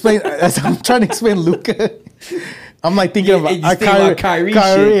trying to explain Luka. I'm like thinking about Kyrie. Kyrie.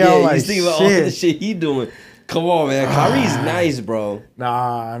 Shit. I'm like, you think about all the shit he doing. Come on, man. Kyrie's nice, bro.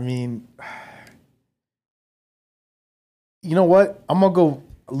 Nah, I mean, you know what? I'm gonna go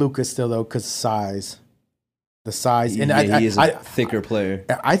Luka still though, because size. The size, and he is a thicker player.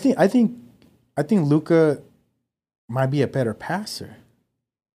 I think Luka might be a better passer.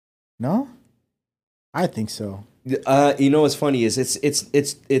 No, I think so. You know what's funny is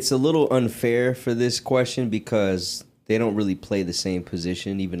it's a little unfair for this question because they don't really play the same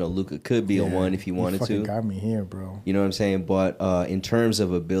position. Even though Luka could be a one if he wanted to. Got me here, bro. You know what I'm saying? But in terms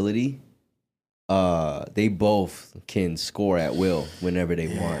of ability, they both can score at will whenever they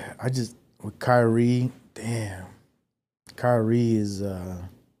want. With Kyrie, damn, Kyrie is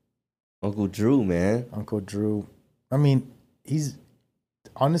Uncle Drew, man. Uncle Drew. I mean, he's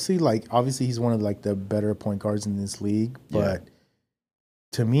honestly like obviously he's one of like the better point guards in this league, but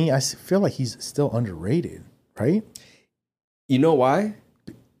to me, I feel like he's still underrated, right? You know why?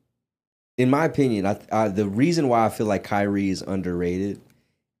 In my opinion, the reason why I feel like Kyrie is underrated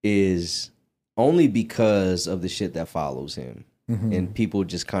is only because of the shit that follows him. And people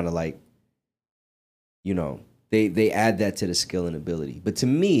just kind of like, you know, they add that to the skill and ability. But to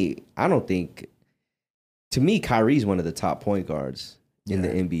me, Kyrie's one of the top point guards in the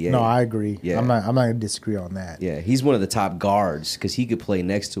NBA. No, I agree. Yeah. I'm not gonna disagree on that. Yeah, he's one of the top guards because he could play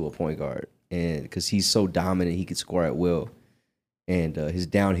next to a point guard, and because he's so dominant, he could score at will, and his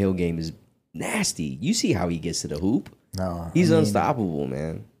downhill game is nasty. You see how he gets to the hoop? No, he's unstoppable,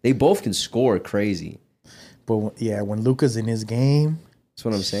 man. They both can score crazy. But yeah, when Luka's in his game, that's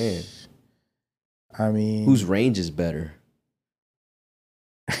what I'm saying. I mean, whose range is better?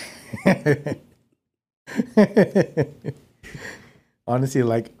 Honestly,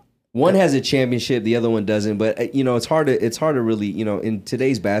 like one has a championship, the other one doesn't. But you know, it's hard to really, you know, in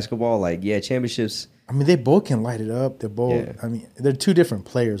today's basketball, like championships. I mean, they both can light it up. They're both. Yeah. I mean, they're two different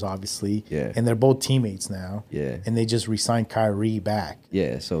players, obviously. Yeah. And they're both teammates now. Yeah. And they just re-signed Kyrie back.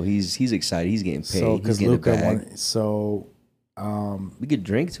 Yeah. So he's excited. He's getting paid. So because Luka won. So we could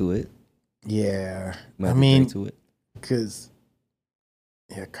drink to it. Yeah. I mean, to it. Because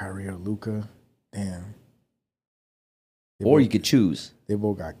Kyrie or Luka, damn. Or you could choose. They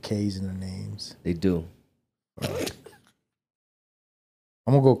both got K's in their names. They do.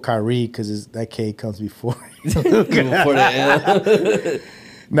 I'm gonna go Kyrie because that K comes before. Before the L.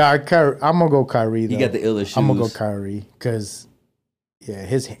 Nah, I'm gonna go Kyrie. Though. You got the illest shoes. I'm gonna go Kyrie because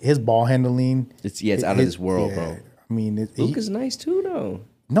his ball handling. It's out of this world, bro. I mean, Luka's nice too, though.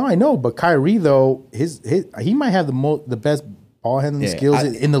 No, I know, but Kyrie though, he might have the best ball handling skills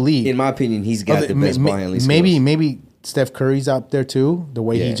in the league. In my opinion, he's got the best ball handling skills. Maybe Steph Curry's out there too. The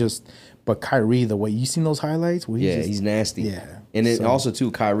way he just, but Kyrie, the way you seen those highlights, where he's nasty. Yeah, and then also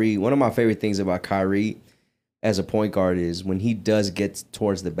too, Kyrie. One of my favorite things about Kyrie as a point guard is when he does get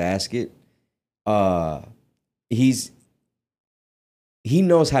towards the basket, he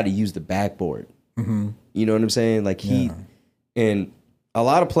knows how to use the backboard. Mm-hmm. You know what I'm saying? Like and a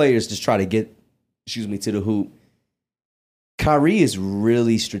lot of players just try to get, to the hoop. Kyrie is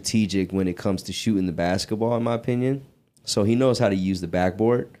really strategic when it comes to shooting the basketball, in my opinion. So he knows how to use the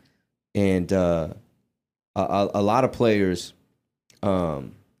backboard, and a lot of players. I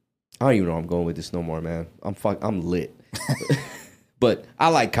don't even know I'm going with this no more, man. I'm lit, but I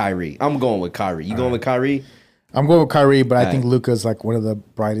like Kyrie. I'm going with Kyrie. You going with Kyrie? I'm going with Kyrie, but I think Luka's like one of the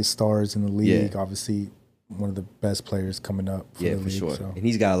brightest stars in the league. Yeah. Obviously, one of the best players coming up. For the league, sure. So. And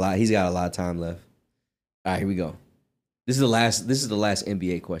he's got a lot of time left. All right, here we go. This is the last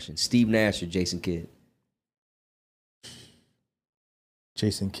NBA question. Steve Nash or Jason Kidd?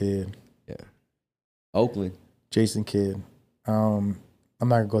 Jason Kidd. Yeah. Oakland. Jason Kidd. I'm not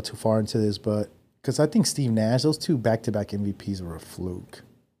gonna go too far into this, but because I think Steve Nash, those two back-to-back MVPs were a fluke.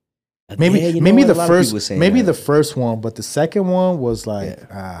 Maybe the first one, but the second one was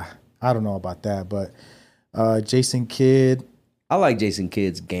like, I don't know about that. But Jason Kidd. I like Jason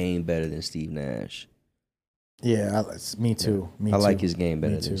Kidd's game better than Steve Nash. Yeah, me too. I like his game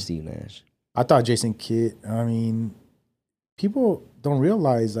better than Steve Nash. I thought Jason Kidd, I mean, people don't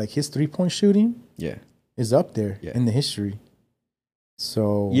realize like his 3-point shooting is up there in the history.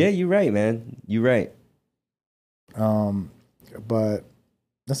 So yeah, you're right, man. You're right. But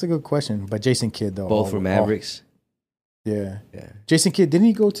that's a good question. But Jason Kidd though. Both for Mavericks. Yeah. Jason Kidd, didn't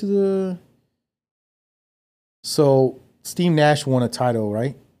he go to the So Steve Nash won a title,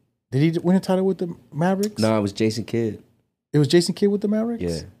 right? Did he win a title with the Mavericks? No, it was Jason Kidd. It was Jason Kidd with the Mavericks?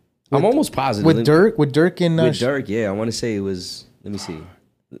 Yeah. I'm almost positive. With Dirk and with Dirk, yeah. I want to say it was, let me see.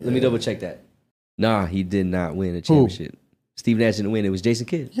 Let me double check that. Nah, he did not win a championship. Steve Nash didn't win. It was Jason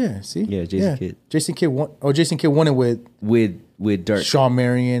Kidd. Yeah, see? Yeah, Jason Kidd. Jason Kidd won. Oh, Jason Kidd won it with Dirk. Shawn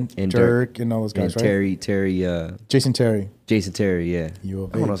Marion and Dirk and all those guys, and right? Jason Terry, yeah. You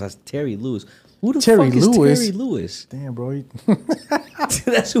I don't know, that's Terry Lewis. Who the Terry fuck Lewis? is Terry Lewis? Damn, bro.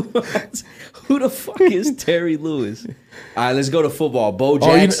 That's who the fuck is Terry Lewis? All right, let's go to football. Bo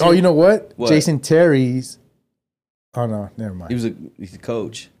Jackson. You know what? Jason Terry's. Oh no, never mind. He's the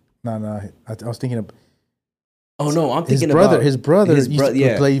coach. No. I was thinking of. Oh no, I'm thinking his brother used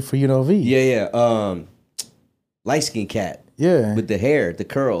to play for UNLV. Yeah. Light skinned cat. Yeah. With the hair, the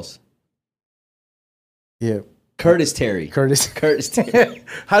curls. Yeah. Curtis Terry.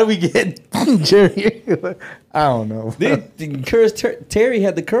 How do we get Jerry? I don't know. Curtis Terry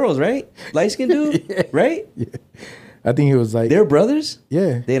had the curls, right? Light skinned dude, right? Yeah. I think he was like, They're brothers?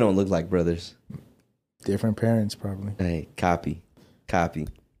 yeah, They don't look like brothers. different parents probably. Hey, copy.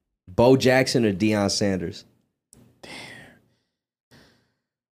 Bo Jackson or Deion Sanders?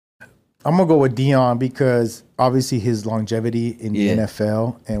 I'm gonna go with Dion because obviously his longevity in the Yeah.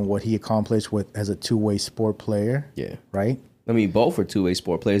 NFL and what he accomplished with as a two-way sport player. Yeah. Right? I mean, both are two-way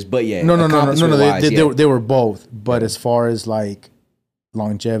sport players, but yeah. No. accomplishment-wise, They were both. But as far as like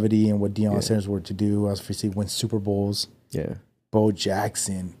longevity and what Deion Sanders were to do, obviously win Super Bowls. Yeah. Bo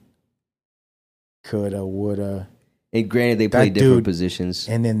Jackson coulda, woulda. And granted, they play different positions.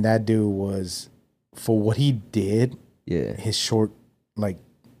 And then that dude was, for what he did, Yeah. his short like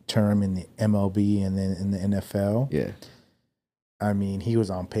term in the MLB and then in the NFL. Yeah. I mean, he was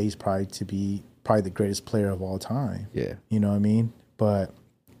on pace probably to be the greatest player of all time. Yeah. You know what I mean? But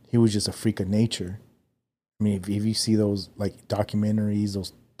he was just a freak of nature. I mean, if you see those like documentaries,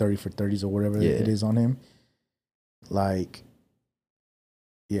 those 30 for 30s or whatever it is on him, like,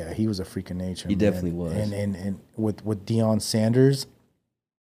 yeah, he was a freak of nature. He definitely was. And with Deion Sanders,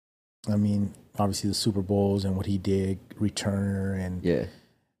 I mean, obviously the Super Bowls and what he did, returner and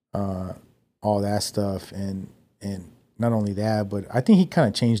all that stuff, and not only that, but I think he kind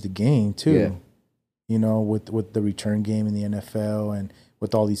of changed the game too. Yeah. You know, with the return game in the NFL and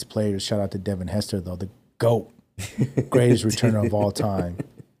with all these players. Shout out to Devin Hester though, the GOAT, greatest returner of all time.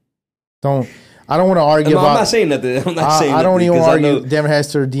 I don't want to argue about. I'm not saying nothing. I don't even argue. Devin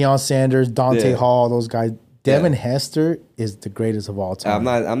Hester, Deion Sanders, Dante Hall, those guys. Devin Hester is the greatest of all time.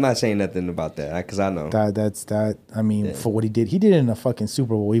 I'm not saying nothing about that because I know that's. I mean, for what he did it in a fucking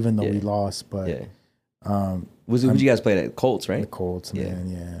Super Bowl, even though we lost. But would you guys play that Colts, right? The Colts, man.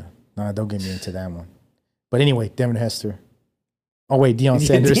 Yeah. Nah, don't get me into that one. But anyway, Devin Hester. Oh wait, Deion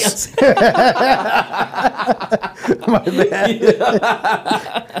Sanders. My bad.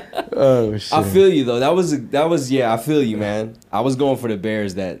 Oh shit. I feel you though. That was I feel you, man. I was going for the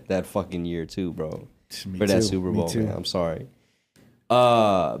Bears that fucking year too, bro. For that Super Bowl, man. I'm sorry.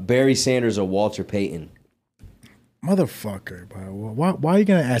 Barry Sanders or Walter Payton? Motherfucker, bro. Why are you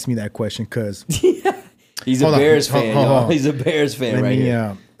gonna ask me that question? Because he's a Bears fan. Hold on. He's a Bears fan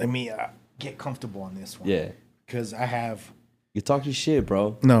here. Let me get comfortable on this one. Yeah. Because I have. You talk your shit,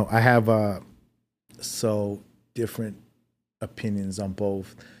 bro. No, I have so different opinions on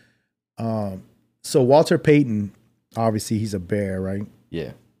both. So Walter Payton, obviously he's a Bear, right?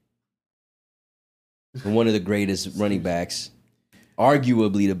 Yeah. And one of the greatest running backs.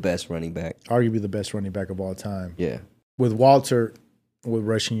 Arguably the best running back. Arguably the best running back of all time. Yeah. With Walter, with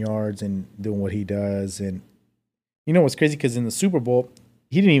rushing yards and doing what he does. And you know what's crazy? Because in the Super Bowl,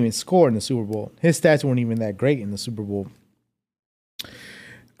 he didn't even score in the Super Bowl. His stats weren't even that great in the Super Bowl.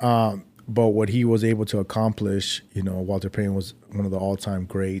 But what he was able to accomplish, you know, Walter Payton was one of the all-time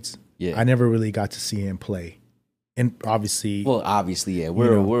greats. Yeah. I never really got to see him play. And obviously... Well, obviously, yeah.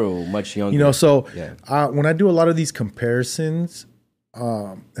 We're much younger. You know, so yeah. When I do a lot of these comparisons,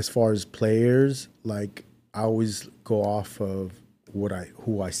 as far as players, like, I always go off of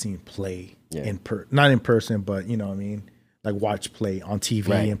who I seen play. Yeah. Not in person, but, you know what I mean? Like, watch play on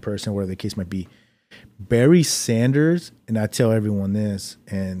TV in person, whatever the case might be. Barry Sanders, and I tell everyone this,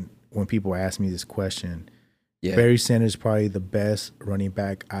 and when people ask me this question, Barry Sanders is probably the best running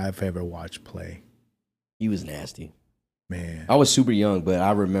back I've ever watched play. He was nasty. Man. I was super young, but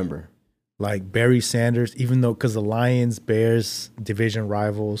I remember. Like Barry Sanders, even though, because the Lions, Bears, division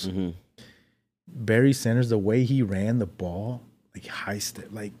rivals, Barry Sanders, the way he ran the ball, like high step,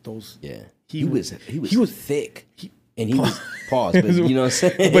 like those. Yeah. He was thick. And he was paused, but you know what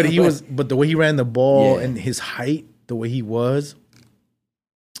I'm saying? But the way he ran the ball and his height, the way he was.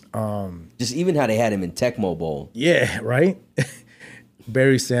 Just even how they had him in Tecmo Bowl. Yeah, right?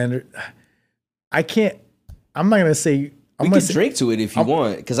 Barry Sanders. I'm not gonna say We can drink to it if you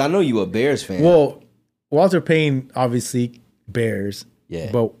want, because I know you a Bears fan. Well, Walter Payton, obviously Bears.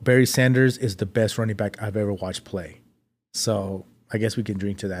 Yeah. But Barry Sanders is the best running back I've ever watched play. So I guess we can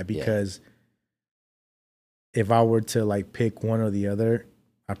drink to that, because if I were to like pick one or the other,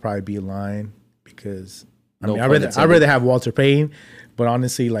 I'd probably be lying, because I'd rather have Walter Payton, but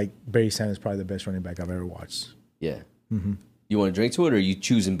honestly, like Barry Sanders is probably the best running back I've ever watched. Yeah. Mm-hmm. You want to drink to it, or are you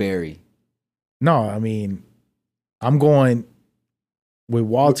choosing Barry? No, I mean, I'm going with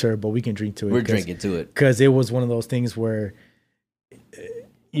Walter, but we can drink to it. We're drinking to it. Because it was one of those things where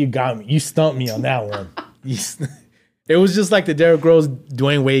you got me. You stumped me on that one. It was just like the Derrick Rose,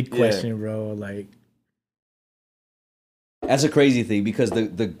 Dwayne Wade question, bro. Like, that's a crazy thing, because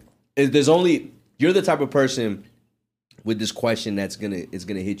there's only, you're the type of person with this question that's gonna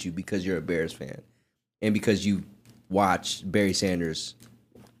hit you because you're a Bears fan and because you watched Barry Sanders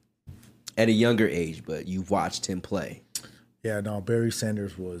at a younger age, but you've watched him play. Yeah, no, Barry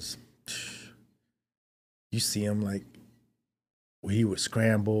Sanders was. You see him like he would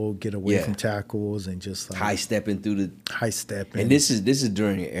scramble, get away from tackles, and just like high stepping through the high stepping. And this is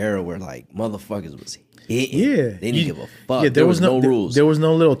during an era where like motherfuckers was hitting. Yeah, they didn't give a fuck. Yeah, there was no rules. There was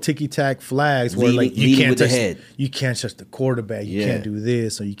no little ticky tack flags where like you can't touch the head. You can't touch the quarterback. You can't do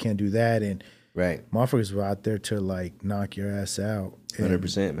this or you can't do that. And motherfuckers were out there to like knock your ass out.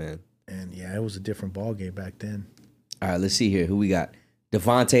 100%, man. And yeah, it was a different ball game back then. All right, let's see here. Who we got?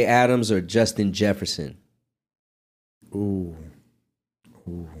 Devontae Adams or Justin Jefferson? Ooh.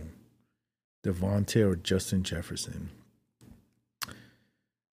 Devontae or Justin Jefferson?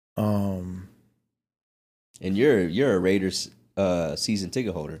 And you're a Raiders season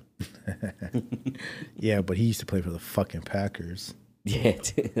ticket holder. Yeah, but he used to play for the fucking Packers. Yeah,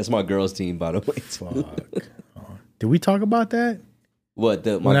 that's my girls' team, by the way. Fuck. Did we talk about that? What,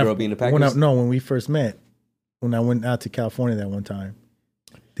 my girl being the Packers? When we first met, when I went out to California that one time.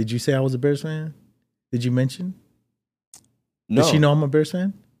 Did you say I was a Bears fan? Did you mention? No. Does she know I'm a Bears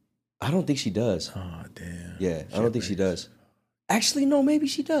fan? I don't think she does. Oh, damn. Yeah, I don't think she does. Actually, no, maybe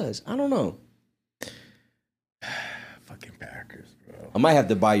she does. I don't know. Fucking Packers, bro. I might have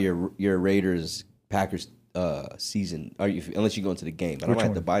to buy your Raiders Packers season, unless you go into the game. I might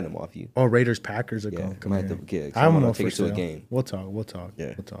have to buy them off you. Oh, Raiders Packers are going to come in. I'm going to take it to a game. We'll talk.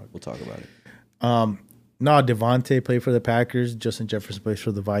 Yeah, we'll talk about it. No, Devontae played for the Packers. Justin Jefferson plays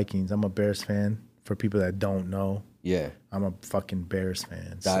for the Vikings. I'm a Bears fan. For people that don't know, I'm a fucking Bears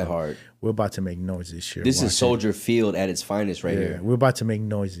fan. Die hard. We're about to make noise this year. This is Soldier Field at its finest right here. We're about to make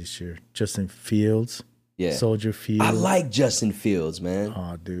noise this year. Justin Fields. Yeah. Soldier Field. I like Justin Fields, man.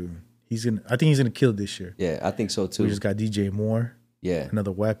 Oh, dude. I think he's gonna kill it this year. Yeah, I think so too. We just got DJ Moore. Yeah.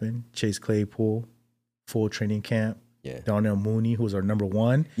 Another weapon. Chase Claypool. Full training camp. Yeah. Darnell Mooney, who's our number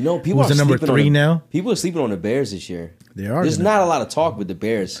one. You know, people are the number 3 now. People are sleeping on the Bears this year. They are. There's not a lot of talk with the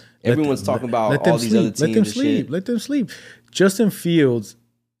Bears. Everyone's talking about all these other teams. Let them sleep. Let them sleep. Justin Fields,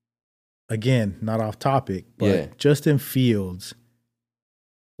 again, not off topic, but Justin Fields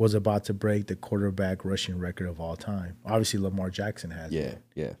was about to break the quarterback rushing record of all time. Obviously, Lamar Jackson has it.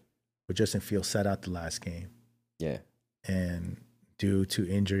 Yeah. But Justin Fields sat out the last game. Yeah. And due to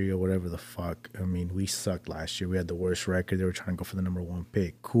injury or whatever the fuck, I mean, we sucked last year. We had the worst record. They were trying to go for the number 1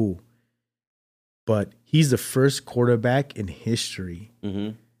 pick. Cool. But he's the first quarterback in history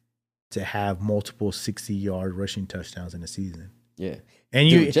to have multiple 60-yard rushing touchdowns in a season. Yeah.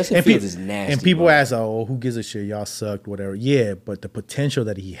 And Justin Fields is nasty. And people ask, oh, who gives a shit? Y'all sucked, whatever. Yeah, but the potential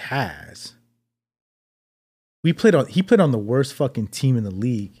that he has. He played on the worst fucking team in the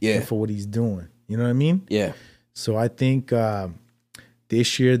league for what he's doing. You know what I mean? Yeah. So I think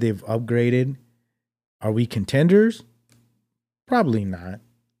this year they've upgraded. Are we contenders? Probably not.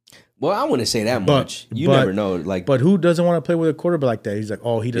 Well, I wouldn't say that much. You never know. But who doesn't want to play with a quarterback like that? He's like,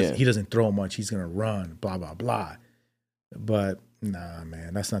 oh, he doesn't throw much. He's gonna run. Blah blah blah. But nah,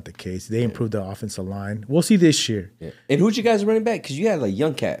 man, that's not the case. They improved the offensive line. We'll see this year. Yeah. And who'd you guys running back? Because you had a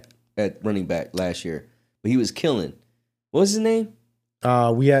young cat at running back last year, but he was killing. What was his name?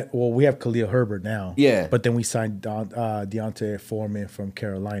 We have Khalil Herbert now. Yeah. But then we signed Deontay Foreman from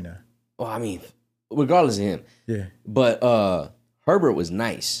Carolina. Well, I mean, regardless of him. Yeah. But Herbert was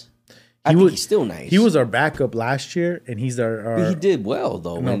nice. I think he's still nice. He was our backup last year, and he's our but he did well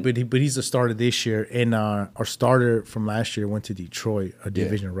though. No, but he's the starter this year, and our starter from last year went to Detroit, a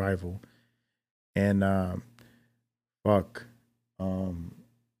division rival, and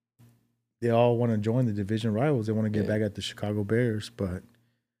they all want to join the division rivals. They want to get back at the Chicago Bears, but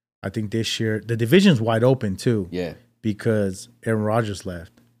I think this year the division's wide open too. Yeah, because Aaron Rodgers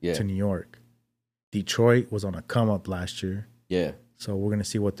left to New York. Detroit was on a come up last year. Yeah. So we're gonna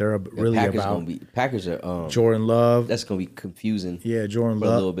see what they're really about. Packers are Jordan Love. That's gonna be confusing. Yeah, Jordan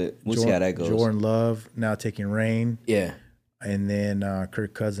Love a little bit. We'll see how that goes. Jordan Love now taking reign. Yeah, and then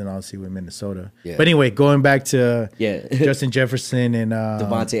Kirk Cousins obviously with Minnesota. Yeah. But anyway, going back to Justin Jefferson and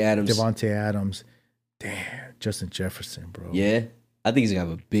Devontae Adams. Damn, Justin Jefferson, bro. Yeah, I think he's gonna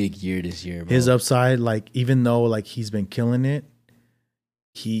have a big year this year, bro. His upside, like even though like he's been killing it,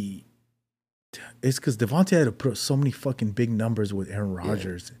 it's because Devontae had to put up so many fucking big numbers with Aaron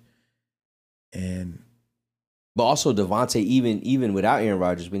Rodgers. Yeah. But also Devontae, even without Aaron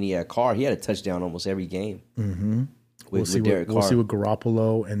Rodgers, when he had Carr, he had a touchdown almost every game. Mm-hmm. With Derek Carr. We'll see with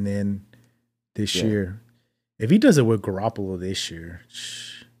Garoppolo, and then this year. If he does it with Garoppolo this year.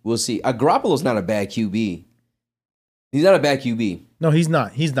 We'll see. Garoppolo's not a bad QB. He's not a bad QB. No, he's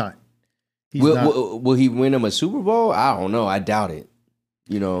not. Will he win him a Super Bowl? I don't know. I doubt it.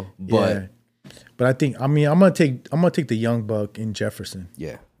 But... Yeah. But I think I'm gonna take the young buck in Jefferson.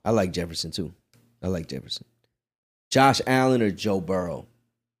 Yeah, I like Jefferson too. I like Jefferson. Josh Allen or Joe Burrow?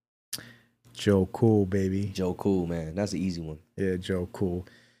 Joe Cool, baby. Joe Cool, man. That's an easy one. Yeah, Joe Cool.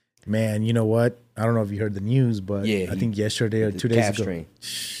 Man, you know what? I don't know if you heard the news, but I think yesterday or 2 days ago. Strain.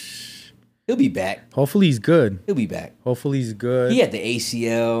 He'll be back. Hopefully he's good. He'll be back. Hopefully he's good. He had the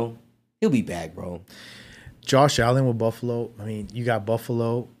ACL. He'll be back, bro. Josh Allen with Buffalo. I mean, you got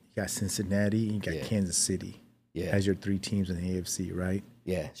Buffalo, you got Cincinnati, and you got Kansas City as your 3 teams in the AFC, right?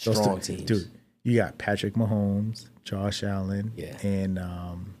 Yeah, strong teams. Dude, you got Patrick Mahomes, Josh Allen, and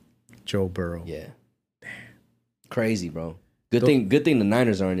Joe Burrow. Yeah. Damn. Crazy, bro. Good thing the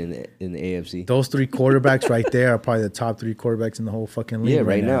Niners aren't in the AFC. Those 3 quarterbacks right there are probably the top 3 quarterbacks in the whole fucking league. Yeah,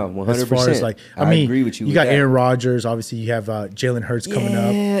 right now, 100%. As far as like, I agree with you. You got Aaron Rodgers. Obviously, you have Jalen Hurts coming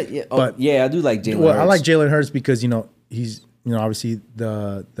up. Yeah, but I do like Jalen. Well, Hurts. I like Jalen Hurts because he's obviously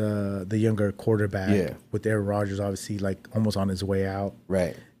the younger quarterback with Aaron Rodgers. Obviously, like almost on his way out.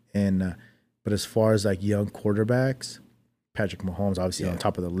 Right. And but as far as like young quarterbacks, Patrick Mahomes obviously on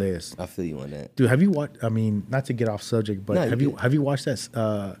top of the list. I feel you on that, dude. Have you watched? I mean, not to get off subject, but have you watched that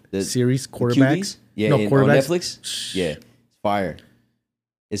series Quarterbacks? Yeah, Quarterbacks on Netflix. Yeah, it's fire.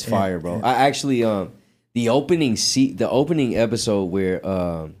 It's fire, bro. I actually the opening episode where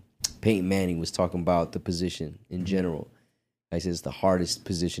Peyton Manning was talking about the position in general. I said it's the hardest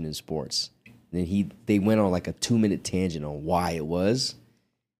position in sports. And then they went on like a 2-minute tangent on why it was.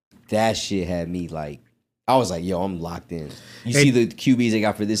 That shit had me like. I was like, yo, I'm locked in. You see the QBs they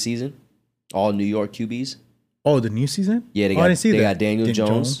got for this season? All New York QBs. Oh, the new season? Yeah, they got Daniel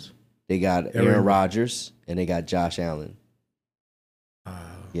Jones. They got Aaron Rodgers. And they got Josh Allen.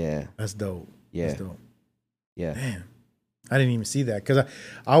 Yeah. That's dope. Yeah. That's dope. Yeah. Man. I didn't even see that because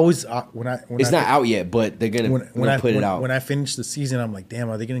I always when it's not out yet, but they're gonna put it out. When I finish the season, I'm like, damn,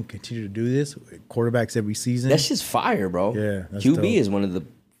 are they gonna continue to do this? Quarterbacks every season? That's just fire, bro. Yeah. That's QB dope. is one of the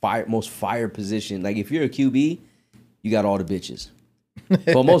most fire position. Like if you're a QB, you got all the bitches.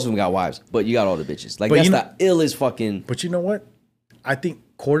 Well, most of them got wives, but you got all the bitches. Like that's the illest fucking. But you know what? I think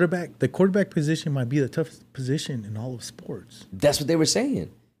the quarterback position might be the toughest position in all of sports. That's what they were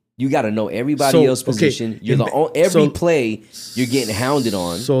saying. You got to know everybody else's position. You're play you're getting hounded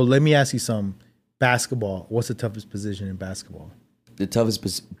on. So let me ask you something. Basketball. What's the toughest position in basketball? The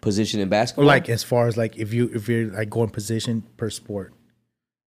toughest position in basketball, or like as far as like if you're like going position per sport.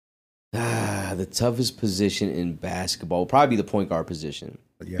 The toughest position in basketball would probably be the point guard position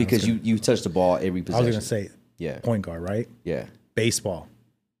because you touch the ball every possession. I was gonna say point guard, right? Yeah. Baseball.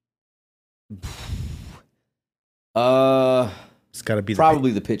 It's got to be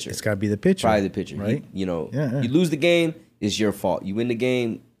probably the pitcher. It's got to be the pitcher. Probably the pitcher, right? You lose the game, it's your fault. You win the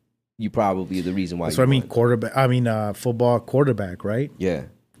game, you probably are the reason why. That's what I mean. Quarterback. I mean, football quarterback, right? Yeah.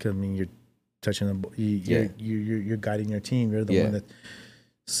 Because I mean, you're touching the ball. You're guiding your team. You're the one that.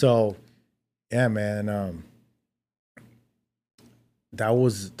 So, yeah, man. That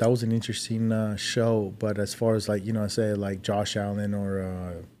was an interesting show. But as far as like I say like Josh Allen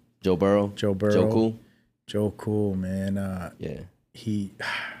or Joe Burrow, Joe Cool, man.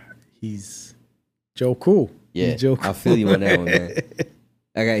 He's Joe Cool. Yeah, Joe Cool. I feel you on that one, man.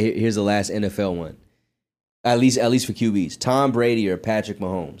 Here's the last NFL one. At least for QBs, Tom Brady or Patrick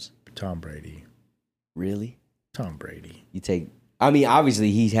Mahomes. Tom Brady. Really? Tom Brady. You take. I mean,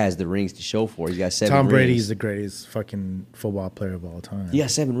 obviously he has the rings to show for it. He's got 7 rings. Tom Brady is the greatest fucking football player of all time. He got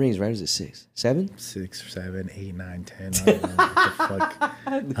 7 rings, right? Or is it 6? 7? 6, 7, 8, 9, 10.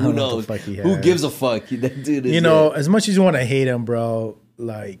 I don't know what the fuck. Who knows? Who gives a fuck? That dude is as much as you want to hate him, bro,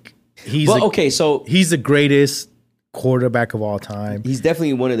 like he's he's the greatest quarterback of all time. He's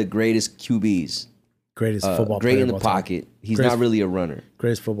definitely one of the greatest QBs. Greatest football player. Great in the pocket. He's not really a runner.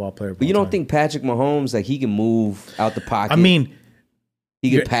 Greatest football player. But you don't think Patrick Mahomes, like he can move out the pocket? I mean, he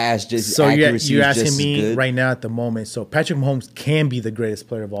could pass just so accuracy. You're asking me right now at the moment. So Patrick Mahomes can be the greatest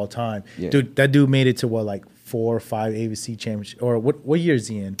player of all time. Yeah. Dude, that dude made it to what, like 4 or 5 ABC championships? Or what year is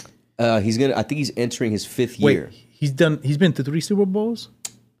he in? I think he's entering his 5th year. He's been to 3 Super Bowls?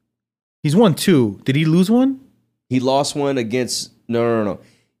 He's won 2. Did he lose one? He lost one against no.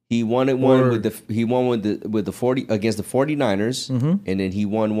 He won one with the 40 against the 49ers, and then he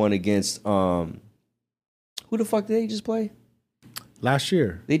won one against who the fuck did they just play? Last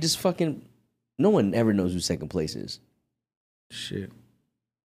year. They just fucking no one ever knows who second place is. Shit.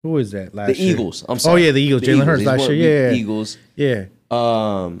 Who is that last year? The Eagles. I'm sorry. Oh yeah, the Eagles. Jalen Hurts last year. Yeah. Eagles. Yeah.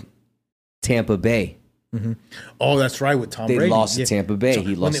 Tampa Bay. Mm-hmm. Oh, that's right, with Tom Brady. They lost to Tampa Bay.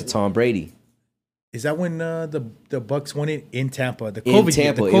 He lost to Tom Brady. Is that when the Bucks won it in Tampa? The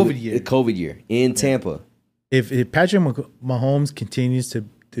COVID year. The COVID year in Tampa. If Patrick Mahomes continues to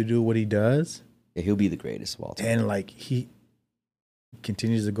do what he does, he'll be the greatest of all time. And like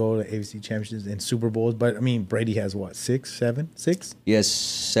continues to go to AFC championships and Super Bowls. But I mean, Brady has what, 6, 7, 6? Yes,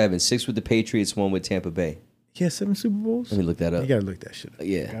 7. 6 with the Patriots, 1 with Tampa Bay. He has 7 Super Bowls. Let me look that up. You gotta look that shit up.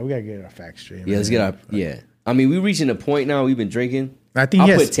 Yeah, we gotta get our facts straight. Yeah, let's get our. Yeah, I mean, we're reaching a point now. We've been drinking. I think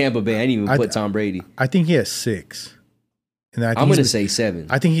I'll put Tampa Bay. I didn't even put Tom Brady. I think he has 6. And I'm gonna say 7.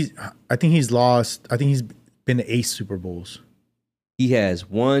 I think he's lost. I think he's been to 8 Super Bowls. He has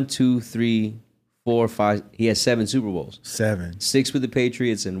 1, 2, 3, 4, 5. He has 7 Super Bowls. 7. 6 with the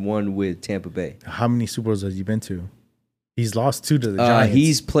Patriots and 1 with Tampa Bay. How many Super Bowls has he been to? He's lost 2 to the Giants.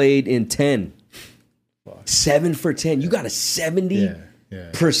 He's played in 10. 7 for 10. You got a 70%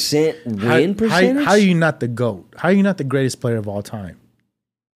 win percentage? How are you not the GOAT? How are you not the greatest player of all time?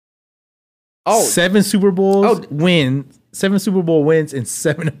 Oh, 7 Super Bowls wins. 7 Super Bowl wins and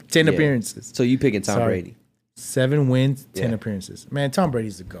 10 appearances. So you picking Tom Brady? 7 wins, 10 appearances. Man, Tom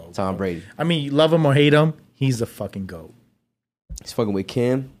Brady's the GOAT. Tom Brady. I mean, you love him or hate him, he's the fucking GOAT. He's fucking with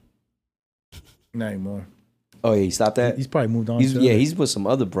Kim. Not anymore. Oh yeah, he stopped that. He's probably moved on. He's with some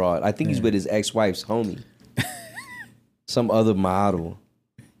other broad. I think he's with his ex-wife's homie. Some other model.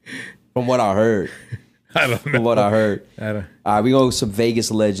 From what I heard. I don't know. From what I heard. All right, we go with some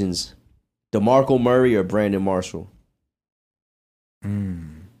Vegas legends. DeMarco Murray or Brandon Marshall?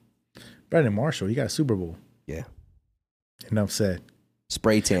 Brandon Marshall, he got a Super Bowl. Yeah. Enough said.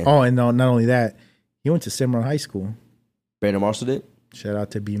 Spray tan. Oh, and not only that, he went to Cimarron High School. Brandon Marshall did? Shout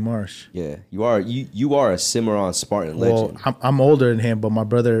out to B. Marsh. Yeah, you are a Cimarron Spartan legend. Well, I'm older than him, but my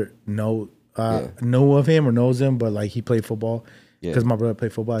brother know of him or knows him, but like he played football because my brother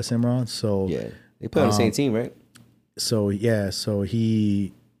played football at Cimarron. So yeah, they play on the same team, right? So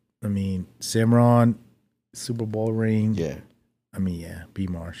Cimarron Super Bowl ring. Yeah, B.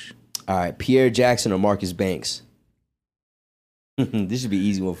 Marsh. All right, Pierre Jackson or Marcus Banks? This should be an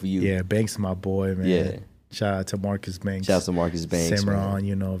easy one for you. Yeah, Banks is my boy, man. Yeah. Shout out to Marcus Banks. Shout out to Marcus Banks. Cimarron,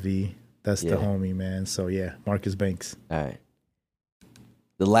 UNLV. That's the homie, man. So, yeah, Marcus Banks. All right.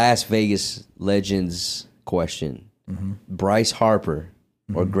 The Las Vegas Legends question. Bryce Harper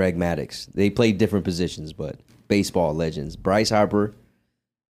or Greg Maddux? They play different positions, but baseball legends. Bryce Harper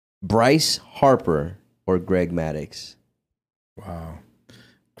or Greg Maddux? Wow.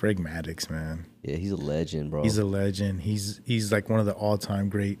 Greg Maddux, man. Yeah, he's a legend, bro. He's a legend. He's like one of the all-time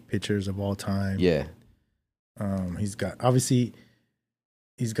great pitchers of all time. Yeah. He's got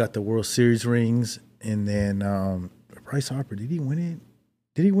the World Series rings, and then Bryce Harper, did he win it?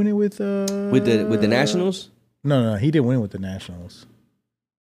 Did he win it with the Nationals? No, he didn't win it with the Nationals.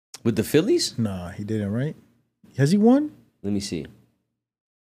 With the Phillies? Nah, he didn't, right? Has he won? Let me see.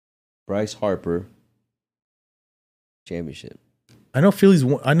 Bryce Harper championship. I know Phillies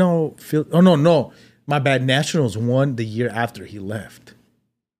won. Oh no. My bad. Nationals won the year after he left.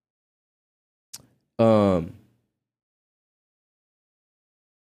 I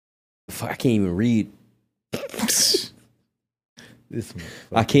can't even read. I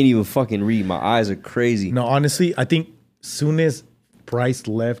can't even fucking read. My eyes are crazy. No, honestly, I think soon as Bryce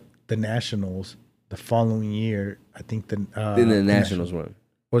left the Nationals the following year, I think then the Nationals won.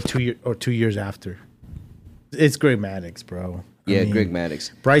 Or 2 years after. It's Greg Maddux, bro. Greg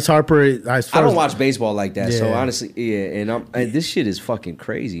Maddux. Bryce Harper. I don't watch baseball like that, so honestly, and this shit is fucking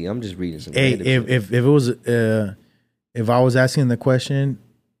crazy. I'm just reading some. Hey, if it was if I was asking the question,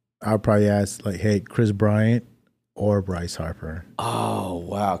 I'd probably ask like, hey, Chris Bryant or Bryce Harper. Oh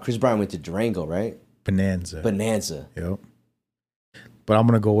wow, Chris Bryant went to Durango, right? Bonanza. Yep. But I'm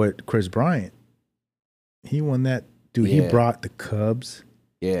gonna go with Chris Bryant. He won that, dude. He brought the Cubs.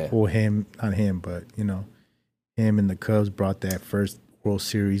 Yeah. Well, not him, but him and the Cubs brought that first World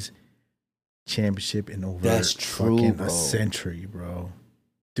Series championship in over a century, bro.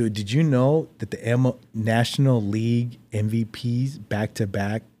 Dude, did you know that the National League MVPs back to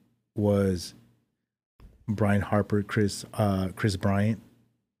back was Brian Harper, Chris Bryant,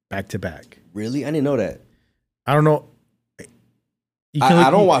 back to back? Really? I didn't know that. I don't know. I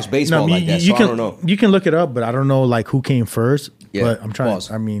don't watch baseball like that, so I don't know. You can look it up, but I don't know like who came first. Yeah, but I'm trying.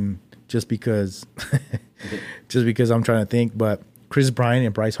 I mean, just because I'm trying to think. But Chris Bryant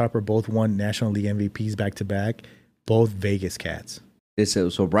and Bryce Harper both won National League MVPs back to back. Both Vegas Cats.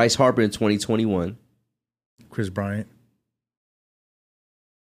 So Bryce Harper in 2021. Chris Bryant.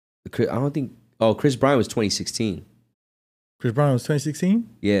 I don't think. Oh, Chris Bryant was 2016. Chris Bryant was 2016.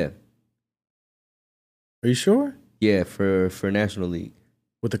 Yeah. Are you sure? Yeah, for National League.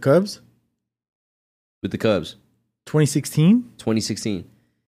 With the Cubs? With the Cubs. 2016? 2016.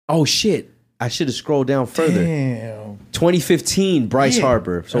 Oh, shit. I should have scrolled down further. Damn. 2015, Bryce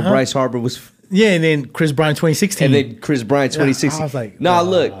Harper. So Bryce Harper was... Yeah, and then Chris Brown 2016. And then Chris Bryant 2016. I was like,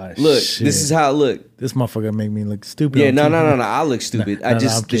 look. shit. This is how it looked. This motherfucker make me look stupid. Yeah, on no. TV. I look stupid. I'm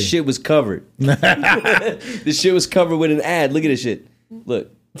The shit was covered. The shit was covered with an ad. Look at this shit.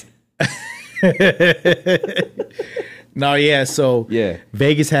 Look. No, yeah. So Yeah.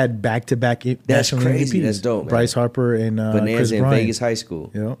 Vegas had back-to-back That's national crazy. MVPs. That's dope, man. Bryce Harper and Chris Bonanza in Bryant. Vegas High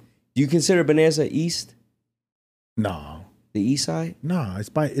School. Yeah. Do you consider Bonanza East? No, The East Side? it's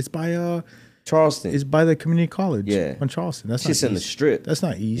by Charleston. it's by the community college. Yeah. On Charleston. That's Shit's not in the east. strip. That's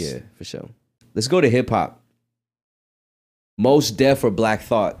not east. Yeah, for sure. Let's go to hip hop. Most Def or Black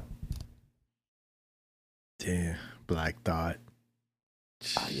Thought? Damn, Black Thought.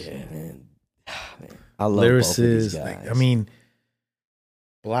 Oh, yeah, man. I love both of these Lyricist. guys. I mean,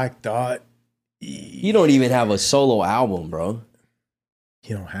 Black Thought. You don't even have a solo album, bro.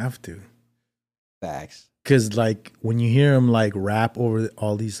 You don't have to. Facts. Cause like when you hear him like rap over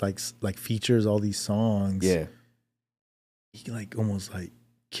all these like features, all these songs, Yeah, he like almost like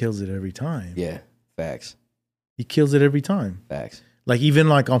kills it every time. yeah. Facts. He kills it every time. Facts. Like even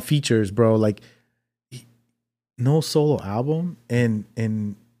like on features, bro. Like no solo album, and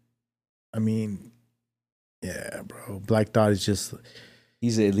I mean, yeah, bro. Black Thought is just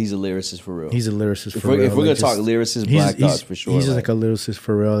He's a lyricist for real. he's a lyricist if for we're, real. if we're Like, gonna talk just- lyricist, Black Thought's for sure. He's just like a lyricist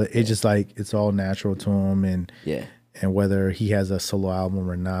for real. It's just like it's all natural to him, and yeah. whether he has a solo album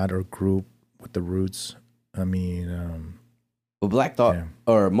or not, or group with the Roots. I mean, But Black Thought Yeah.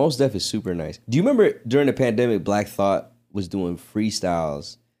 or Most Def is super nice. Do you remember during the pandemic, Black Thought was doing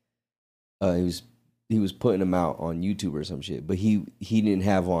freestyles? He was putting them out on YouTube or some shit, but he didn't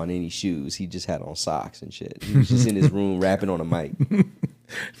have on any shoes. He just had on socks and shit. He was just in his room rapping on a mic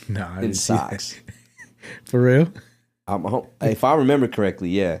nah, I in didn't see that. socks. For real. If I remember correctly,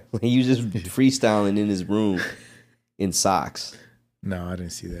 yeah, he was just freestyling in his room in socks. No, I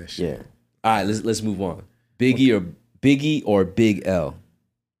didn't see that shit. Yeah. All right, let's move on. Biggie or Big L?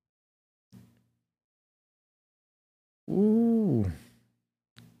 Ooh,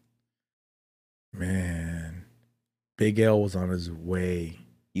 man, Big L was on his way.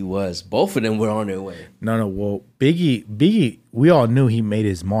 He was. Both of them were on their way. No, well, Biggie, we all knew he made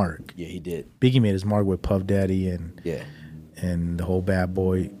his mark. Yeah, he did. Biggie made his mark with Puff Daddy and Yeah. the whole Bad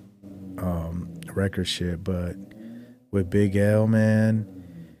Boy record shit, but with Big L, man,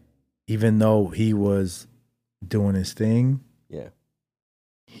 even though he was doing his thing, Yeah.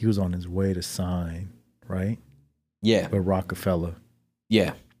 he was on his way to sign, right? Yeah. With Rockefeller.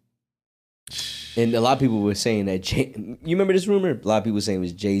 Yeah. And a lot of people were saying that you remember this rumor? A lot of people were saying it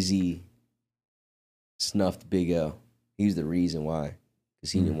was Jay-Z snuffed Big L. He was the reason why.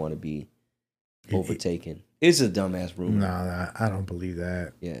 Because he didn't want to be overtaken. It's a dumbass rumor. Nah, I don't believe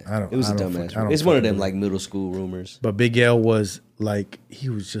that. Yeah. It was a dumbass rumor. It's one of them like middle school rumors. But Big L was like, he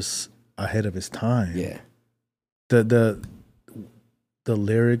was just ahead of his time. Yeah. The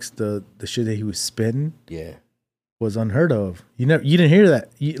lyrics, the shit that he was spitting Yeah. was unheard of. You didn't hear that.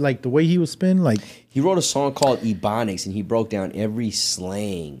 Like the way he was spitting, like He wrote a song called Ebonics and he broke down every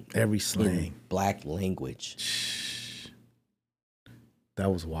slang every in slang. black language.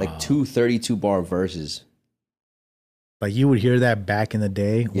 That was wild. Like 2 32-bar verses. Like you would hear that back in the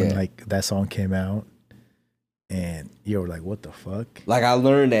day when Yeah. like that song came out, and you were like, "What the fuck?" Like I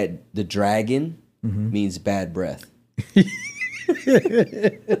learned that the dragon Mm-hmm. means bad breath.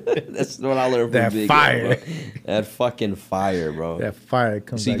 That's what I learned from That Big fire. L, bro. That fucking fire, bro. That fire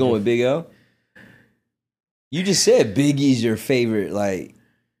comes. So you back going in- with Big L? You just said Biggie's your favorite, like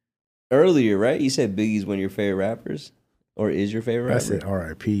earlier, right? You said Biggie's one of your favorite rappers, or is your favorite I rapper? said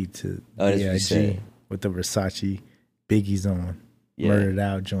R.I.P. to Oh, that's what you B.I.G. said. with the Versace Biggie's on Yeah. Murdered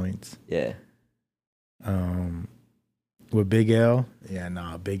Out joints. Yeah, With Big L, yeah,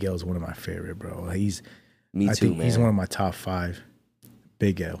 nah, Big L is one of my favorite, bro. He's me I too, think man. he's one of my top 5.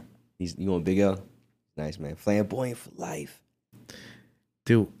 Big L, You going Big L? Nice, man. Flamboyant for life.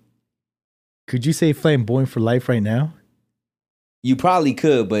 dude. Could you say flamboyant for life right now? You probably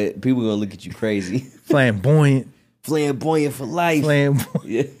could, but people gonna look at you crazy. Flamboyant, Flamboyant for life. flamboyant.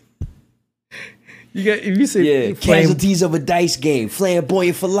 Yeah, You got if you say yeah. Casualties of a dice game.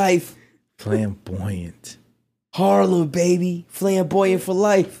 Flamboyant for life. flamboyant. Harlem, baby. Flamboyant for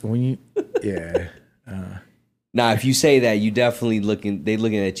life. When you, yeah, Nah, if you say that, you definitely they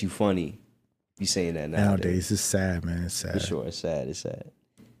looking at you funny. You saying that nowadays it's sad, man. It's sad. For sure, it's sad. It's sad.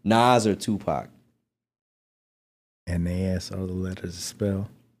 Nas or Tupac? NAS are the letters to spell.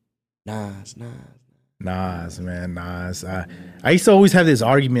 Nas. Nas, man, Nas. I used to always have this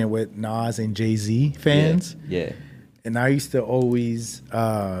argument with Nas and Jay-Z fans, Yeah. and I used to always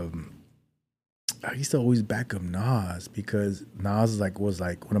I used to always back up Nas because Nas was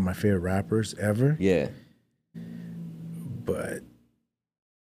one of my favorite rappers ever. Yeah. But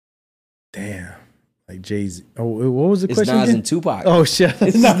damn, like Jay-Z. Oh, what was the question? It's Nas again? and Tupac. Oh shit!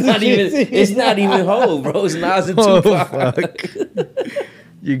 It's not even. It's not even Hov, bro. It's Nas and Oh, Tupac. fuck.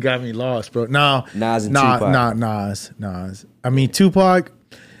 You got me lost, bro. No, Nas and Tupac. Nas. I mean, Tupac.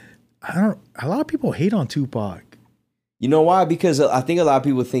 A lot of people hate on Tupac. You know why? Because I think a lot of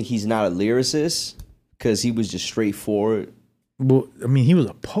people think he's not a lyricist because he was just straightforward. Well, I mean, he was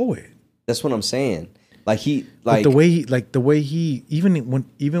a poet. That's what I'm saying. But the way he even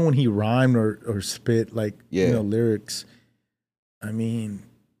when he rhymed or spit lyrics. I mean,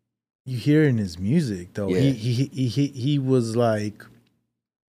 you hear in his music though. Yeah. He was like,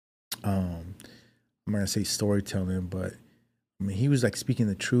 I'm gonna say storytelling, but I mean, he was like speaking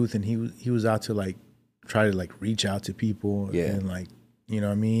the truth, and he was out to like try to like reach out to people, and like, you know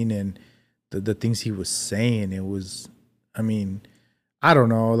what I mean, and the things he was saying, it was, I mean, I don't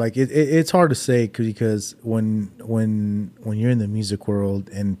know, like it's hard to say because when you're in the music world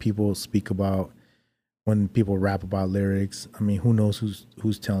and people when people rap about lyrics, I mean, who knows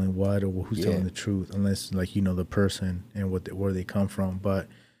who's telling what or who's telling the truth, unless like you know the person and where they come from, but.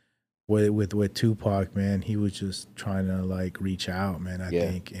 With Tupac, man, he was just trying to like reach out, man. I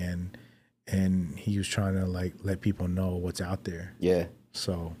think, and he was trying to like let people know what's out there. Yeah.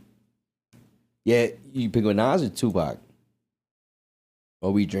 So. Yeah, you pick with Nas or Tupac?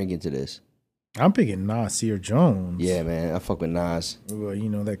 Or we drinking to this? I'm picking Nasir Jones. Yeah, man, I fuck with Nas. Well, you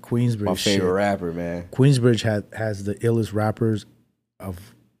know that Queensbridge. My favorite rapper, man. Queensbridge has the illest rappers of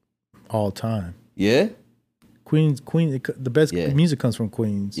all time. Yeah. Queens, the best music comes from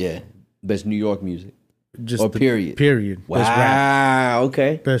Queens. Yeah. Best New York music. Just period. Period. Wow. Best rap.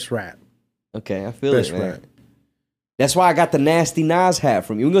 Okay. Best rap. Okay, I feel Best it, man. rap. That's why I got the nasty Nas hat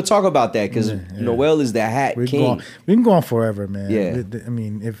from you. We're gonna talk about that because Noel is the hat king. We can go on forever, man. Yeah. I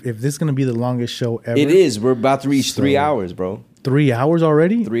mean, if this is gonna be the longest show ever, it is. We're about to reach 3 hours, bro. 3 hours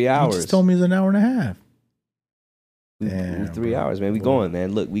already? 3 hours. You just told me it's an hour and a half. Damn, 3 hours, man. We going,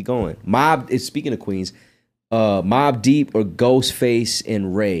 man. Look, we going. Speaking of Queens, Mobb Deep or Ghostface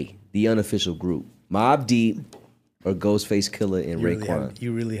and Ray, the unofficial group. Mobb Deep or Ghostface Killer and Raekwon.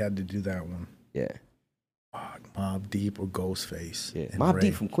 You really had to do that one. Yeah. Mobb Deep or Ghostface. Yeah. Mobb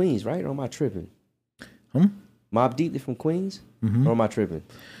Deep from Queens, right? Or am I tripping? Mobb Deep, they from Queens? Mm-hmm. Or am I tripping?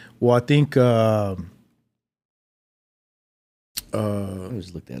 Well, I think let me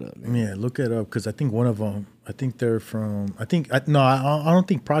just look that up, man. Yeah, look it up because I think one of them. I think they're from. I don't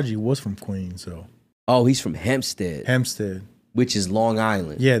think Prodigy was from Queens. So. Oh, he's from Hempstead. Hempstead, which is Long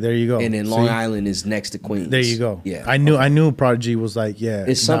Island. Yeah, there you go. And then Long Island is next to Queens. There you go. Yeah, I knew Prodigy was like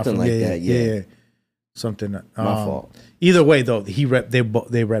it's something like that. Yeah. Something. My fault. Either way, though, they rep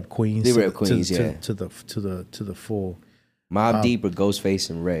Queens. They rep Queens. To the full. Mobb Deep or Ghostface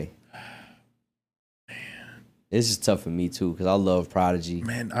and Ray. This is tough for me too because I love Prodigy.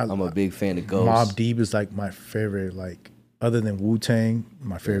 Man, I'm a big fan of Ghost. Mobb Deep is like my favorite, like other than Wu-Tang,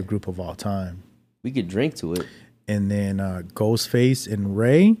 my favorite group of all time. We could drink to it. And then Ghostface and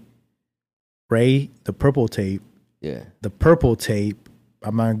Ray, the Purple Tape. Yeah. The Purple Tape,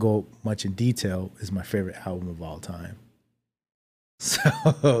 I'm not gonna go much in detail, is my favorite album of all time.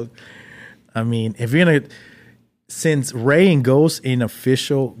 So, I mean, if you're gonna, since Ray and Ghost ain't an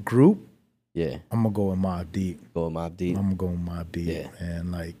official group, yeah, I'm gonna go with Mobb Deep. Go with Mobb Deep. I'm gonna go with Mobb Deep. Yeah.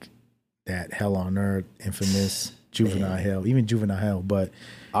 And like that Hell on Earth, infamous Juvenile Hell, even Juvenile Hell. But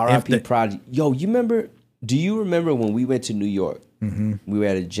R.I.P. Prodigy. Yo, do you remember when we went to New York? Mm-hmm. We were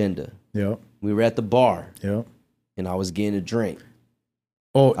at Agenda. Yep. We were at the bar. Yep. And I was getting a drink.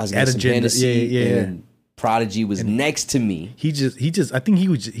 Oh, I was getting some Hennessy, yeah. And Prodigy was next to me. He just I think he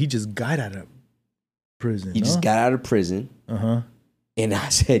just got out of prison. He just got out of prison. Uh-huh. And I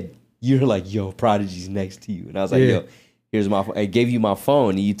said, you're like, yo, Prodigy's next to you. And I was like, yo, here's my phone. I gave you my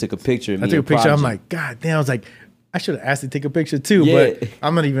phone and you took a picture of me. I took a picture. Prodigy. I'm like, God damn. I was like, I should have asked to take a picture too. Yeah. But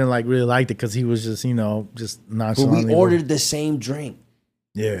I'm not even like really liked it because he was just, just nonchalant. But we ordered the same drink.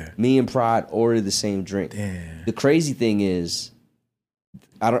 Yeah. Me and Prod ordered the same drink. Damn. The crazy thing is,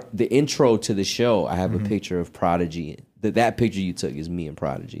 the intro to the show, I have a picture of Prodigy. That picture you took is me and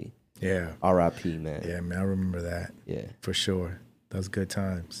Prodigy. Yeah. R.I.P., man. Yeah, man, I remember that. Yeah. For sure. Those good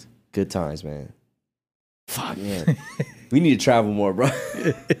times. Good times, man. Fuck, man. We need to travel more, bro.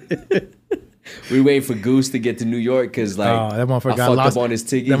 We wait for Goose to get to New York because, like, that motherfucker I fucked up on his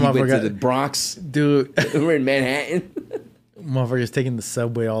ticket. He went to the Bronx. Dude. We're in Manhattan. Motherfucker's taking the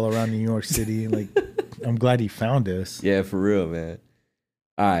subway all around New York City. Like, I'm glad he found us. Yeah, for real, man.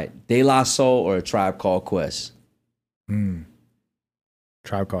 All right. De La Soul or A Tribe Called Quest?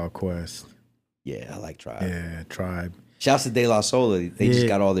 Tribe Called Quest. Yeah, I like Tribe. Yeah, Tribe. Shouts to De La Soul. They just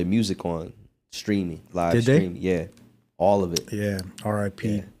got all their music on streaming, live Did streaming. Yeah, all of it. Yeah,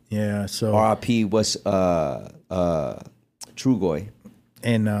 R.I.P. Yeah, so R.I.P. was Trugoy.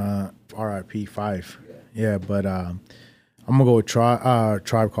 And R.I.P. 5. Yeah, but I'm gonna go with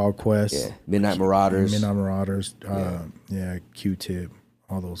Tribe Called Quest. Yeah, Midnight Marauders. Yeah, Q-Tip,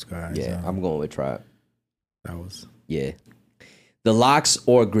 all those guys. Yeah, I'm going with Tribe. That was The Lox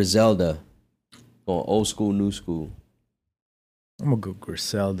or Griselda. Going old school, new school. I'm gonna go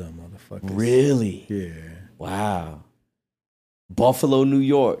Griselda, motherfucker. Really? Yeah. Wow. Buffalo, New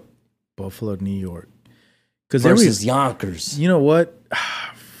York. Buffalo, New York. Versus Yonkers. You know what?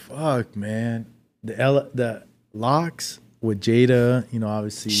 Fuck, man. The Lox with Jada,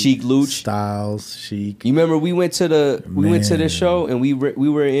 obviously Sheik Luch, Styles, Sheik. You remember we went to the show and we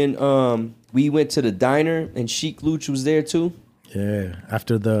went to the diner and Sheik Luch was there too. Yeah,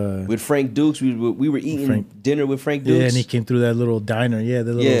 after with Frank Dukes, we were eating dinner with Frank Dukes. Yeah, and he came through that little diner. Yeah,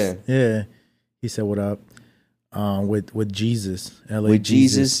 yeah. He said, "What up?" With Jesus, LA with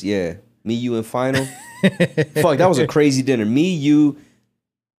Jesus. Yeah, me, you, and Final. Fuck, that was a crazy dinner. Me, you,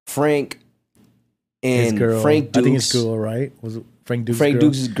 Frank, and Frank Dukes. I think his girl, right? Was it Frank Dukes? Frank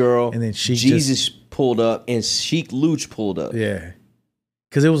Dukes' girl. And then Jesus pulled up, and Sheik Luch pulled up. Yeah.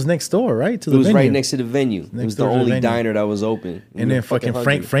 Because it was next door, right? It was right next to the venue. It was the only diner that was open. And then fucking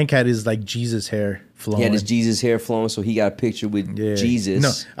Frank had his like Jesus hair flowing. He had his Jesus hair flowing, so he got a picture with Jesus.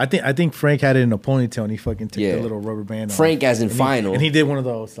 No, I think Frank had it in a ponytail and he fucking took the little rubber band off. Frank as in Final. And he did one of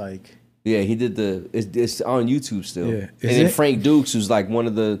those like... Yeah, he did it's on YouTube still. Yeah. And then Frank Dukes, who's like one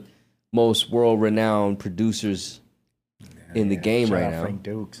of the most world-renowned producers in the game right now. Frank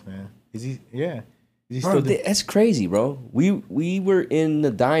Dukes, man. Is he... Yeah. Bro, that's crazy, bro. We were in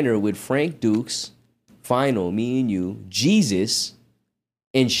the diner with Frank Dukes, Final, me and you, Jesus,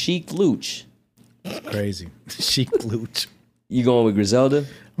 and Sheik Luch. Crazy. Sheik Luch. You going with Griselda?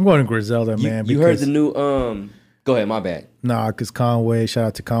 I'm going to Griselda, man. You heard the new go ahead, my bad. Nah, because Conway, shout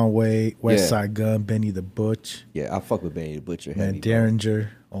out to Conway, West Side Gun, Benny the Butch. Yeah, I fuck with Benny the Butcher. Man,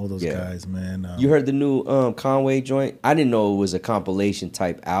 Derringer, all those guys, man. You heard the new Conway joint? I didn't know it was a compilation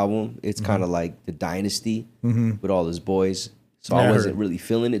type album. It's kind of like the Dynasty with all his boys. So I wasn't really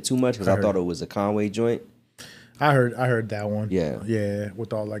feeling it too much because I thought it was a Conway joint. I heard that one. Yeah,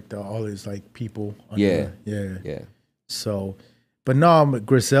 with all like all his like people. Yeah. So, but no,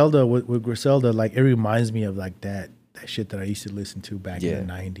 Griselda with Griselda, like it reminds me of like that shit that I used to listen to back in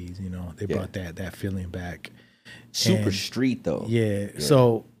the '90s. They brought that feeling back. Super street though. Yeah.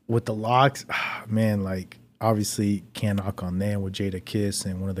 So with the Lox, man, like obviously can't knock on them with Jada Kiss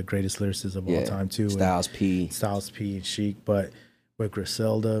and one of the greatest lyricists of all time too. Styles P and Sheik, but with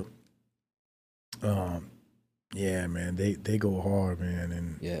Griselda, yeah, man, they go hard, man,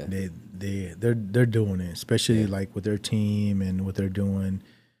 and they're doing it, especially like with their team and what they're doing.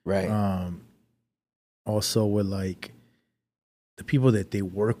 Right. Also with like the people that they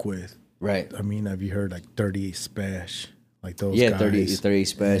work with. Right. I mean, have you heard like 38 Spesh? Like those guys. 38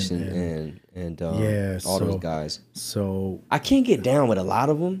 Spesh and all those guys. So I can't get down with a lot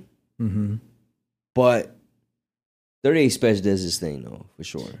of them, but 38 Spesh does his thing though, for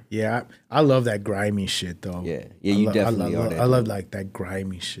sure. Yeah, I love that grimy shit though. Yeah, you definitely are that. I love like that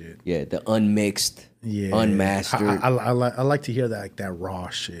grimy shit. Yeah, the unmixed, unmastered. I like to hear that like that raw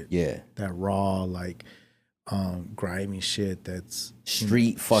shit. Yeah, that raw like grimy shit. That's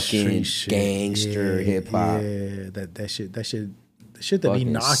street fucking gangster hip hop. Yeah, that shit that be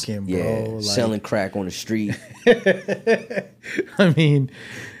knocking, bro. Yeah, like, selling crack on the street. I mean.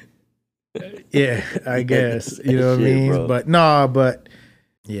 Yeah, I guess. You know what I mean? Bro. But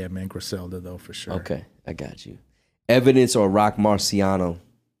yeah, man, Griselda though for sure. Okay, I got you. Evidence or Rock Marciano?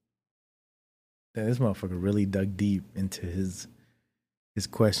 Man, this motherfucker really dug deep into his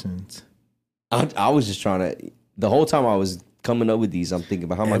questions. I was just trying to. The whole time I was coming up with these, I'm thinking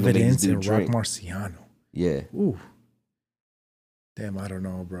about how am I going to make this dude drink? Rock Marciano. Yeah. Ooh. Damn, I don't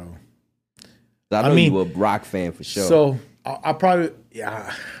know, bro. I mean, you a rock fan for sure. So I probably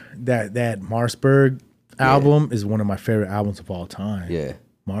that Marsburg album is one of my favorite albums of all time. Yeah,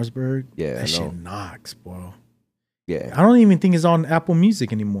 Marsburg. Yeah, that shit knocks, bro. Yeah, I don't even think it's on Apple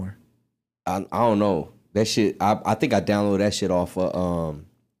Music anymore. I don't know that shit. I think I downloaded that shit off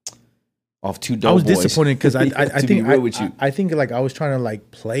Two Dope Boys. I was disappointed because I think real with you. I think like I was trying to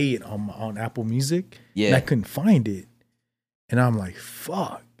like play it on Apple Music. Yeah, and I couldn't find it, and I'm like,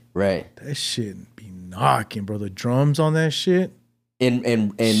 fuck. Right, that shit be knocking, bro. The drums on that shit,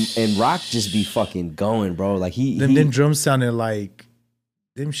 and Rock just be fucking going, bro. Like them drums sounded like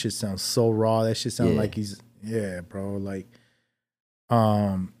them shit sounds so raw. That shit sounded like bro. Like,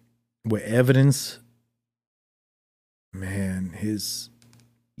 with evidence, man, his.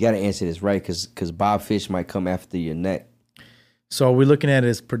 You got to answer this right, because Bob Fish might come after your neck. So are we looking at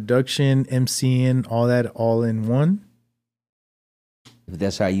his production, MCing, all that, all in one? If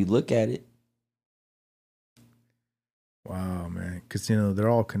that's how you look at it. Wow, man, because they're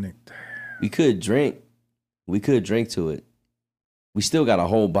all connected. We could drink to it. We still got a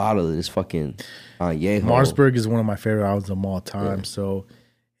whole bottle of this fucking Yeho. Marsburg is one of my favorite albums of all time. Yeah. So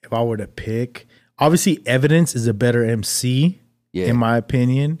if I were to pick, obviously Evidence is a better MC, in my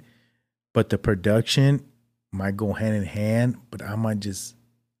opinion, but the production might go hand in hand, but I might just,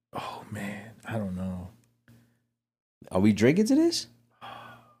 oh man, I don't know. Are we drinking to this?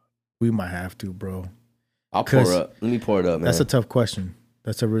 We might have to, bro. I'll pour up. Let me pour it up, man. That's a tough question.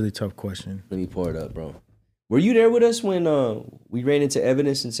 That's a really tough question. Let me pour it up, bro. Were you there with us when we ran into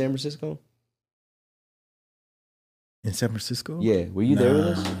Evidence in San Francisco? In San Francisco? Yeah. Were you there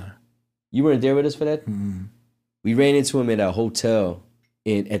with us? You weren't there with us for that? Mm-hmm. We ran into him at a hotel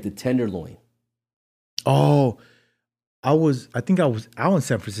at the Tenderloin. Oh, I think I was out in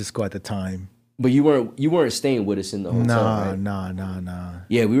San Francisco at the time. But you weren't staying with us in the hotel, right? Nah.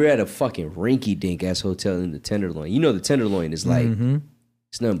 Yeah, we were at a fucking rinky-dink ass hotel in the Tenderloin. You know the Tenderloin is like,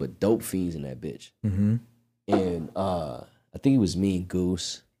 it's nothing but dope fiends in that bitch. Mm-hmm. And I think it was me and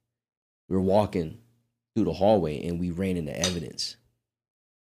Goose. We were walking through the hallway and we ran into Evidence.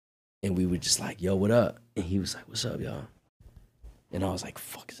 And we were just like, yo, what up? And he was like, what's up, y'all? And I was like,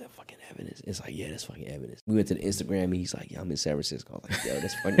 fuck, is that fucking Evidence? It's like, yeah, that's fucking Evidence. We went to the Instagram and he's like, yeah, I'm in San Francisco. I was like, yo,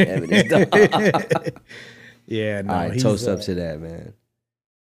 that's fucking Evidence, dog. Yeah, no. All right, toast up to that, man.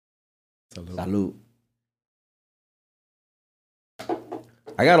 Salute.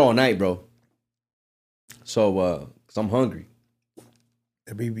 I got all night, bro. So, cause I'm hungry.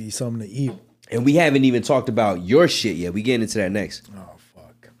 It may be something to eat. And we haven't even talked about your shit yet. We getting into that next. Oh,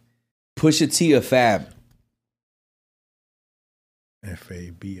 fuck. Pusha T or Fab?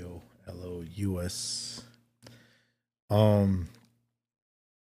 FABOLOUS. Let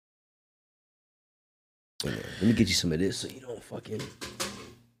me get you some of this so you don't fucking.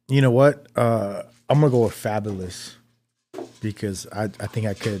 You know what? I'm gonna go with Fabulous because I think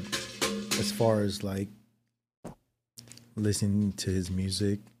I could, as far as like listening to his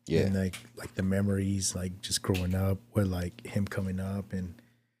music and like the memories, like just growing up with like him coming up, and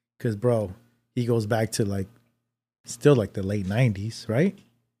because bro, he goes back to like still like the late 90s, right?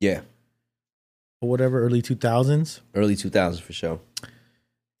 Yeah. Or whatever, early 2000s. Early 2000s for sure.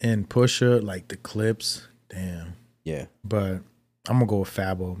 And Pusha, like the clips, damn. Yeah. But I'm gonna go with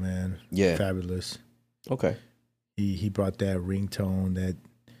Fabo, man. Yeah. Fabulous. Okay. He brought that ringtone,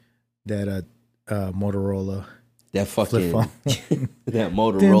 that Motorola. That fucking flip phone. that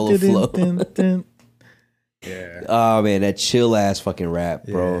Motorola flow. Yeah. Oh man, that chill ass fucking rap,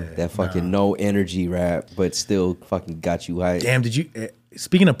 bro. Yeah, that fucking no energy rap, but still fucking got you hyped. Damn, did you?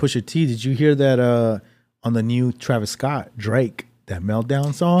 Speaking of Pusha T, did you hear that on the new Travis Scott Drake, that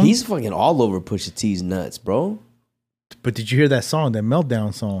Meltdown song? He's fucking all over Pusha T's nuts, bro. But did you hear that song, that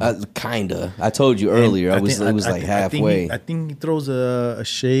Meltdown song? Kinda. I told you earlier. It was like halfway. I think he throws a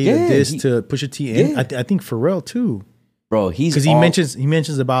shade of this to Pusha T, and I think Pharrell too, bro. He's because he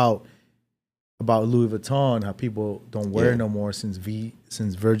mentions about Louis Vuitton, how people don't wear it no more since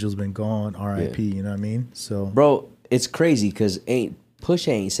Virgil's been gone, R.I.P. You know what I mean? So, bro, it's crazy because Pusha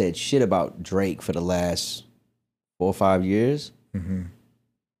ain't said shit about Drake for the last 4 or 5 years. Mm-hmm.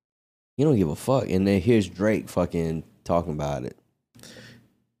 You don't give a fuck, and then here's Drake fucking talking about it.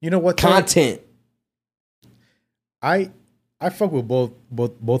 You know what? Content. I fuck with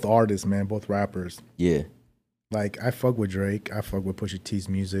both artists, man, both rappers. Yeah. Like, I fuck with Drake. I fuck with Pusha T's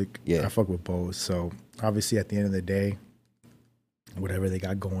music. Yeah. I fuck with both. So, obviously, at the end of the day, whatever they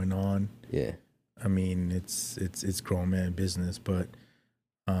got going on, yeah. I mean, it's grown man business. But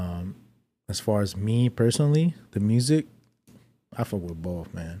as far as me personally, the music, I fuck with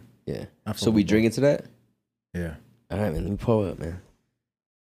both, man. Yeah. So we drink into that? Yeah. All right, man. Let me pour up, man.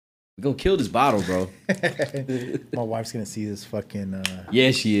 We're going to kill this bottle, bro. My wife's going to see this fucking...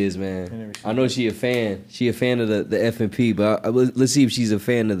 Yeah, she is, man. I know she a fan. She a fan of the F&P, but let's see if she's a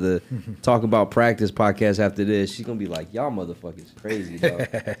fan of the Talk About Practice podcast after this. She's going to be like, y'all motherfuckers crazy, dog.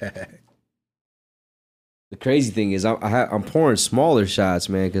 The crazy thing is I'm pouring smaller shots,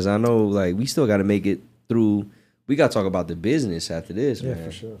 man, because I know like we still got to make it through. We got to talk about the business after this, man. Yeah,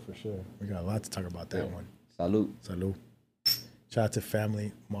 for sure. We got a lot to talk about that one. Salute. Shout out to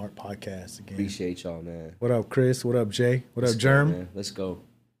Family Mart Podcast again. Appreciate y'all, man. What up, Chris? What up, Jay? What up, Germ? Man. Let's go.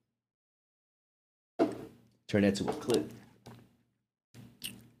 Turn that to a clip.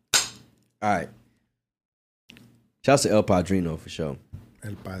 All right. Shouts to El Padrino for sure.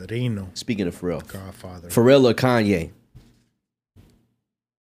 El Padrino. Speaking of Pharrell. Godfather. Pharrell or Kanye?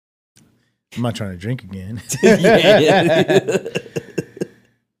 I'm not trying to drink again. Yeah.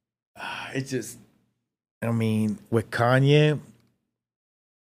 It's just, I mean, with Kanye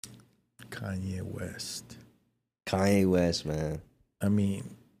West. Kanye West, man. I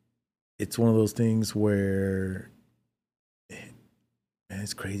mean, it's one of those things where, man,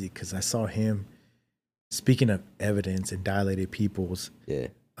 it's crazy because I saw him, speaking of evidence and dilated pupils. Yeah.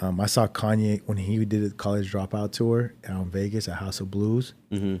 I saw Kanye when he did the college dropout tour out in Vegas at House of Blues.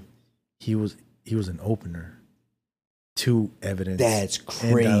 Mm-hmm. He was an opener to evidence. That's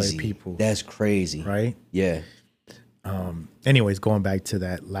crazy. People. That's crazy. Right? Yeah. Anyways, going back to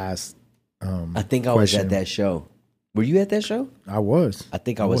that last I think I was at that show. Were you at that show? I was. I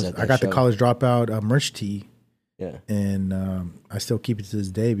think I was at that show. I got the college dropout merch tee. Yeah. And I still keep it to this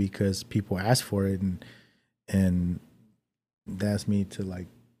day because people ask for it and they asked me to, like,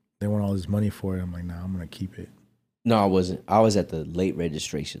 they want all this money for it. I'm like, nah, I'm gonna keep it. No, I wasn't. I was at the late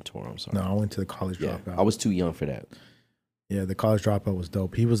registration tour. I'm sorry. No, I went to the college dropout. I was too young for that. Yeah, the college dropout was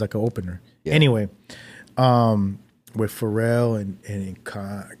dope. He was like an opener. Yeah. Anyway, with Pharrell and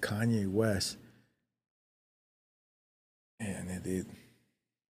Kanye West, man, it did.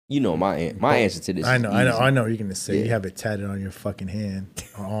 You know my answer to this. I know what you're gonna say. Yeah. You have it tatted on your fucking hand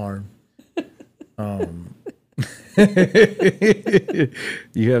or arm. You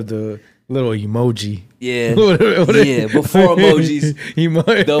have the little emoji. Yeah. Yeah. Before emojis. The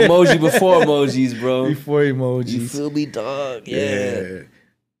emoji before emojis, bro. Before emojis. You feel me, dog? Yeah.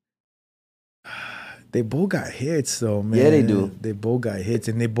 They both got hits, though, man. Yeah, they do. They both got hits,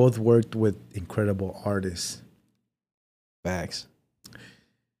 and they both worked with incredible artists. Facts.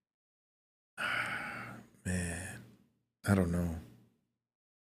 Man, I don't know.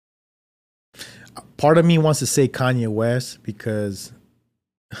 Part of me wants to say Kanye West because,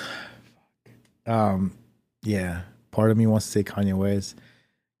 yeah, part of me wants to say Kanye West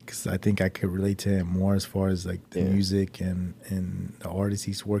because I think I could relate to him more as far as like the music and the artists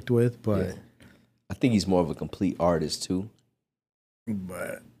he's worked with. But I think he's more of a complete artist too.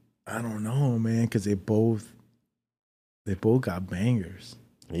 But I don't know, man, because they both got bangers.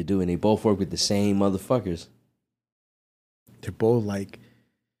 They do, and they both work with the same motherfuckers. They're both like,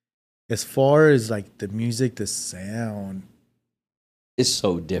 as far as like the music, the sound, it's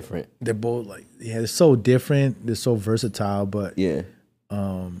so different. They're both like, they're so different. They're so versatile, but I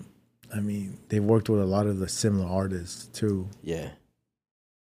mean, they've worked with a lot of the similar artists too. Yeah.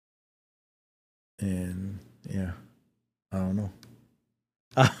 And yeah, I don't know.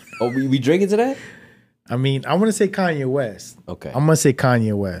 Oh, we drinking to that? I mean, I want to say Kanye West. Okay. I'm gonna say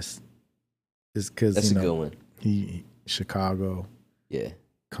Kanye West, just because that's a good one. He Chicago. Yeah.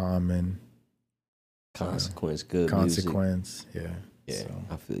 Common. Consequence. Good. Consequence. Music. Yeah. So,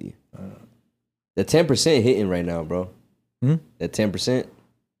 I feel you. The 10% hitting right now, bro. That 10%.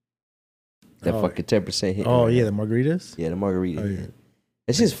 That fucking 10% hitting. Oh right yeah, now. the margaritas. Yeah, the margarita. Oh, yeah.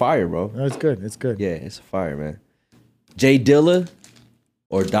 It's just fire, bro. No, it's good. It's good. Yeah, it's a fire, man. Jay Dilla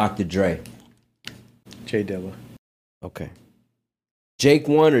or Dr. Dre? Jay Dilla. Okay. Jake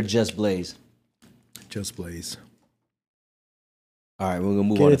One or Just Blaze? Just Blaze. All right, we're gonna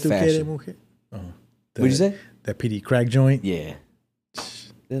move on to fashion. What'd you say? That PD crack joint. Yeah.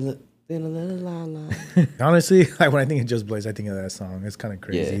 Honestly, like when I think of Just Blaze, I think of that song. It's kind of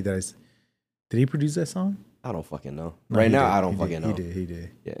crazy. Yeah. Did he produce that song? I don't fucking know. No, right now, did. I don't fucking know. He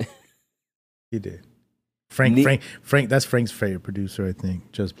did. Yeah. He did. Frank. That's Frank's favorite producer, I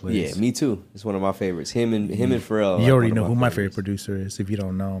think. Just Blaze. Yeah, me too. It's one of my favorites. Him and Pharrell. You already know who my favorite producer is. If you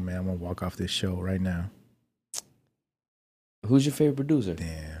don't know, man, I'm gonna walk off this show right now. Who's your favorite producer?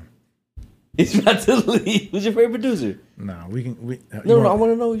 Damn. He's about to leave. Who's your favorite producer? Nah, we can. No, I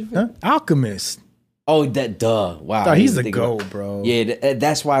want to know who's your favorite. Alchemist. Oh, that duh. Wow. Nah, he's the GOAT, bro. Yeah,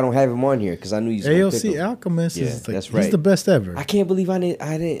 that's why I don't have him on here because I knew you. AOC Alchemist is like, that's right. He's the best ever. I can't believe I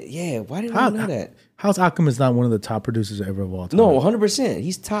didn't. Yeah, why didn't I know that? How's Alchemist not one of the top producers ever of all time? No, 100%.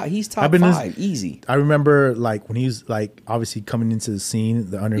 He's top 5, easy. I remember like when he was like obviously coming into the scene,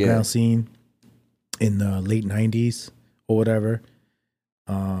 the underground scene in the late 90s or whatever.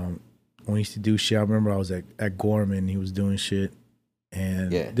 When he used to do shit, I remember I was at Gorman, he was doing shit.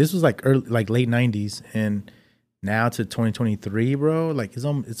 And this was like late 90s, and now to 2023, bro, like it's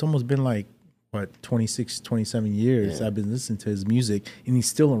almost been like what 26, 27 years I've been listening to his music, and he's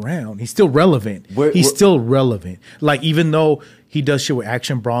still around. He's still relevant. He's still relevant. Like even though he does shit with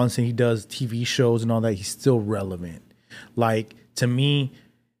Action Bronson, he does TV shows and all that, he's still relevant. Like to me,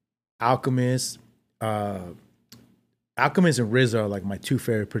 Alchemist and RZA are like my two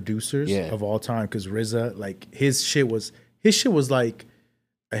favorite producers of all time, because RZA, like his shit was like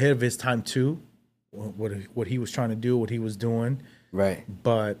ahead of his time too. What he was trying to do, what he was doing. Right.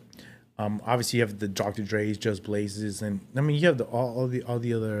 But obviously you have the Dr. Dre's, Just Blazes, and I mean you have all the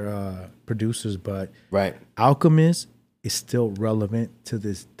other producers, but Right. Alchemist is still relevant to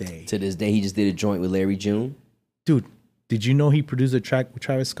this day. To this day, he just did a joint with Larry June. Dude, did you know he produced a track with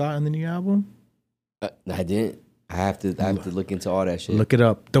Travis Scott on the new album? I didn't. I have to look into all that shit. Look it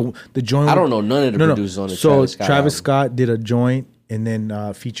up. The joint. I don't know none of the producers on the so Travis Scott. Travis album. Scott did a joint and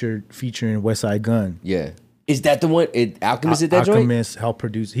then featuring West Side Gun. Yeah. Is that the one? Alchemist did that joint? Alchemist helped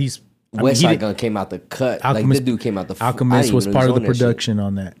produce. West Side Gun came out the cut. Alchemist, like, the dude came out the... Alchemist was part of the production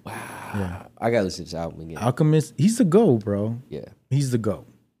on that. Wow. Yeah. I got to listen to this album again. Alchemist, he's the GOAT, bro. Yeah. He's the GOAT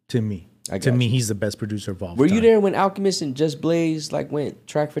to me. To me, he's the best producer of all time. Were you there when Alchemist and Just Blaze like went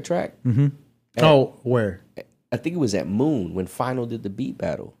track for track? Mm-hmm. Oh, where? I think it was at Moon when Final did the beat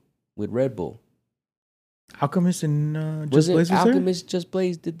battle with Red Bull. Alchemist and was Just it Blaze was Alchemist Just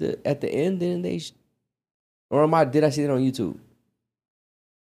Blaze did the at the end? Didn't they? Did I see it on YouTube?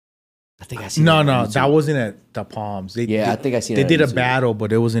 I think I seen. No, that wasn't at the Palms. I think I seen. They did a battle,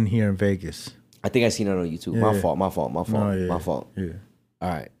 but it wasn't here in Vegas. I think I seen it on YouTube. Yeah. My fault. My fault. Yeah. All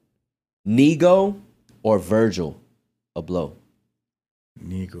right. Nigo or Virgil, a blow.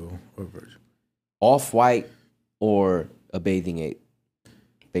 Nigo or Virgil. Off-White or a Bathing Ape,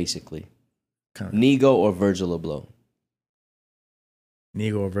 basically. Kinda. Nigo or Virgil, a blow.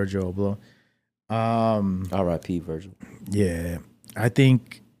 Nigo or Virgil, a blow. R.I.P. Virgil. Yeah, I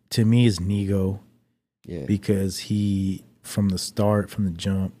think to me is Nigo. Yeah. Because he, from the start, from the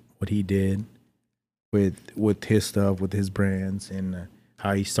jump, what he did with his stuff, with his brands, and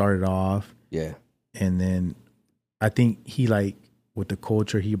how he started off. Yeah. And then I think he, like, with the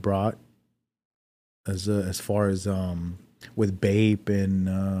culture he brought, as far as with Bape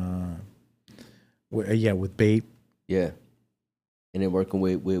and with Bape. Yeah. And then working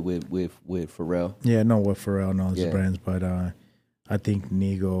with Pharrell. Yeah, no, with Pharrell and all his brands, but I think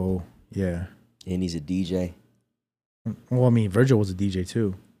Nigo, yeah. And he's a DJ. Well, I mean, Virgil was a DJ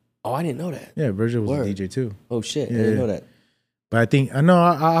too. Oh, I didn't know that. Yeah, Virgil was a DJ too. Oh shit, yeah. I didn't know that. But I think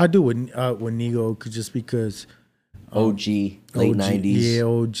I do with Nigo just because OG, late 90s. Yeah,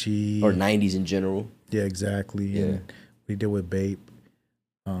 OG. Or 90s in general. Yeah, exactly. Yeah. And we did with Bape.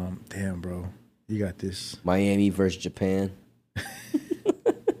 Damn, bro. You got this. Miami versus Japan.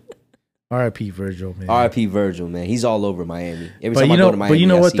 R.I.P. Virgil, man. R.I.P. Virgil, man. He's all over Miami. Every but time you I know, go to Miami, but you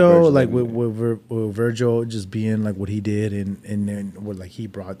know what though? Virgil like with Virgil just being like what he did, and then what like he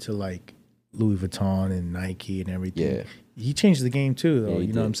brought to like Louis Vuitton and Nike and everything. Yeah. He changed the game too, though. Yeah,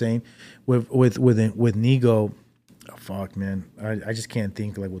 you know what I'm saying? With Nigo, oh, fuck, man. I just can't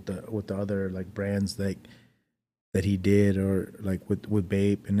think like with the other like brands like that he did, or like with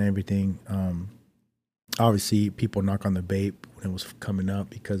Bape and everything. Obviously, people knock on the Bape when it was coming up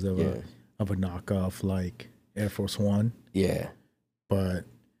because of a knockoff like Air Force One. Yeah. But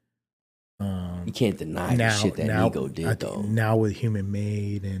you can't deny the shit that Nigo did though. Now with Human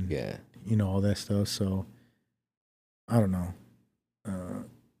Made and you know, all that stuff. So I don't know.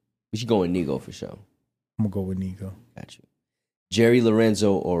 We should go with Nigo for sure. I'm gonna go with Nigo. Got you. Jerry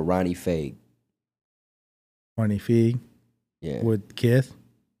Lorenzo or Ronnie Fag? Ronnie Fag. Yeah. With Kith.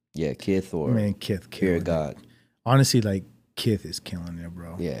 Yeah, Kith or Kith. Fear of God. Honestly, like Kith is killing it,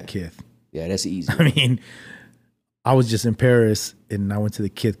 bro. Yeah. Kith. Yeah, that's easy. I mean, I was just in Paris and I went to the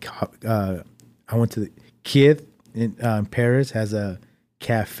Kith. I went to the Kith in Paris has a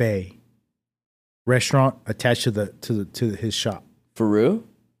cafe restaurant attached to his shop. For real?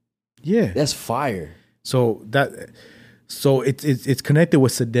 Yeah, that's fire. So it's connected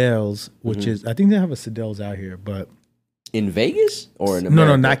with Sadel's, which is, I think they have a Sadel's out here, but in Vegas or in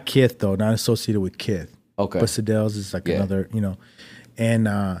America? No, not Kith though, not associated with Kith. Okay, but Sadel's is like another, you know,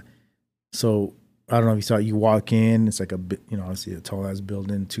 and so I don't know if you saw it, you walk in, it's like a bit, you know, obviously a tall ass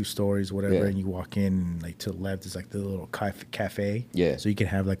building, 2 stories, whatever, and you walk in, and like to the left is like the little cafe. Yeah. So you can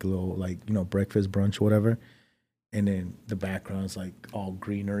have like a little, like, you know, breakfast, brunch, whatever. And then the background is like all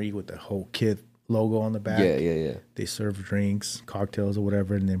greenery with the whole Kith logo on the back. Yeah. They serve drinks, cocktails or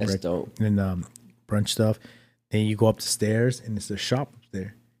whatever, and then dope. And brunch stuff. Then you go up the stairs and it's a shop up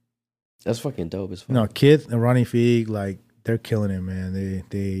there. That's fucking dope as fuck. No, Kith and Ronnie Fag, like, they're killing it, man.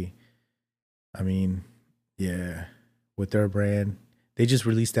 They I mean, yeah, with their brand, they just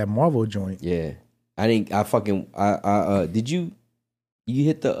released that Marvel joint. Yeah, did you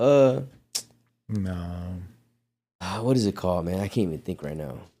hit the No. What is it called, man? I can't even think right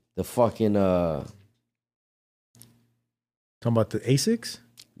now. The fucking talking about the ASICs?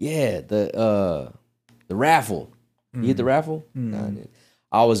 Yeah, the raffle. You hit the raffle? Nah,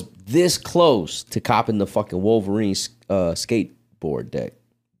 I was this close to copping the fucking Wolverine skateboard deck.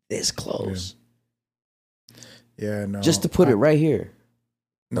 this close. Yeah, no. Just to put it right here.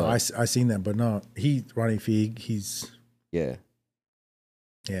 No, I seen that, but no, Ronnie Feig, he's yeah,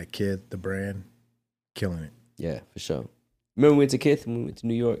 Kid, the brand, killing it. Yeah, for sure. Remember we went to Kith when we went to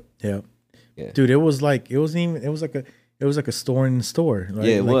New York? Yeah. Yeah. Dude, it was like a store in the store. Like,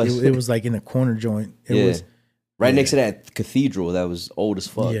 yeah, it was. It was like in a corner joint. It was right next to that cathedral that was old as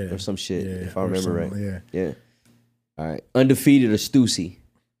fuck or some shit, if I remember right. Yeah. Yeah. All right. Undefeated or Stussy?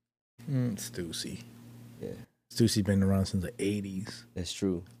 Stussy. Yeah. Stussy been around since the 80s. That's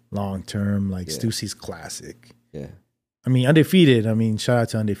true. Long term, like Stussy's classic. Yeah. I mean, Undefeated. I mean, shout out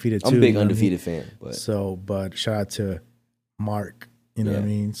to Undefeated too. I'm a big Undefeated fan. But shout out to Mark. You know what I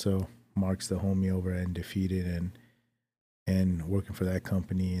mean? So Mark's the homie over at Undefeated and working for that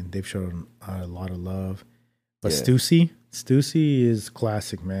company, and they've shown a lot of love. But Stussy is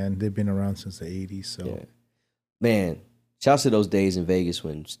classic, man. They've been around since the 80s. So, man, shouts to those days in Vegas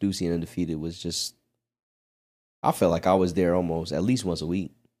when Stussy and Undefeated was just. I felt like I was there almost at least once a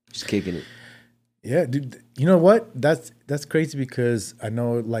week, just kicking it. Yeah, dude. You know what? That's crazy because I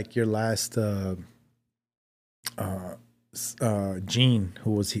know like your last Gene,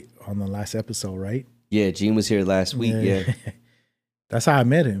 who was on the last episode, right? Yeah, Gene was here last week. Yeah. That's how I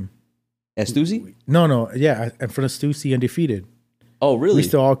met him. At Stussy? No. Yeah, in front of Stussy Undefeated. Oh, really? We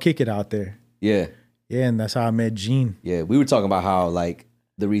still all kick it out there. Yeah. Yeah, and that's how I met Gene. Yeah, we were talking about how like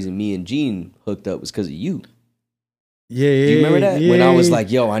the reason me and Gene hooked up was because of you. Yeah. Do you remember that? When I was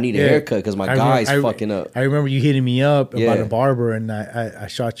like, yo, I need a haircut because my guy's fucking up. I remember you hitting me up about a barber, and I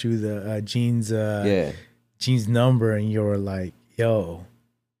shot you the Gene's number, and you were like, yo,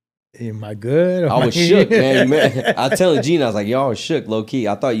 am I good? I was shook, man. I telling Gene, I was like, yo, I was shook, low key.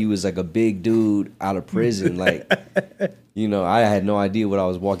 I thought you was like a big dude out of prison. Like, you know, I had no idea what I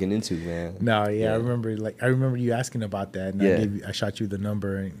was walking into, man. No, I remember you asking about that, and I shot you the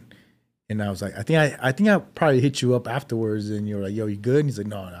number, and I was like, I think I probably hit you up afterwards, and you were like, yo, you good? And he's like,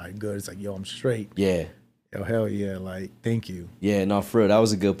 no, I'm good. It's like, yo, I'm straight. Yeah. Yo, hell yeah, like, thank you. Yeah, no, for real, that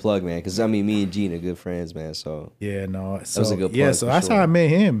was a good plug, man. Because I mean, me and Gene are good friends, man. So yeah, no, that was a good plug. Yeah, so that's how I met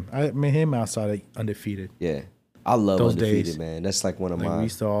him. I met him outside of Undefeated. Yeah, I love those Undefeated, days, man. That's like one of my. We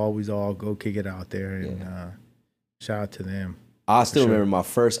used to always all go kick it out there, and shout out to them. I still remember my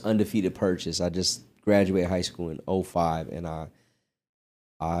first Undefeated purchase. I just graduated high school in 2005, and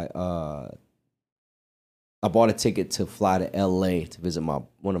I bought a ticket to fly to L.A. to visit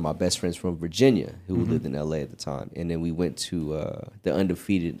one of my best friends from Virginia who lived in L.A. at the time. And then we went to the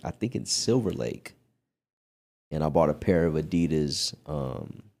Undefeated, I think in Silver Lake. And I bought a pair of Adidas.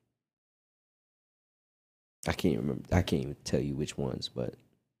 I can't remember. I can't even tell you which ones, but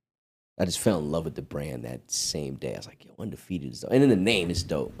I just fell in love with the brand that same day. I was like, yo, Undefeated is dope. And then the name is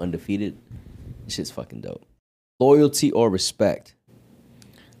dope. Undefeated. This shit's fucking dope. Loyalty or respect?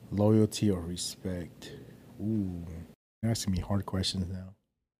 Loyalty or respect? Ooh, you're asking me hard questions now.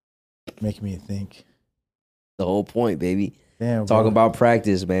 Making me think. The whole point, baby. Damn, talking about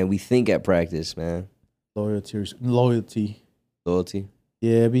practice, man. We think at practice, man. Loyalty.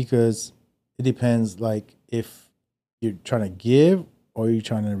 Yeah, because it depends. Like if you're trying to give or you're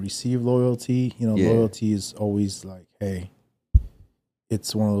trying to receive loyalty. You know, loyalty is always like, hey,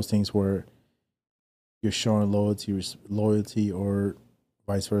 it's one of those things where you're showing loyalty or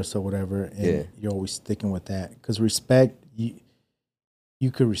vice versa, whatever, and you're always sticking with that. Because respect,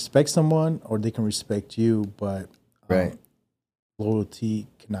 you could respect someone or they can respect you, but loyalty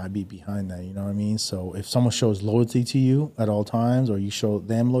cannot be behind that. You know what I mean? So if someone shows loyalty to you at all times, or you show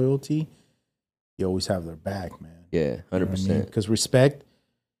them loyalty, you always have their back, man. Yeah, 100%. Because respect,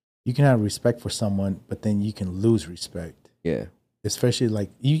 you can have respect for someone, but then you can lose respect. Yeah, especially like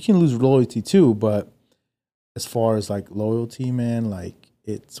you can lose loyalty too, but as far as like loyalty, man, like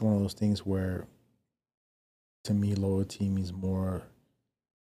it's one of those things where, to me, loyalty means more,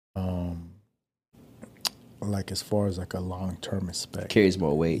 like as far as like a long-term respect. Carries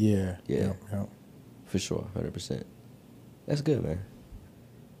more weight. Yeah. For sure, 100%. That's good, man.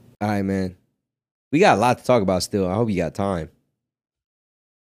 All right, man. We got a lot to talk about still. I hope you got time.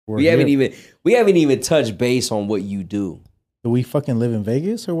 We haven't even touched base on what you do. Do we fucking live in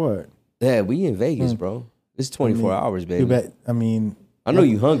Vegas or what? Yeah, we in Vegas, bro. It's 24 hours, baby. I know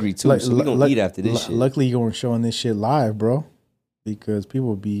you hungry too, so we gonna eat after this shit. Luckily, you're showing this shit live, bro, because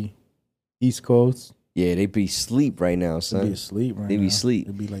people be East Coast. Yeah, they be asleep right now, son. They be asleep right now. They be asleep.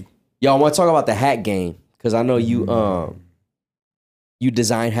 They be like, yo, I want to talk about the hat game because I know you you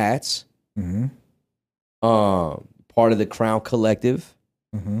design hats. Mm-hmm. Part of the Crown Collective.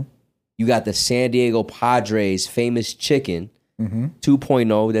 Mm-hmm. You got the San Diego Padres famous chicken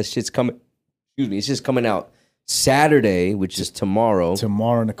 2.0. That shit's coming. Excuse me, it's just coming out Saturday, which is tomorrow,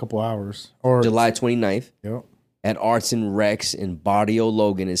 Tomorrow in a couple hours. Or July 29th, Yep. at Arts and Rex in Barrio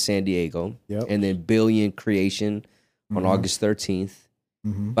Logan in San Diego. Yep. And then Billion Creation on August 13th.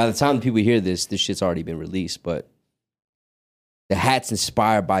 Mm-hmm. By the time people hear this shit's already been released, but the hat's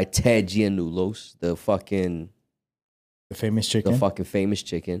inspired by Ted Giannoulos, the fucking famous chicken. the fucking famous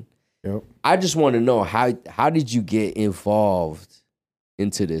chicken. Yep. I just want to know how did you get involved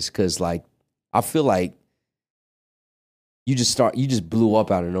into this? Because like I feel like you just blew up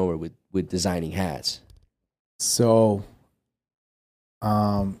out of nowhere with designing hats. So,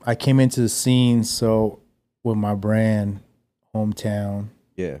 I came into the scene with my brand, Hometown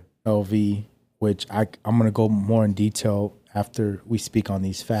Yeah. LV, which I'm gonna go more in detail after we speak on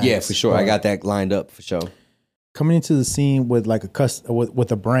these facts. Yeah, for sure. I But got that lined up for sure. coming into the scene with like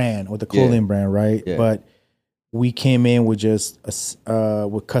with a brand, with a clothing brand, right? Yeah. But we came in with just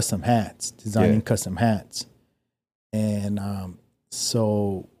with custom hats, designing Yeah. custom hats, and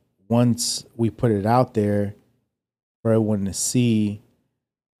so once we put it out there for everyone to see,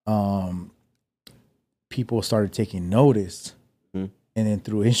 people started taking notice, and then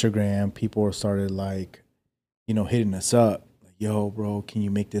through Instagram, people started like, hitting us up, like, "Yo, bro, can you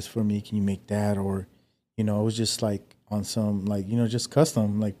make this for me? Can you make that?" Or, it was just like on some like just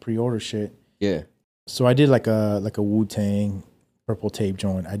custom like pre-order shit. Yeah. So I did like a Wu-Tang purple tape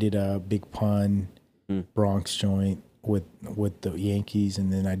joint. I did a Big Pun Bronx joint with the Yankees,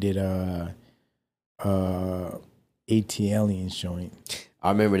 and then I did a AT Aliens joint.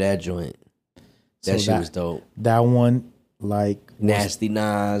 I remember that joint. That shit was dope. That one, like Nasty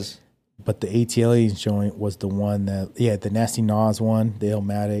Nas. but the AT Aliens joint was the one the Nasty Nas one, the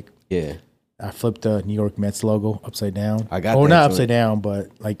Illmatic. Yeah. I flipped the New York Mets logo upside down. I got or that not joint. upside down, but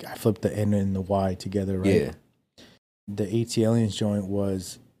like I flipped the N and the Y together, right? Yeah. The AT Aliens joint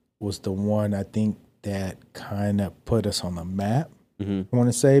was the one I think that kind of put us on the map. I want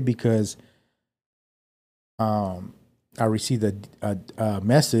to say, because I received a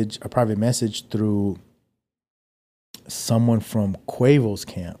message, a private message through someone from Quavo's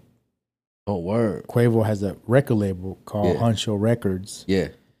camp. Oh, word. Quavo has a record label called Yeah. Huncho Records. Yeah.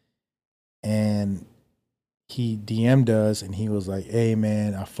 And he DM'd us and he was like, "Hey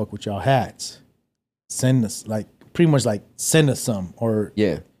man, I fuck with y'all hats. Send us send us some," or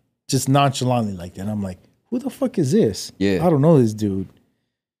Yeah. just nonchalantly like that. And I'm like, "Who the fuck is this? Yeah. I don't know this dude."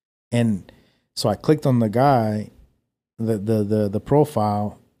 And so I clicked on the guy, the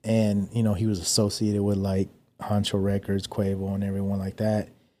profile, and he was associated with like Huncho Records, Quavo, and everyone like that.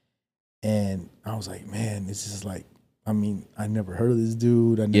 And I was like, man, this is like, I never heard of this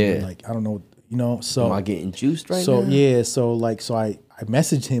dude. I don't know, so Am I getting juiced right so now? yeah, so I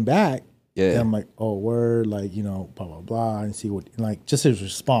messaged him back. Yeah. And I'm like, "Oh, word," like, blah blah blah, and see what, like, just his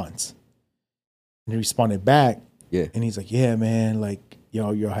response. And he responded back. Yeah. And he's like, "Yeah, man, like,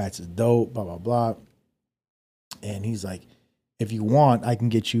 yo, your hats is dope, blah blah blah." And he's like, "If you want, I can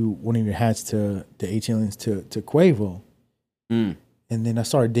get you one of your hats to the AT Aliens to Quavo." And then I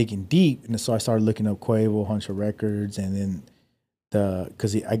started digging deep, and so I started looking up Quavo, Huncho Records, and then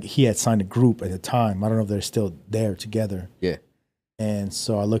because he had signed a group at the time. I don't know if they're still there together. Yeah. And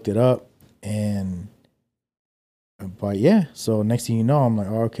so I looked it up, but yeah. So next thing you know, I'm like,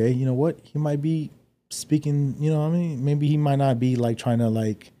 oh, okay, you know what? He might be speaking. You know what I mean? Maybe he might not be like trying to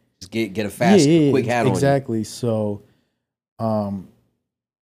like Just get a fast, quick hat on. Exactly. So,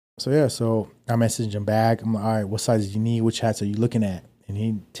 so I messaged him back. I'm like, all right, what sizes you need? Which hats are you looking at? And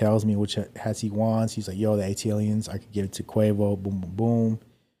he tells me which hats he wants. He's like, yo, the AT Aliens, I could give it to Quavo, boom, boom, boom.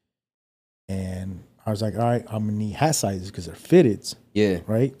 And I was like, all right, I'm gonna need hat sizes because they're fitteds. Yeah.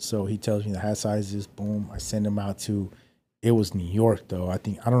 Right? So he tells me the hat sizes, boom. I send them out to, it was New York though. I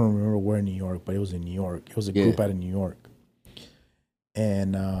don't remember where in New York, but it was in New York. It was a group out of New York.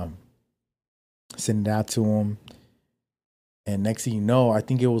 And send it out to him. And next thing you know, I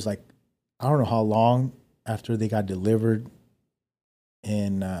think it was like, I don't know how long after they got delivered.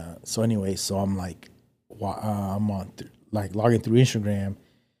 And so I'm like, I'm on logging through Instagram,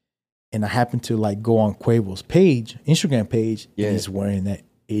 and I happened to like go on Quavo's page, Instagram page, and he's wearing that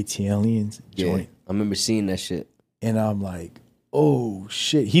AT Aliens joint. I remember seeing that shit. And I'm like, oh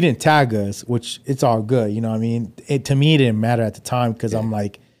shit. He didn't tag us, which it's all good. You know what I mean? To me, it didn't matter at the time because I'm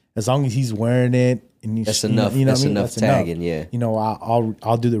like, as long as he's wearing it, and he's, that's enough. You know that's what I mean? enough tagging. Yeah. You know,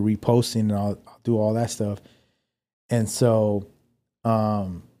 I'll do the reposting and I'll do all that stuff. And so,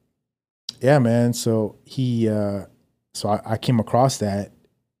 yeah, man. So I came across that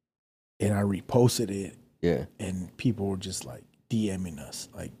and I reposted it. Yeah. And people were just like DMing us,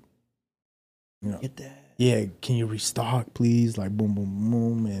 like, Get that. Yeah, can you restock, please? Like, boom, boom,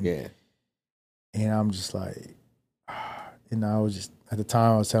 boom. And yeah. And I'm just like, And I was just, at the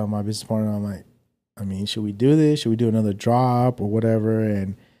time I was telling my business partner, I'm like, I mean, should we do this? Should we do another drop or whatever?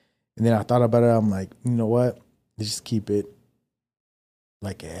 And then I thought about it. I'm like, you know what? Let's just keep it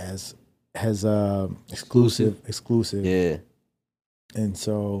like as exclusive. Yeah. And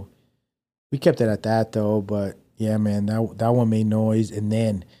so we kept it at that though. But yeah, man, that one made noise. And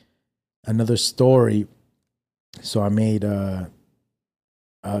then another story. So I made a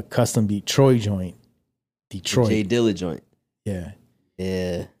custom Detroit joint. Detroit. J Dilla joint. Yeah.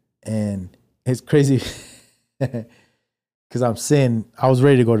 Yeah. And it's crazy because I was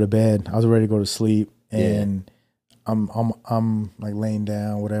ready to go to bed. I was ready to go to sleep. And I'm like laying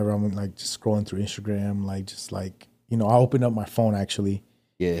down, whatever. I'm like just scrolling through Instagram, like just like, you know, I opened up my phone actually.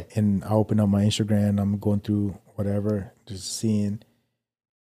 Yeah. And I opened up my Instagram. I'm going through whatever, just seeing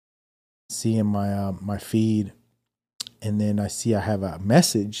my my feed. And then I see I have a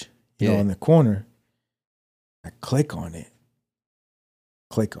message, you know, in the corner. I click on it.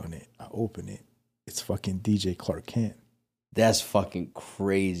 I open it. It's fucking DJ Clark Kent. That's fucking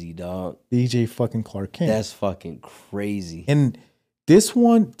crazy, dog. DJ fucking Clark Kent. That's fucking crazy. And this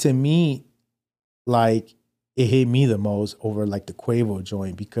one, to me, like, it hit me the most over, like, the Quavo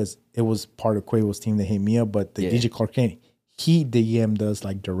joint because it was part of Quavo's team that hit me up. But the DJ Clark Kent, he DM'd us,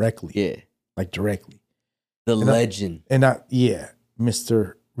 like, directly. Yeah. Like, directly. The legend.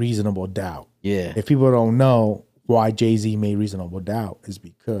 Mr. Reasonable Doubt. Yeah. If people don't know why Jay-Z made Reasonable Doubt is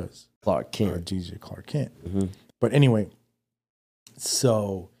because Clark Kent. DJ Clark Kent. Mm-hmm. But anyway,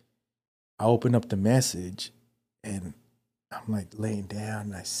 so I open up the message and I'm like laying down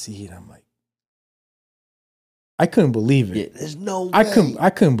and I see it. I'm like, I couldn't believe it. Yeah, there's no way. I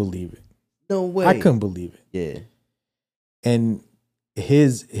couldn't believe it. No way. I couldn't believe it. Yeah. And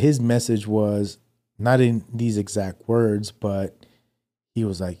his message was not in these exact words, but he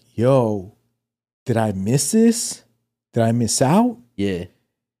was like, yo, did I miss this? Did I miss out? Yeah.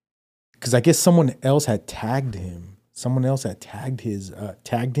 Because I guess someone else had tagged him. Someone else had tagged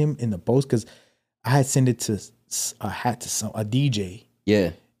him in the post because I had sent it to a DJ.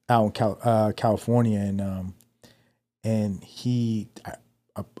 Yeah. Out in California, and he,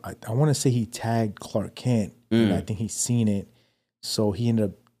 I want to say he tagged Clark Kent, and I think he's seen it, so he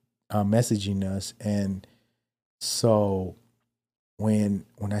ended up messaging us, and so when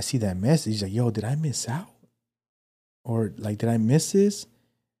I see that message, he's like, "Yo, did I miss out? Or like, did I miss this?"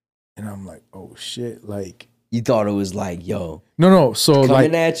 And I'm like, "Oh shit!" Like, you thought it was like, "Yo, no." So coming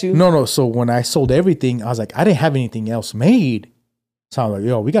like, at you? No. So when I sold everything, I was like, I didn't have anything else made, so I was like,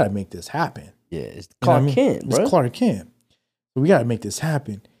 "Yo, we got to make this happen." Yeah, it's Clark Kent, bro. It's Clark Kent. So we got to make this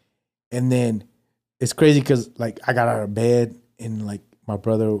happen. And then it's crazy because like I got out of bed and like my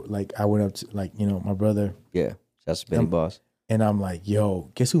brother, like I went up to like, you know, my brother. Yeah, that's Benny Boss. And I'm like, yo,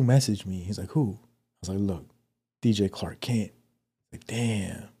 guess who messaged me? He's like, who? I was like, look, DJ Clark Kent. Like,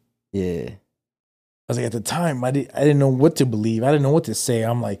 damn. Yeah. I was like, at the time, I didn't know what to believe. I didn't know what to say.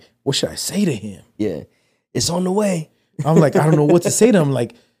 I'm like, what should I say to him? Yeah. It's on the way. I'm like, I don't know what to say to him.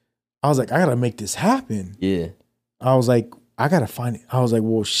 Like, I was like, I got to make this happen. Yeah. I was like, I got to find it. I was like,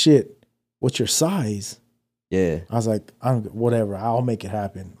 well, shit, what's your size? Yeah. I was like, whatever, I'll make it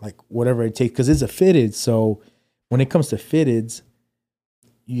happen. Like, whatever it takes. Because it's a fitted. So when it comes to fitteds,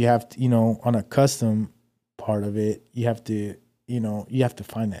 you have to, you know, on a custom part of it, you have to, you know, you have to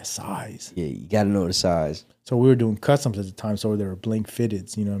find that size. Yeah, you got to know the size. So we were doing customs at the time. So there were blank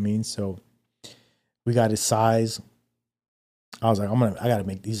fitteds, you know what I mean? So we got his size. I was like, I got to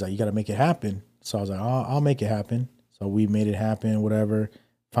make these. Like, you got to make it happen. So I was like, I'll make it happen. So we made it happen, whatever,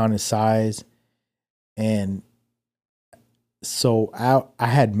 found his size. And so I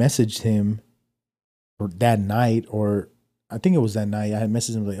had messaged him that night, or I think it was that night. I had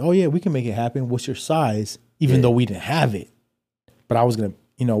messaged him like, oh yeah, we can make it happen. What's your size? Even though we didn't have it. But I was going to,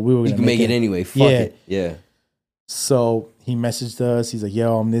 you know, we were going to make it anyway. Fuck it. Yeah. So he messaged us. He's like,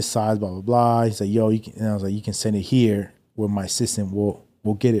 yo, I'm this size, blah, blah, blah. He's like, yo, you can, and I was like, you can send it here where my assistant will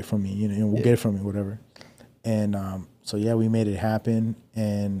get it from me, you know, we'll get it from me, whatever. And so, yeah, we made it happen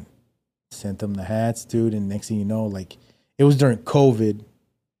and sent them the hats, dude. And next thing you know, like, it was during COVID.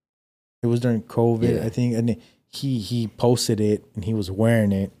 I think. And he posted it and he was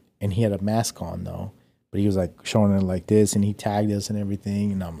wearing it and he had a mask on, though. But he was, like, showing it like this and he tagged us and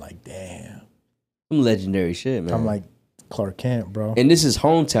everything. And I'm like, damn. Some legendary shit, man. I'm like, Clark Kent, bro. And this is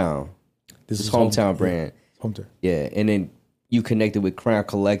hometown. This is hometown brand. Yeah. Hometown. Yeah. And then you connected with Crown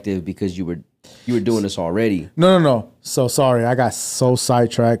Collective because you were doing this already. No. So sorry, I got so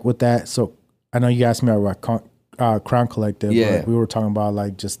sidetracked with that. So I know you asked me about Crown Collective. Yeah. But we were talking about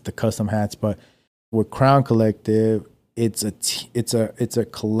like just the custom hats, but with Crown Collective, it's a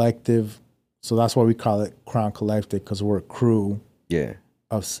collective So that's why we call it Crown Collective, because we're a crew Yeah.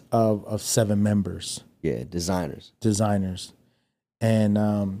 of 7 members. Yeah. Designers. And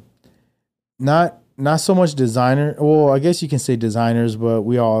not so much designer. Well, I guess you can say designers, but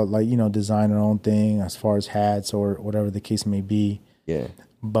we all like, you know, design our own thing as far as hats or whatever the case may be. Yeah.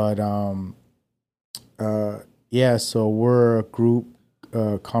 But yeah, so we're a group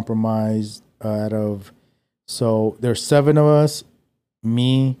compromised out of, so there's 7 of us,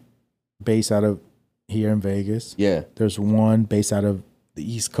 me based out of here in Vegas. Yeah. There's 1 based out of the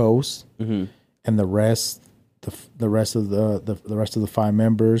East Coast, Mm-hmm. and the rest of the 5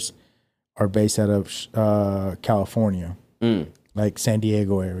 members are based out of California, like San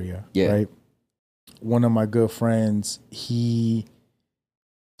Diego area. Yeah. Right. One of my good friends, he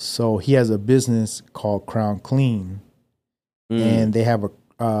has a business called Crown Clean, and they have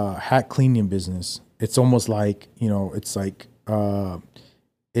a hat cleaning business. It's almost like, you know, it's like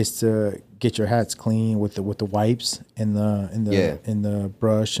it's to get your hats clean with the wipes and the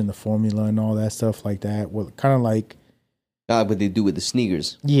brush and the formula and all that stuff like that. Well, kind of like what they do with the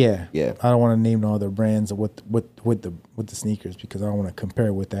sneakers. Yeah. Yeah. I don't want to name no other brands with the sneakers because I don't want to compare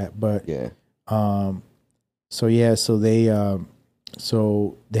it with that. But Yeah. so they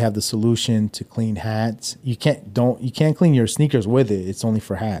have the solution to clean hats. You can't clean your sneakers with it. It's only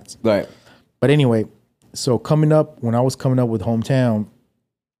for hats. Right. But anyway, so when I was coming up with Hometown,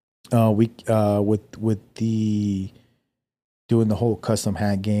 with the doing the whole custom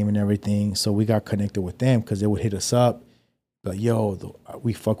hat game and everything, so we got connected with them because they would hit us up, like, yo,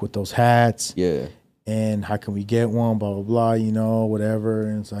 we fuck with those hats. Yeah. And how can we get one? Blah blah blah. You know, whatever.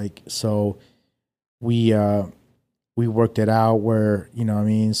 And it's like, so we worked it out where, you know what I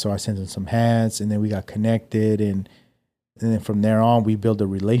mean? So I sent them some hats, and then we got connected, and then from there on we built a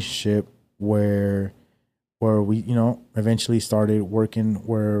relationship where we, you know, eventually started working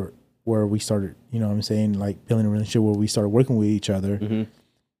where we started, you know what I'm saying, like building a relationship where we started working with each other. Mm-hmm.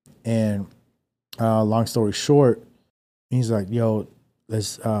 And long story short, he's like, yo,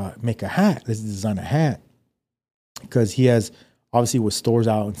 let's make a hat. Let's design a hat. Because he has, obviously with stores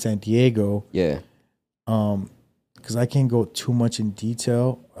out in San Diego. Yeah. Because I can't go too much in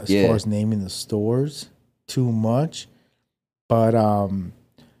detail as far as naming the stores too much. But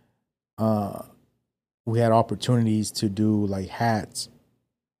we had opportunities to do like hats.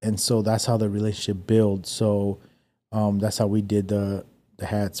 And so that's how the relationship built. So that's how we did the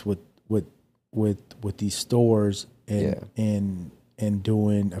hats with these stores and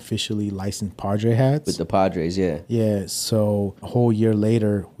doing officially licensed Padre hats. With the Padres, yeah. Yeah, so a whole year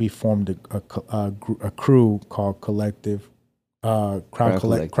later, we formed a crew called Collective, Crown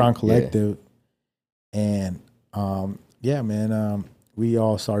Collective. Yeah. And we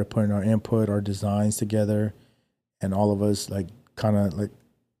all started putting our input, our designs together, and all of us like kind of like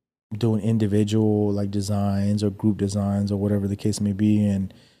doing individual like designs or group designs or whatever the case may be,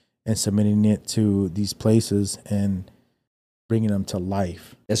 and submitting it to these places and bringing them to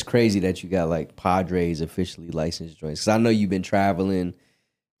life. That's crazy that you got like Padres officially licensed joints. Because I know you've been traveling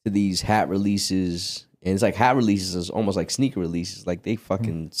to these hat releases, and it's like hat releases is almost like sneaker releases. Like they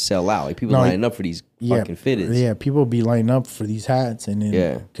fucking sell out. Like people lining up for these fucking fitteds. Yeah, people be lining up for these hats, and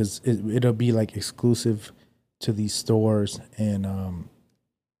then because it'll be like exclusive to these stores, and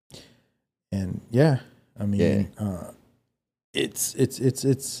yeah, I mean,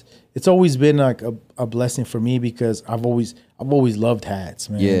 it's always been like a blessing for me because I've always loved hats,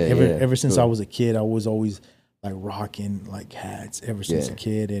 man. Ever since I was a kid, I was always like rocking like hats ever since a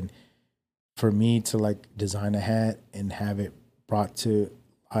kid, and for me to like design a hat and have it brought to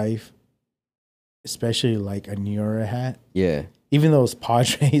life, especially like a New Era hat. Yeah. Even though it's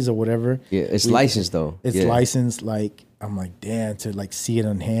Padres or whatever. Yeah, it's licensed though. It's licensed. Like I'm like, damn, to like see it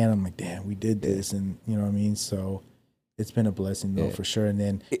on hand. I'm like, damn, we did this, and you know what I mean. So it's been a blessing though for sure. And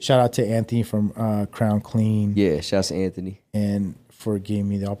then shout out to Anthony from Crown Clean. Yeah, shout out to Anthony. And for giving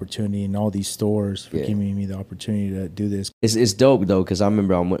me the opportunity, and all these stores for giving me the opportunity to do this. It's dope though, because I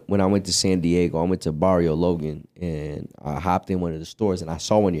remember when I went to San Diego, I went to Barrio Logan, and I hopped in one of the stores, and I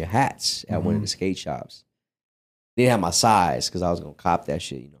saw one of your hats at one of the skate shops. They didn't have my size because I was gonna cop that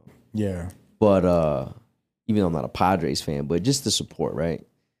shit, you know. Yeah. But even though I'm not a Padres fan, but just the support, right?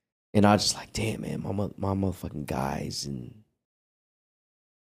 And I was just like, damn, man, my motherfucking guys and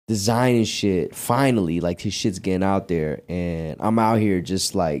designing shit. Finally, like his shit's getting out there, and I'm out here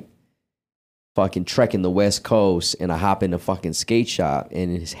just like fucking trekking the West Coast, and I hop in the fucking skate shop,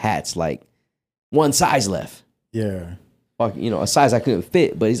 and his hat's like one size left. Yeah. Fuck, you know, a size I couldn't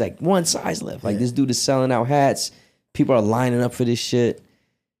fit, but he's like one size left. Like this dude is selling out hats. People are lining up for this shit.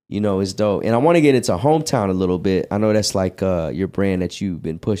 You know, it's dope. And I want to get into Hometown a little bit. I know that's like your brand that you've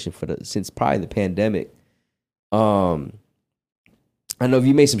been pushing since probably the pandemic. I know if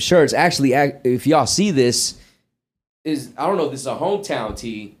you made some shirts. Actually, if y'all see this, I don't know if this is a Hometown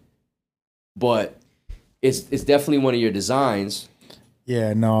tee, but it's definitely one of your designs.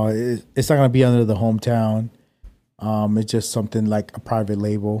 Yeah, no, it's not gonna be under the Hometown. It's just something like a private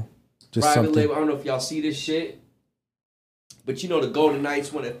label. Private label. I don't know if y'all see this shit, but you know the Golden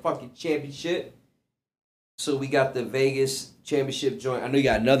Knights won a fucking championship. So we got the Vegas championship joint. I know you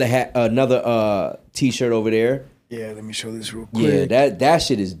got another T-shirt over there. Yeah, let me show this real quick. Yeah, that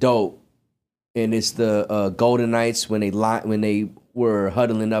shit is dope. And it's the Golden Knights when they were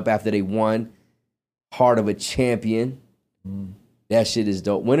huddling up after they won. Heart of a champion. That shit is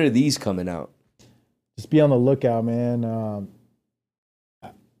dope. When are these coming out? Just be on the lookout, man.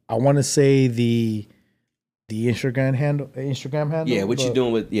 I want to say the Instagram handle. Yeah, what you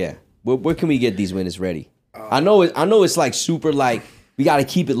doing with? Yeah, where can we get these when it's ready? I know it's like super like we got to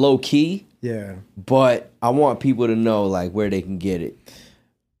keep it low key. Yeah, but I want people to know like where they can get it.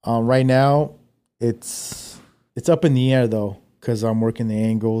 Right now, it's up in the air though, because I'm working the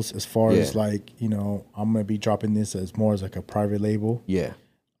angles as far as like, you know, I'm gonna be dropping this as more as like a private label. Yeah.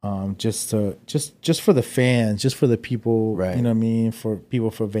 Just for the fans, just for the people, right. You know what I mean? For people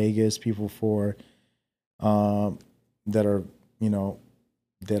for Vegas, people for that are, you know,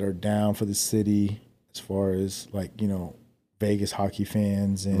 that are down for the city as far as like, you know, Vegas hockey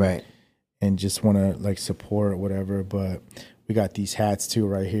fans and right. And just want to like support or whatever. But we got these hats too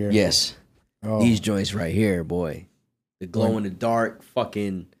right here. Yes. These joints right here, boy. The glow in the dark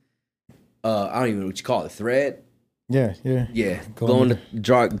fucking I don't even know what you call it, thread. Yeah. Yeah. Glow in the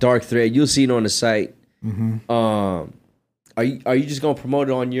dark thread. You'll see it on the site. Mm-hmm. Are you just gonna promote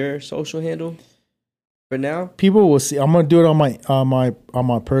it on your social handle for now? People will see. I'm gonna do it on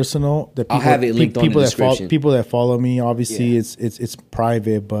my personal. I'll have it linked on the description. People that follow me, obviously it's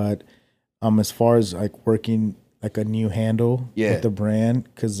private, but as far as like working like a new handle with the brand,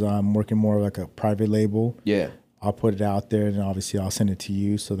 because I'm working more like a private label. Yeah. I'll put it out there and obviously I'll send it to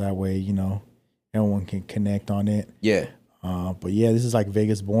you so that way, you know, everyone can connect on it. Yeah. But yeah, this is like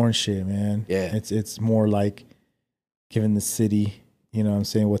Vegas born shit, man. Yeah. It's more like giving the city, you know what I'm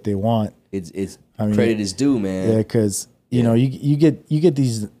saying, what they want. Credit is due, man. Yeah, because you know, you get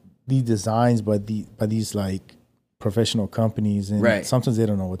these designs by these like professional companies, and sometimes they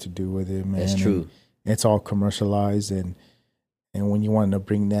don't know what to do with it, man. That's true. And it's all commercialized, and when you want to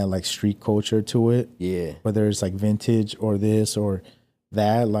bring that like street culture to it, yeah, whether it's like vintage or this or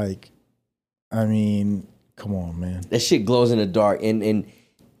that, like, I mean, come on, man. That shit glows in the dark, and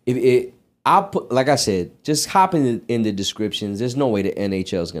I'll put, like I said, just hop in the descriptions. There's no way the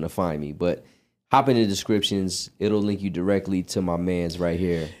NHL is gonna find me, but hop in the descriptions. It'll link you directly to my man's right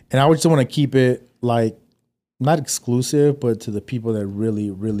here. And I just want to keep it like not exclusive, but to the people that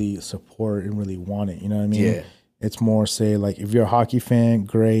really, really support and really want it. You know what I mean? Yeah. It's more say like if you're a hockey fan,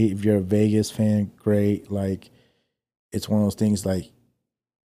 great. If you're a Vegas fan, great. Like it's one of those things like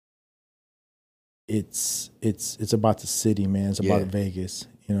it's about the city, man. It's about Vegas,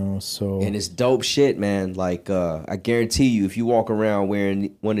 you know. So and it's dope shit, man. Like I guarantee you, if you walk around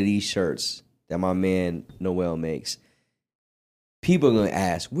wearing one of these shirts that my man Noel makes, people are gonna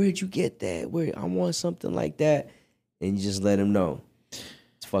ask, "Where'd you get that? Where I want something like that," and you just let them know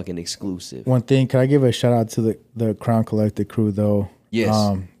it's fucking exclusive. One thing, can I give a shout out to the Crown Collective crew though?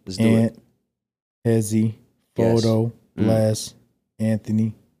 Yes, let's do it. Hezzy, Photo, Bless,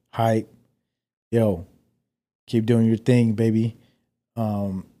 Anthony, Hype. Yo, keep doing your thing, baby.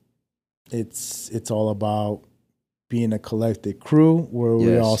 It's all about being a collective crew where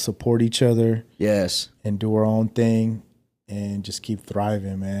we all support each other. Yes, and do our own thing. And just keep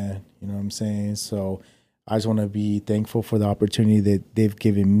thriving, man. You know what I'm saying? So I just want to be thankful for the opportunity that they've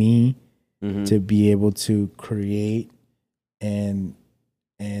given me to be able to create and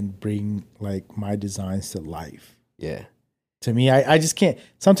bring like my designs to life. Yeah. To me, I just can't.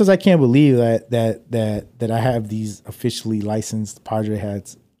 Sometimes I can't believe that I have these officially licensed Padre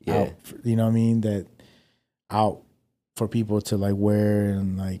hats out. You know what I mean? That out for people to like wear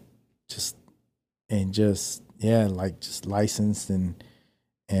and like just. Yeah, like just licensed and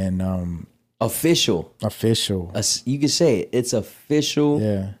official. You can say it. It's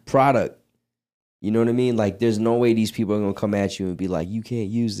official product. You know what I mean? Like there's no way these people are gonna come at you and be like, you can't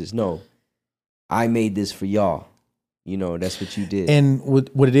use this. No. I made this for y'all. You know, that's what you did. And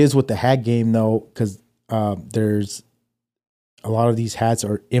what it is with the hat game though, because there's a lot of these hats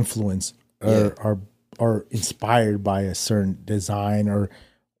are influenced are inspired by a certain design or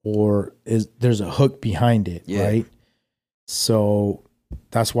there's a hook behind it, right? So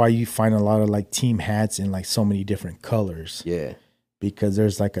that's why you find a lot of like team hats in like so many different colors. Yeah. Because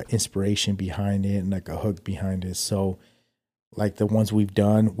there's like an inspiration behind it and like a hook behind it. So like the ones we've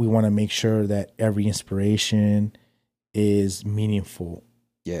done, we want to make sure that every inspiration is meaningful.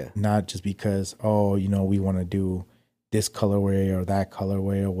 Yeah. Not just because, we want to do this colorway or that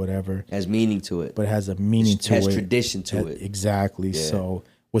colorway or whatever. Has meaning to it. But it has a meaning to it. Has tradition to it. Exactly. Yeah. So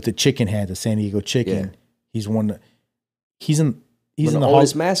with the chicken hat, the San Diego chicken, he's in the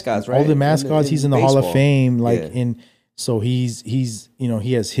oldest mascots, right? All the mascots, he's in the Hall of Fame. So he's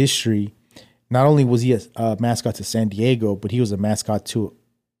he has history. Not only was he a mascot to San Diego, but he was a mascot to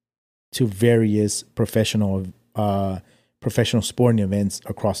various professional sporting events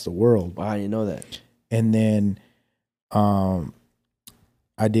across the world. Wow, I didn't know that. And then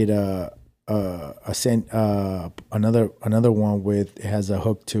I did another one with, it has a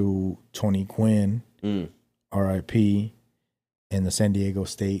hook to Tony Gwynn, R.I.P., and the San Diego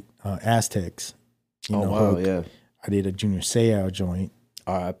State Aztecs. Wow, yeah. I did a Junior Seau joint,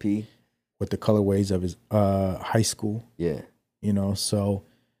 R.I.P., with the colorways of his high school. Yeah. So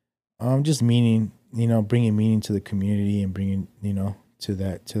just meaning, bringing meaning to the community and bringing, to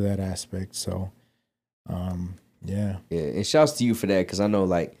that aspect. So, yeah. Yeah, and shouts to you for that, because I know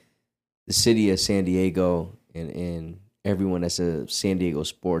like the city of San Diego and everyone that's a San Diego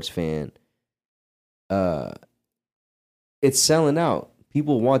sports fan, it's selling out.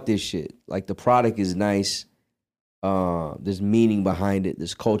 People want this shit. Like the product is nice. There's meaning behind it.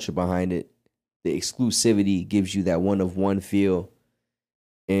 There's culture behind it. The exclusivity gives you that one of one feel.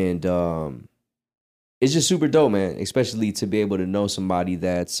 And it's just super dope, man, especially to be able to know somebody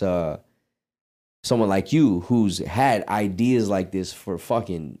that's someone like you who's had ideas like this for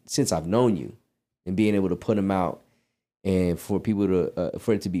fucking since I've known you, and being able to put them out and for people to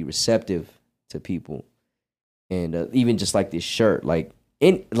for it to be receptive to people. And even just like this shirt,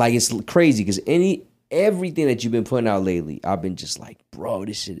 it's crazy because everything that you've been putting out lately, I've been just like, bro,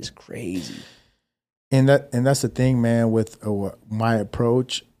 this shit is crazy. And that's the thing, man, with my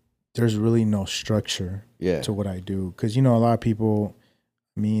approach, there's really no structure to what I do. Because, a lot of people,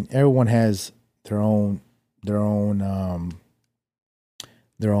 everyone has their own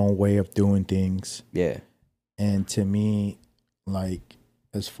way of doing things. Yeah. And to me, like,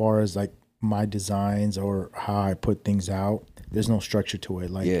 as far as like my designs or how I put things out, there's no structure to it.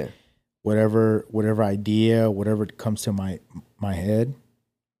 Like, whatever idea, whatever comes to my head,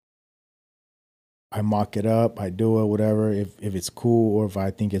 I mock it up, I do it, whatever. If it's cool, or if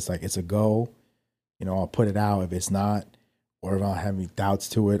I think it's a go, I'll put it out. If it's not, or if I have any doubts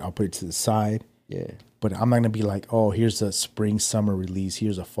to it, I'll put it to the side. Yeah. But I'm not gonna be like, oh, here's a spring summer release,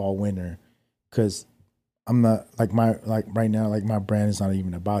 here's a fall winter, because I'm not right now, like my brand is not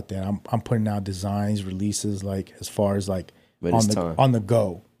even about that. I'm putting out designs, releases, like as far as like on the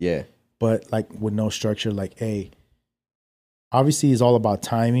go. Yeah. But like with no structure, like, hey, obviously it's all about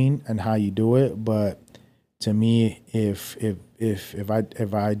timing and how you do it. But to me, if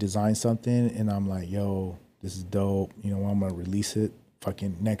I design something and I'm like, yo, this is dope, I'm gonna release it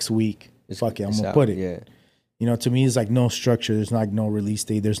fucking next week. I'm gonna put it. Yeah. To me, it's like no structure. There's like no release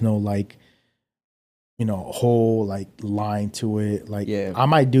date. There's no like, whole like line to it. Like, I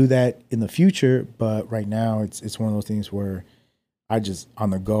might do that in the future, but right now it's one of those things where I just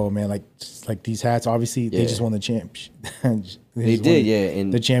on the go, man. Like these hats, obviously they just won the championship. They did,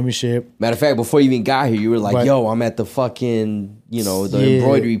 and the championship. Matter of fact, before you even got here, you were like, "Yo, I'm at the fucking, the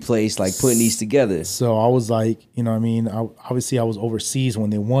embroidery place, like putting these together." So I was like, obviously I was overseas when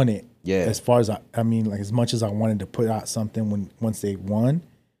they won it. Yeah. As far as like as much as I wanted to put out something once they won,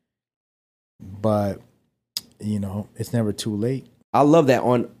 but it's never too late. I love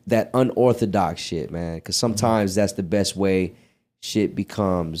that unorthodox shit, man, because sometimes that's the best way. Shit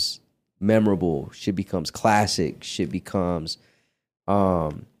becomes memorable. Shit becomes classic. Shit becomes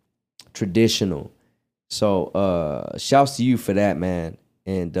traditional. So shouts to you for that, man.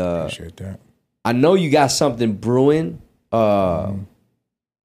 And appreciate that. I know you got something brewing.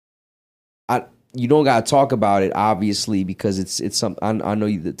 You don't gotta talk about it, obviously, because it's some. I know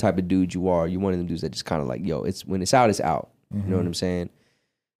you the type of dude you are. You're one of them dudes that just kind of like, yo, it's when it's out, it's out. You know what I'm saying?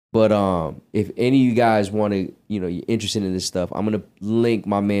 But if any of you guys want to, you're interested in this stuff, I'm gonna link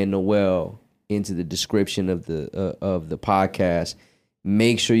my man Noel into the description of the podcast.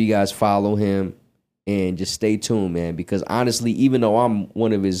 Make sure you guys follow him and just stay tuned, man. Because honestly, even though I'm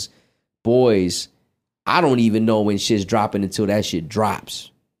one of his boys, I don't even know when shit's dropping until that shit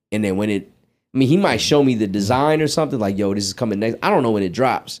drops. And then when he might show me the design or something like, yo, this is coming next. I don't know when it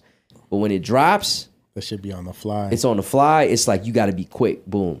drops, but when it drops, that should be on the fly. It's on the fly. It's like you got to be quick.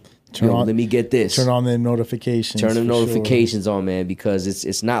 Boom. let me get this. Turn on the notifications. Turn the notifications on, man, because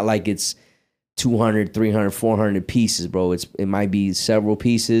it's not like it's 200, 300, 400 pieces, bro. It might be several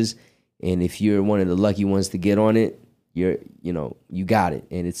pieces, and if you're one of the lucky ones to get on it, you got it.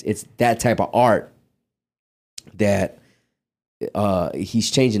 And it's that type of art that he's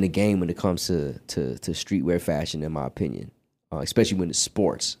changing the game when it comes to streetwear fashion, in my opinion, especially when it's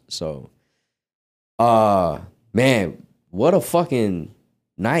sports. So, man, what a fucking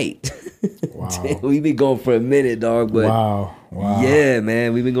night. Wow. We've been going for a minute, dog. But wow. Yeah,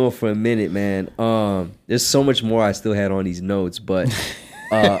 man, we've been going for a minute, man. There's so much more I still had on these notes, but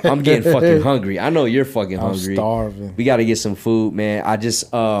I'm getting fucking hungry. I know you're fucking hungry. I'm starving. We got to get some food, man. I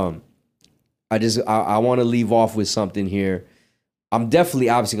want to leave off with something here. I'm definitely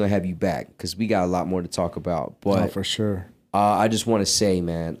obviously gonna have you back because we got a lot more to talk about. But for sure. I just want to say,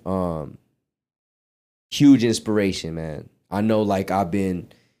 man, huge inspiration, man. I know, like, when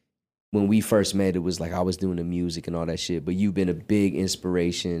we first met, it was like I was doing the music and all that shit, but you've been a big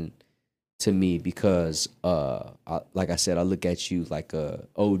inspiration to me because, like I said, I look at you like a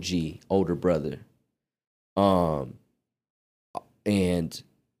OG, older brother. And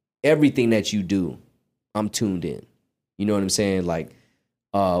everything that you do, I'm tuned in. You know what I'm saying? Like,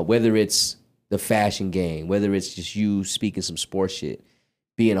 whether it's the fashion game, whether it's just you speaking some sports shit,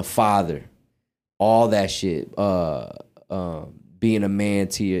 being a father, all that shit, being a man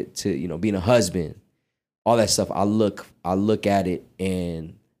to being a husband, all that stuff. I look at it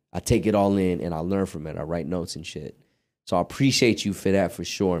and I take it all in and I learn from it. I write notes and shit. So I appreciate you for that for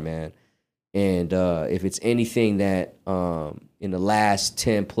sure, man. And if it's anything that in the last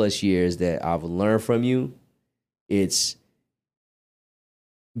 10 plus years that I've learned from you, it's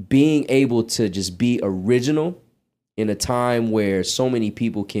being able to just be original in a time where so many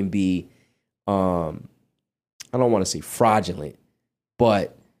people can be, I don't want to say fraudulent,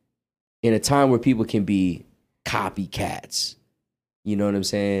 but in a time where people can be copycats, you know what I'm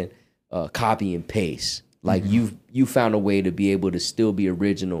saying? Copy and paste. Like you found a way to be able to still be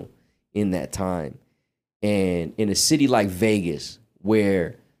original in that time. And in a city like Vegas,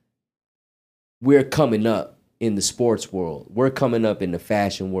 where we're coming up in the sports world, we're coming up in the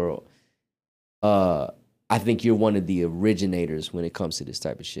fashion world, I think you're one of the originators when it comes to this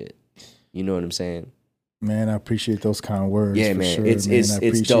type of shit. You know what I'm saying? Man, I appreciate those kind of words. Yeah, for man. Sure,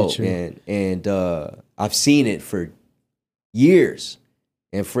 It's dope, you. man. And I've seen it for years.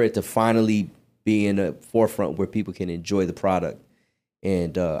 And for it to finally be in the forefront where people can enjoy the product.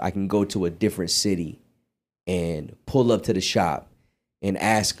 And I can go to a different city and pull up to the shop and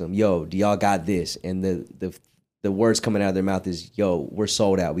ask them, yo, do y'all got this? And the words coming out of their mouth is, yo, we're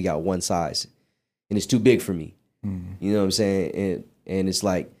sold out. We got one size. And it's too big for me. You know what I'm saying? And it's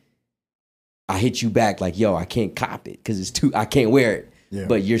like, I hit you back like, yo, I can't cop it because I can't wear it. Yeah.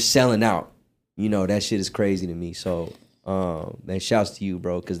 But you're selling out. You know, that shit is crazy to me. So, man, shouts to you,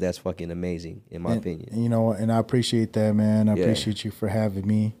 bro, because that's fucking amazing, in my opinion. You know, and I appreciate that, man. I appreciate you for having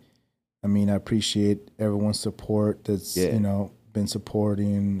me. I mean, I appreciate everyone's support that's, been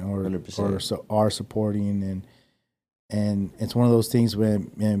supporting or are supporting. And it's one of those things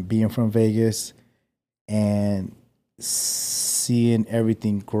when, man, being from Vegas and seeing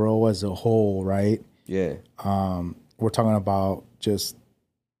everything grow as a whole, right? Yeah. We're talking about just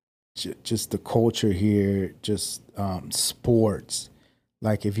the culture here, just sports.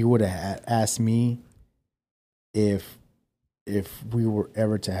 Like, if you would have asked me if we were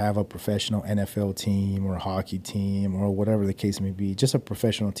ever to have a professional NFL team or a hockey team or whatever the case may be, just a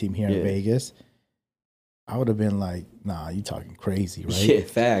professional team here in Vegas, I would have been like, nah, you talking crazy, right? Yeah,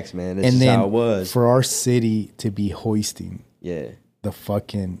 facts, man. That's just how it was. For our city to be hoisting the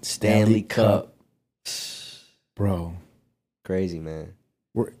fucking Stanley Cup. Bro. Crazy, man.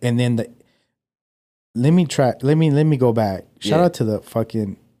 Let me go back. Shout out to the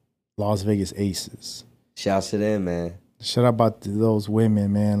fucking Las Vegas Aces. Shouts to them, man. Shout out about those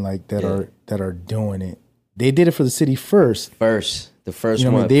women, man, like that are doing it. They did it for the city first. The first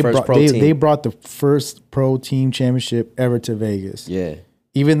one. They brought the first pro team championship ever to Vegas. Yeah.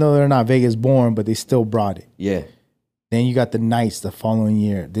 Even though they're not Vegas born, but they still brought it. Yeah. Then you got the Knights the following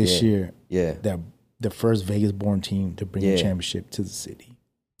year, this year. Yeah. The first Vegas born team to bring a championship to the city.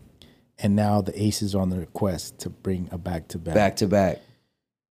 And now the Aces are on the quest to bring a back-to-back. Back-to-back.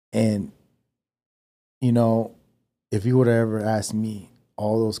 And, you know, if you would have ever asked me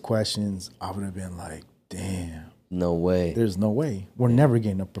all those questions, I would have been like, damn. No way. There's no way. We're never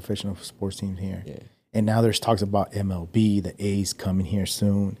getting a professional sports team here. Yeah. And now there's talks about MLB, the A's coming here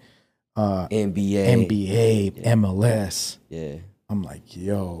soon. NBA, MLS. Yeah. I'm like,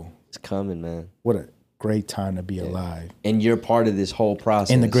 yo. It's coming, man. What a great time to be alive. And you're part of this whole process.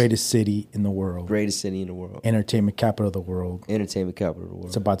 In the greatest city in the world. Greatest city in the world. Entertainment capital of the world. Entertainment capital of the world.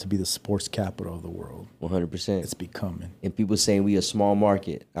 It's about to be the sports capital of the world. 100%. It's becoming. And people saying we a small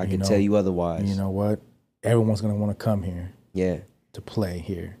market. I can tell you otherwise. You know what? Everyone's going to want to come here. Yeah. To play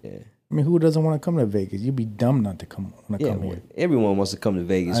here. Yeah. I mean, who doesn't want to come to Vegas? You'd be dumb not to come here. Everyone wants to come to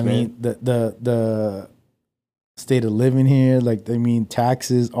Vegas, I mean, the state of living here, like, I mean,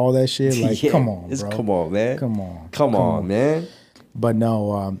 taxes, all that shit. Like, come on, bro. Come on, man. Come on, man. But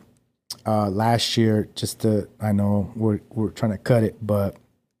no, last year, I know we're trying to cut it, but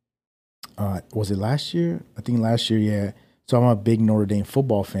was it last year? I think last year, yeah. So I'm a big Notre Dame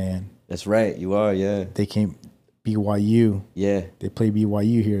football fan. That's right. You are, yeah. They came BYU. Yeah. They play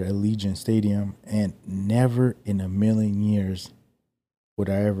BYU here at Allegiant Stadium, and never in a million years would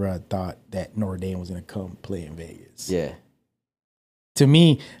I ever have thought that Notre Dame was going to come play in Vegas. Yeah. To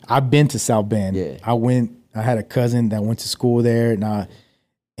me, I've been to South Bend. Yeah. I had a cousin that went to school there,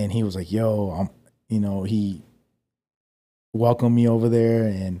 and he was like, yo, he welcomed me over there,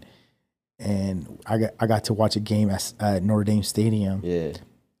 and I got to watch a game at Notre Dame Stadium. Yeah.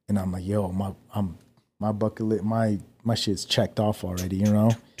 And I'm like, yo, my bucket list, my shit's checked off already, you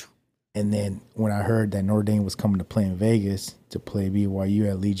know? And then when I heard that Notre Dame was coming to play in Vegas to play BYU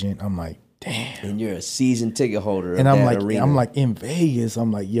at Allegiant, I'm like, damn. And you're a season ticket holder. And I'm like in Vegas,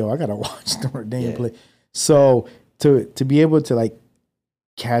 I'm like, yo, I gotta watch Notre Dame play. So to be able to like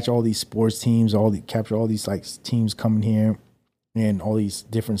catch all these sports teams, capture all these like teams coming here and all these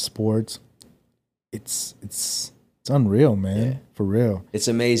different sports, it's unreal, man. Yeah. For real. It's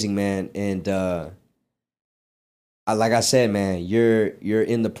amazing, man. And like I said, man, you're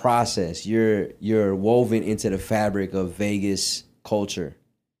in the process. You're woven into the fabric of Vegas culture.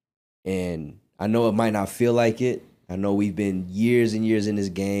 And I know it might not feel like it. I know we've been years and years in this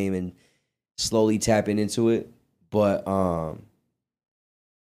game and slowly tapping into it. But I'm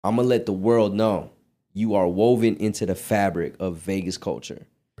gonna let the world know you are woven into the fabric of Vegas culture.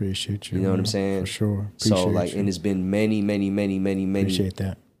 Appreciate you. You know what I'm saying? For sure. And it's been many appreciate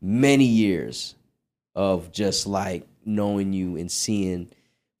that. Many years of just like knowing you and seeing.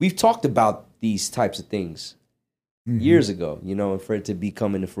 We've talked about these types of things years ago, and for it to be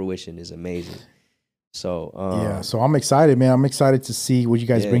coming to fruition is amazing. So so I'm excited, man. I'm excited to see what you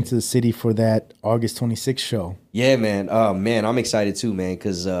guys bring to the city for that August 26th show. Yeah, man. Man, I'm excited too, man,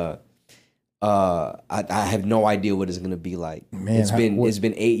 because I have no idea what it's gonna be like. Man, it's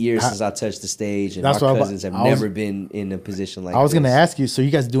been 8 years since I touched the stage, and my cousins have never been in a position like this. I was gonna ask you, so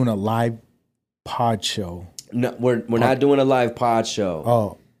you guys doing a live pod show? No, we're not doing a live pod show.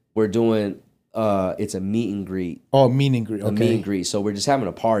 Oh, we're doing it's a meet and greet. Oh, meet and greet. Okay. A meet and greet. So we're just having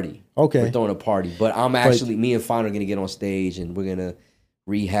a party. Okay. We're throwing a party, but me and Fon are gonna get on stage and we're gonna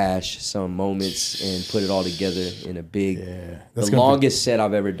rehash some moments and put it all together in a big. Yeah, the longest set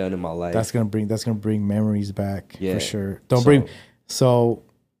I've ever done in my life. That's gonna bring memories back for sure. I didn't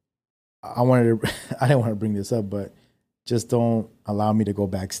want to bring this up, but just don't allow me to go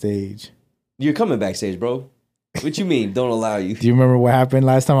backstage. You're coming backstage, bro. What you mean? Don't allow you? Do you remember what happened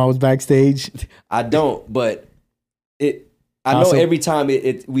last time I was backstage? I don't, but I know every time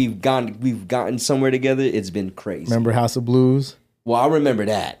we've gotten somewhere together, it's been crazy. Remember House of Blues? Well, I remember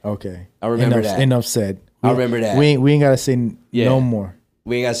that. Okay, I remember that. Enough said. I remember that. We ain't gotta say no more.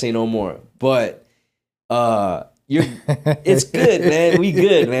 We ain't gotta say no more. But it's good, man. We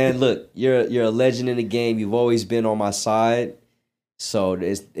good, man. Look, you're a legend in the game. You've always been on my side, so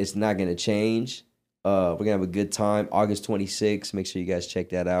it's not gonna change. We're gonna have a good time. August 26th. Make sure you guys check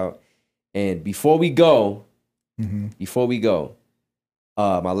that out. And before we go, my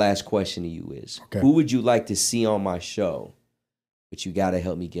last question to you is: who would you like to see on my show? But you gotta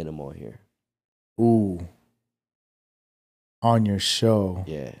help me get them on here. Ooh, on your show?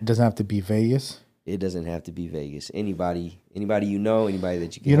 Yeah, it doesn't have to be Vegas. It doesn't have to be Vegas. Anybody you know, anybody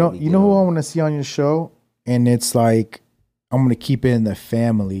that you can. You know who I want to see on your show, and it's like I'm gonna keep it in the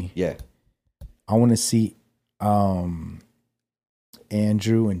family. Yeah. I want to see Andrew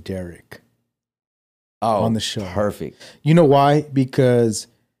and Derek on the show. Perfect. You know why? Because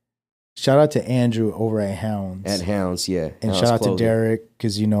shout out to Andrew over at Hounds. At Hounds, yeah. And shout out to Derek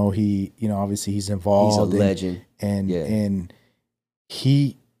because he obviously he's involved. He's a legend. And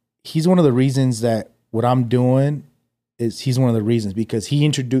he's one of the reasons that what I'm doing is he's one of the reasons because he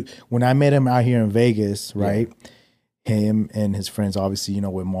introduced when I met him out here in Vegas, right? Yeah. Him and his friends, obviously,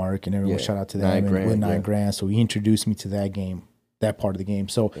 with Mark and everyone. Shout out to them with 9 grand. So he introduced me to that part of the game.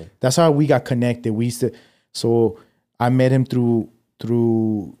 So that's how we got connected. So I met him through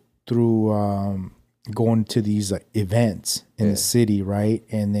going to these events in the city, right?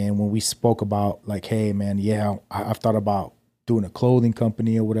 And then when we spoke about like, hey man, I've thought about doing a clothing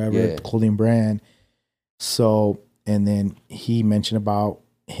company or whatever, clothing brand. So, and then he mentioned about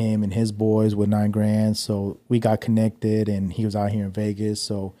him and his boys with 9 grand. So we got connected, and he was out here in Vegas.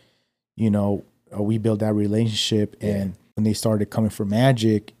 So, you know, we built that relationship. And when they started coming for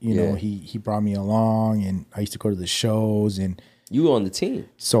Magic, you know, he brought me along, and I used to go to the shows, and you were on the team.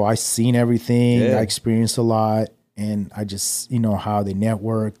 So I seen everything. I experienced a lot, and I just, you know, how they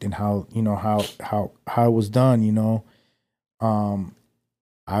networked and how, you know, how it was done, you know.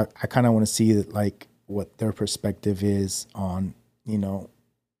 I kind of want to see that, like, what their perspective is on, you know,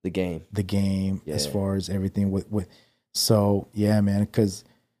 the game as far as everything with so yeah, man, because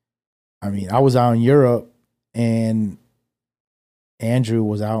I mean, I was out in Europe, and Andrew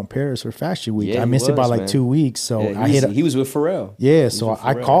was out in Paris for Fashion Week. I missed it by like 2 weeks. So he was with Pharrell. Yeah, so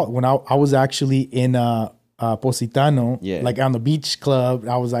I called when I was actually in Positano, like on the beach club.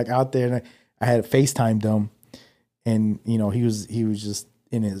 I was like out there, and I had FaceTimed him, and you know, he was just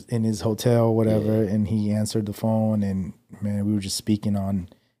in his hotel, whatever, and he answered the phone, and man, we were just speaking on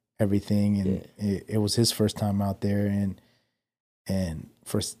everything, and it was his first time out there, and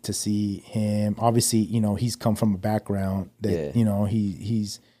first to see him, obviously, you know, he's come from a background that, you know,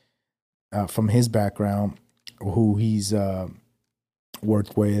 he's from his background, who he's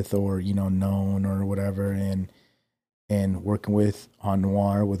worked with, or, you know, known or whatever, and working with on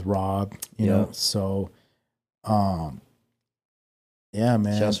Noir with Rob, you know, so, yeah,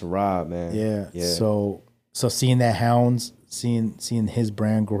 man. Shouts to Rob, man. Yeah. So seeing that Hounds, seeing his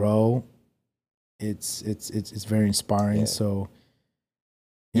brand grow, it's very inspiring. So,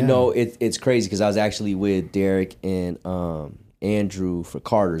 you know, it's crazy because I was actually with Derek and Andrew for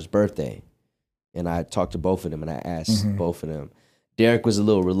Carter's birthday, and I talked to both of them, and I asked both of them. Derek was a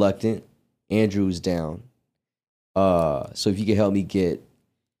little reluctant. Andrew was down. So if you could help me get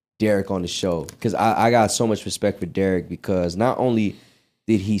Derek on the show, because I got so much respect for Derek, because not only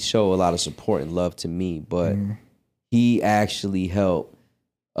did he show a lot of support and love to me, but he actually helped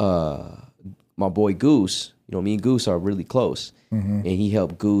my boy Goose. You know, me and Goose are really close, and he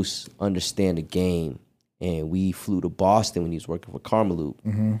helped Goose understand the game. And we flew to Boston when he was working for Karmaloop,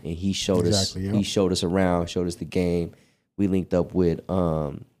 and he showed us he showed us around, showed us the game. We linked up with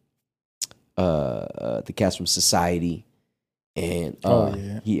the cats from Society. And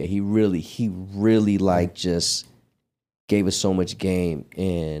he really like just gave us so much game,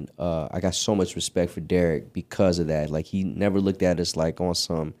 and I got so much respect for Derek because of that. Like, he never looked at us like on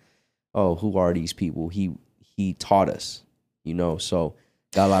some, oh, who are these people? He taught us, you know. So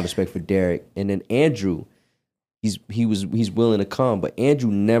got a lot of respect for Derek. And then Andrew, he's willing to come, but Andrew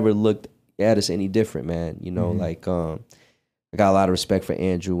never looked at us any different, man. You know, like I got a lot of respect for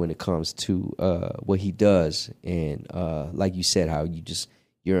Andrew when it comes to what he does. And like you said, how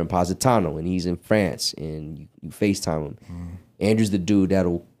you're in Positano and he's in France, and you FaceTime him. Andrew's the dude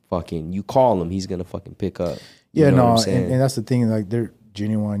that'll fucking, you call him, he's going to fucking pick up. Yeah, you know and that's the thing. Like, they're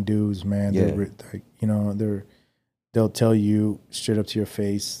genuine dudes, man. They're like, you know, they'll tell you straight up to your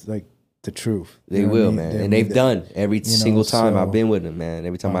face, like, the truth. They will, man. And they've done every single time I've been with them, man.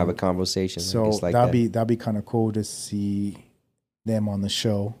 Every time I have a conversation. So it's like that'd be kind of cool to see them on the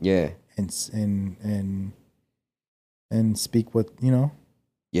show, and speak with, you know,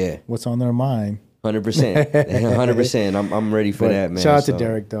 what's on their mind. 100%, 100%. I'm ready for that, man. Shout out to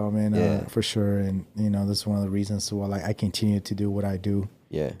Derek, though, man, for sure. And you know, that's one of the reasons why I continue to do what I do.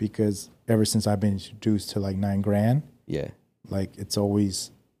 Yeah, because ever since I've been introduced to like 9 grand, like, it's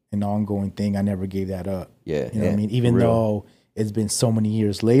always an ongoing thing. I never gave that up. You know what I mean? Even though it's been so many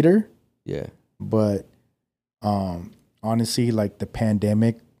years later. But honestly, like, the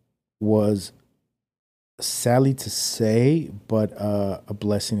pandemic was, sadly to say, but a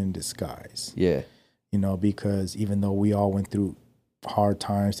blessing in disguise. You know, because even though we all went through hard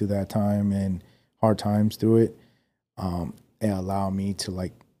times through that time, and hard times through it, it allowed me to,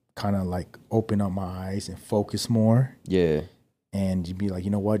 like, kind of like open up my eyes and focus more. And you'd be like, you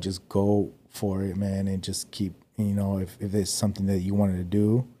know what, just go for it, man, and just keep, you know, if it's something that you wanted to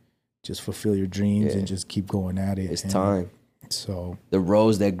do, just fulfill your dreams and just keep going at it. It's time. So the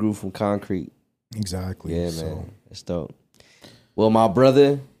rose that grew from concrete. Exactly. Yeah, man. That's dope. Well, my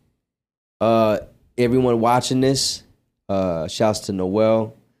brother, everyone watching this, shouts to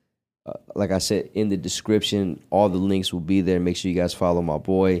Noel. Like I said, in the description, all the links will be there. Make sure you guys follow my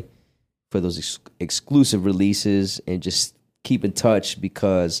boy for those exclusive releases, and just keep in touch,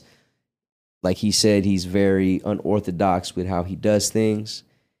 because like he said, he's very unorthodox with how he does things.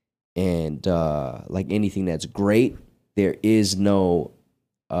 And like anything that's great, there is no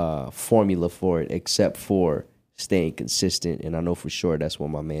formula for it except for staying consistent. And I know for sure that's what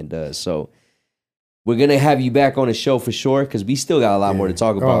my man does. So we're going to have you back on the show for sure because we still got a lot more to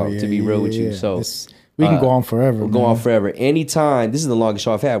talk about, to be real with you. So we can go on forever. We'll go on forever. Anytime. This is the longest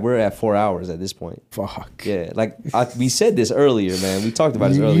show I've had. We're at 4 hours at this point. Fuck. Yeah. Like, we said this earlier, man. We talked about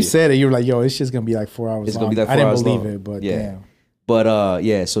this earlier. You said it. You were like, yo, it's just going to be like 4 hours It's long. going to be like 4 hours hours long. I didn't believe it, but damn. But,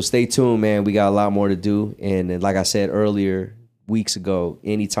 yeah, so stay tuned, man. We got a lot more to do. And then, like I said earlier, weeks ago,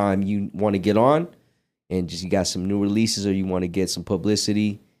 anytime you want to get on and just you got some new releases or you want to get some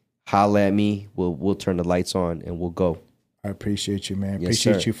publicity, holla at me. We'll turn the lights on and we'll go. I appreciate you, man. Yes,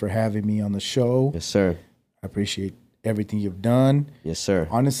 appreciate sir. you for having me on the show. Yes, sir. I appreciate everything you've done. Yes, sir.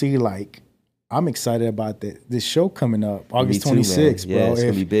 Honestly, like, I'm excited about this show coming up, August Me too, 26th, man. bro. Yeah, it's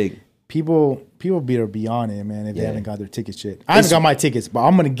going to be big. People better be on it, man, if they haven't got their tickets yet. I haven't got my tickets, but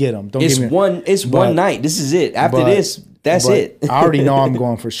I'm going to get them. It's one night. This is it. After this, that's it. I already know I'm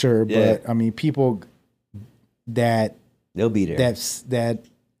going for sure, Yeah. but, I mean, people that they'll be there. That's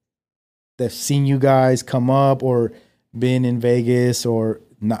seen you guys come up or been in Vegas or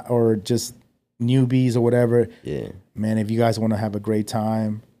not, or just newbies or whatever. Yeah. Man, if you guys want to have a great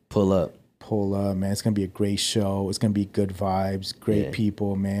time, pull up, man. It's going to be a great show. It's going to be good vibes, great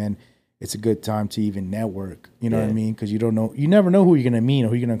people, man. It's a good time to even network. You know what I mean? Because you never know who you're going to meet or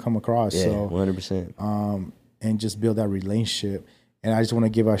who you're going to come across. Yeah, so 100%. And just build that relationship. And I just want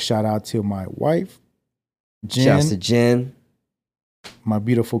to give a shout out to my wife, Jen. Shouts to Jen. My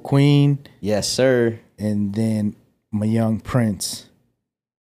beautiful queen. Yes, sir. And then my young prince,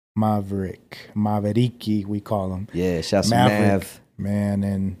 Mavericki, we call him. Yeah, shouts to Mav. Man,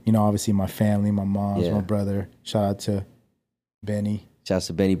 and, obviously my family, my moms, my brother. Shout out to Benny. Shouts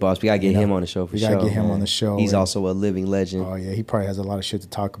to Benny Boss. We got to get him on the show for sure. We got to get him on the show. He's also a living legend. Oh, yeah. He probably has a lot of shit to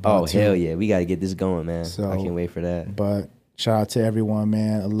talk about, too. Hell yeah. We got to get this going, man. So, I can't wait for that. But shout out to everyone,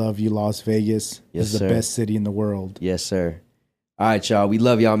 man. I love you, Las Vegas. Yes, this is the best city in the world. Yes, sir. All right, y'all. We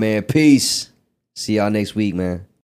love y'all, man. Peace. See y'all next week, man.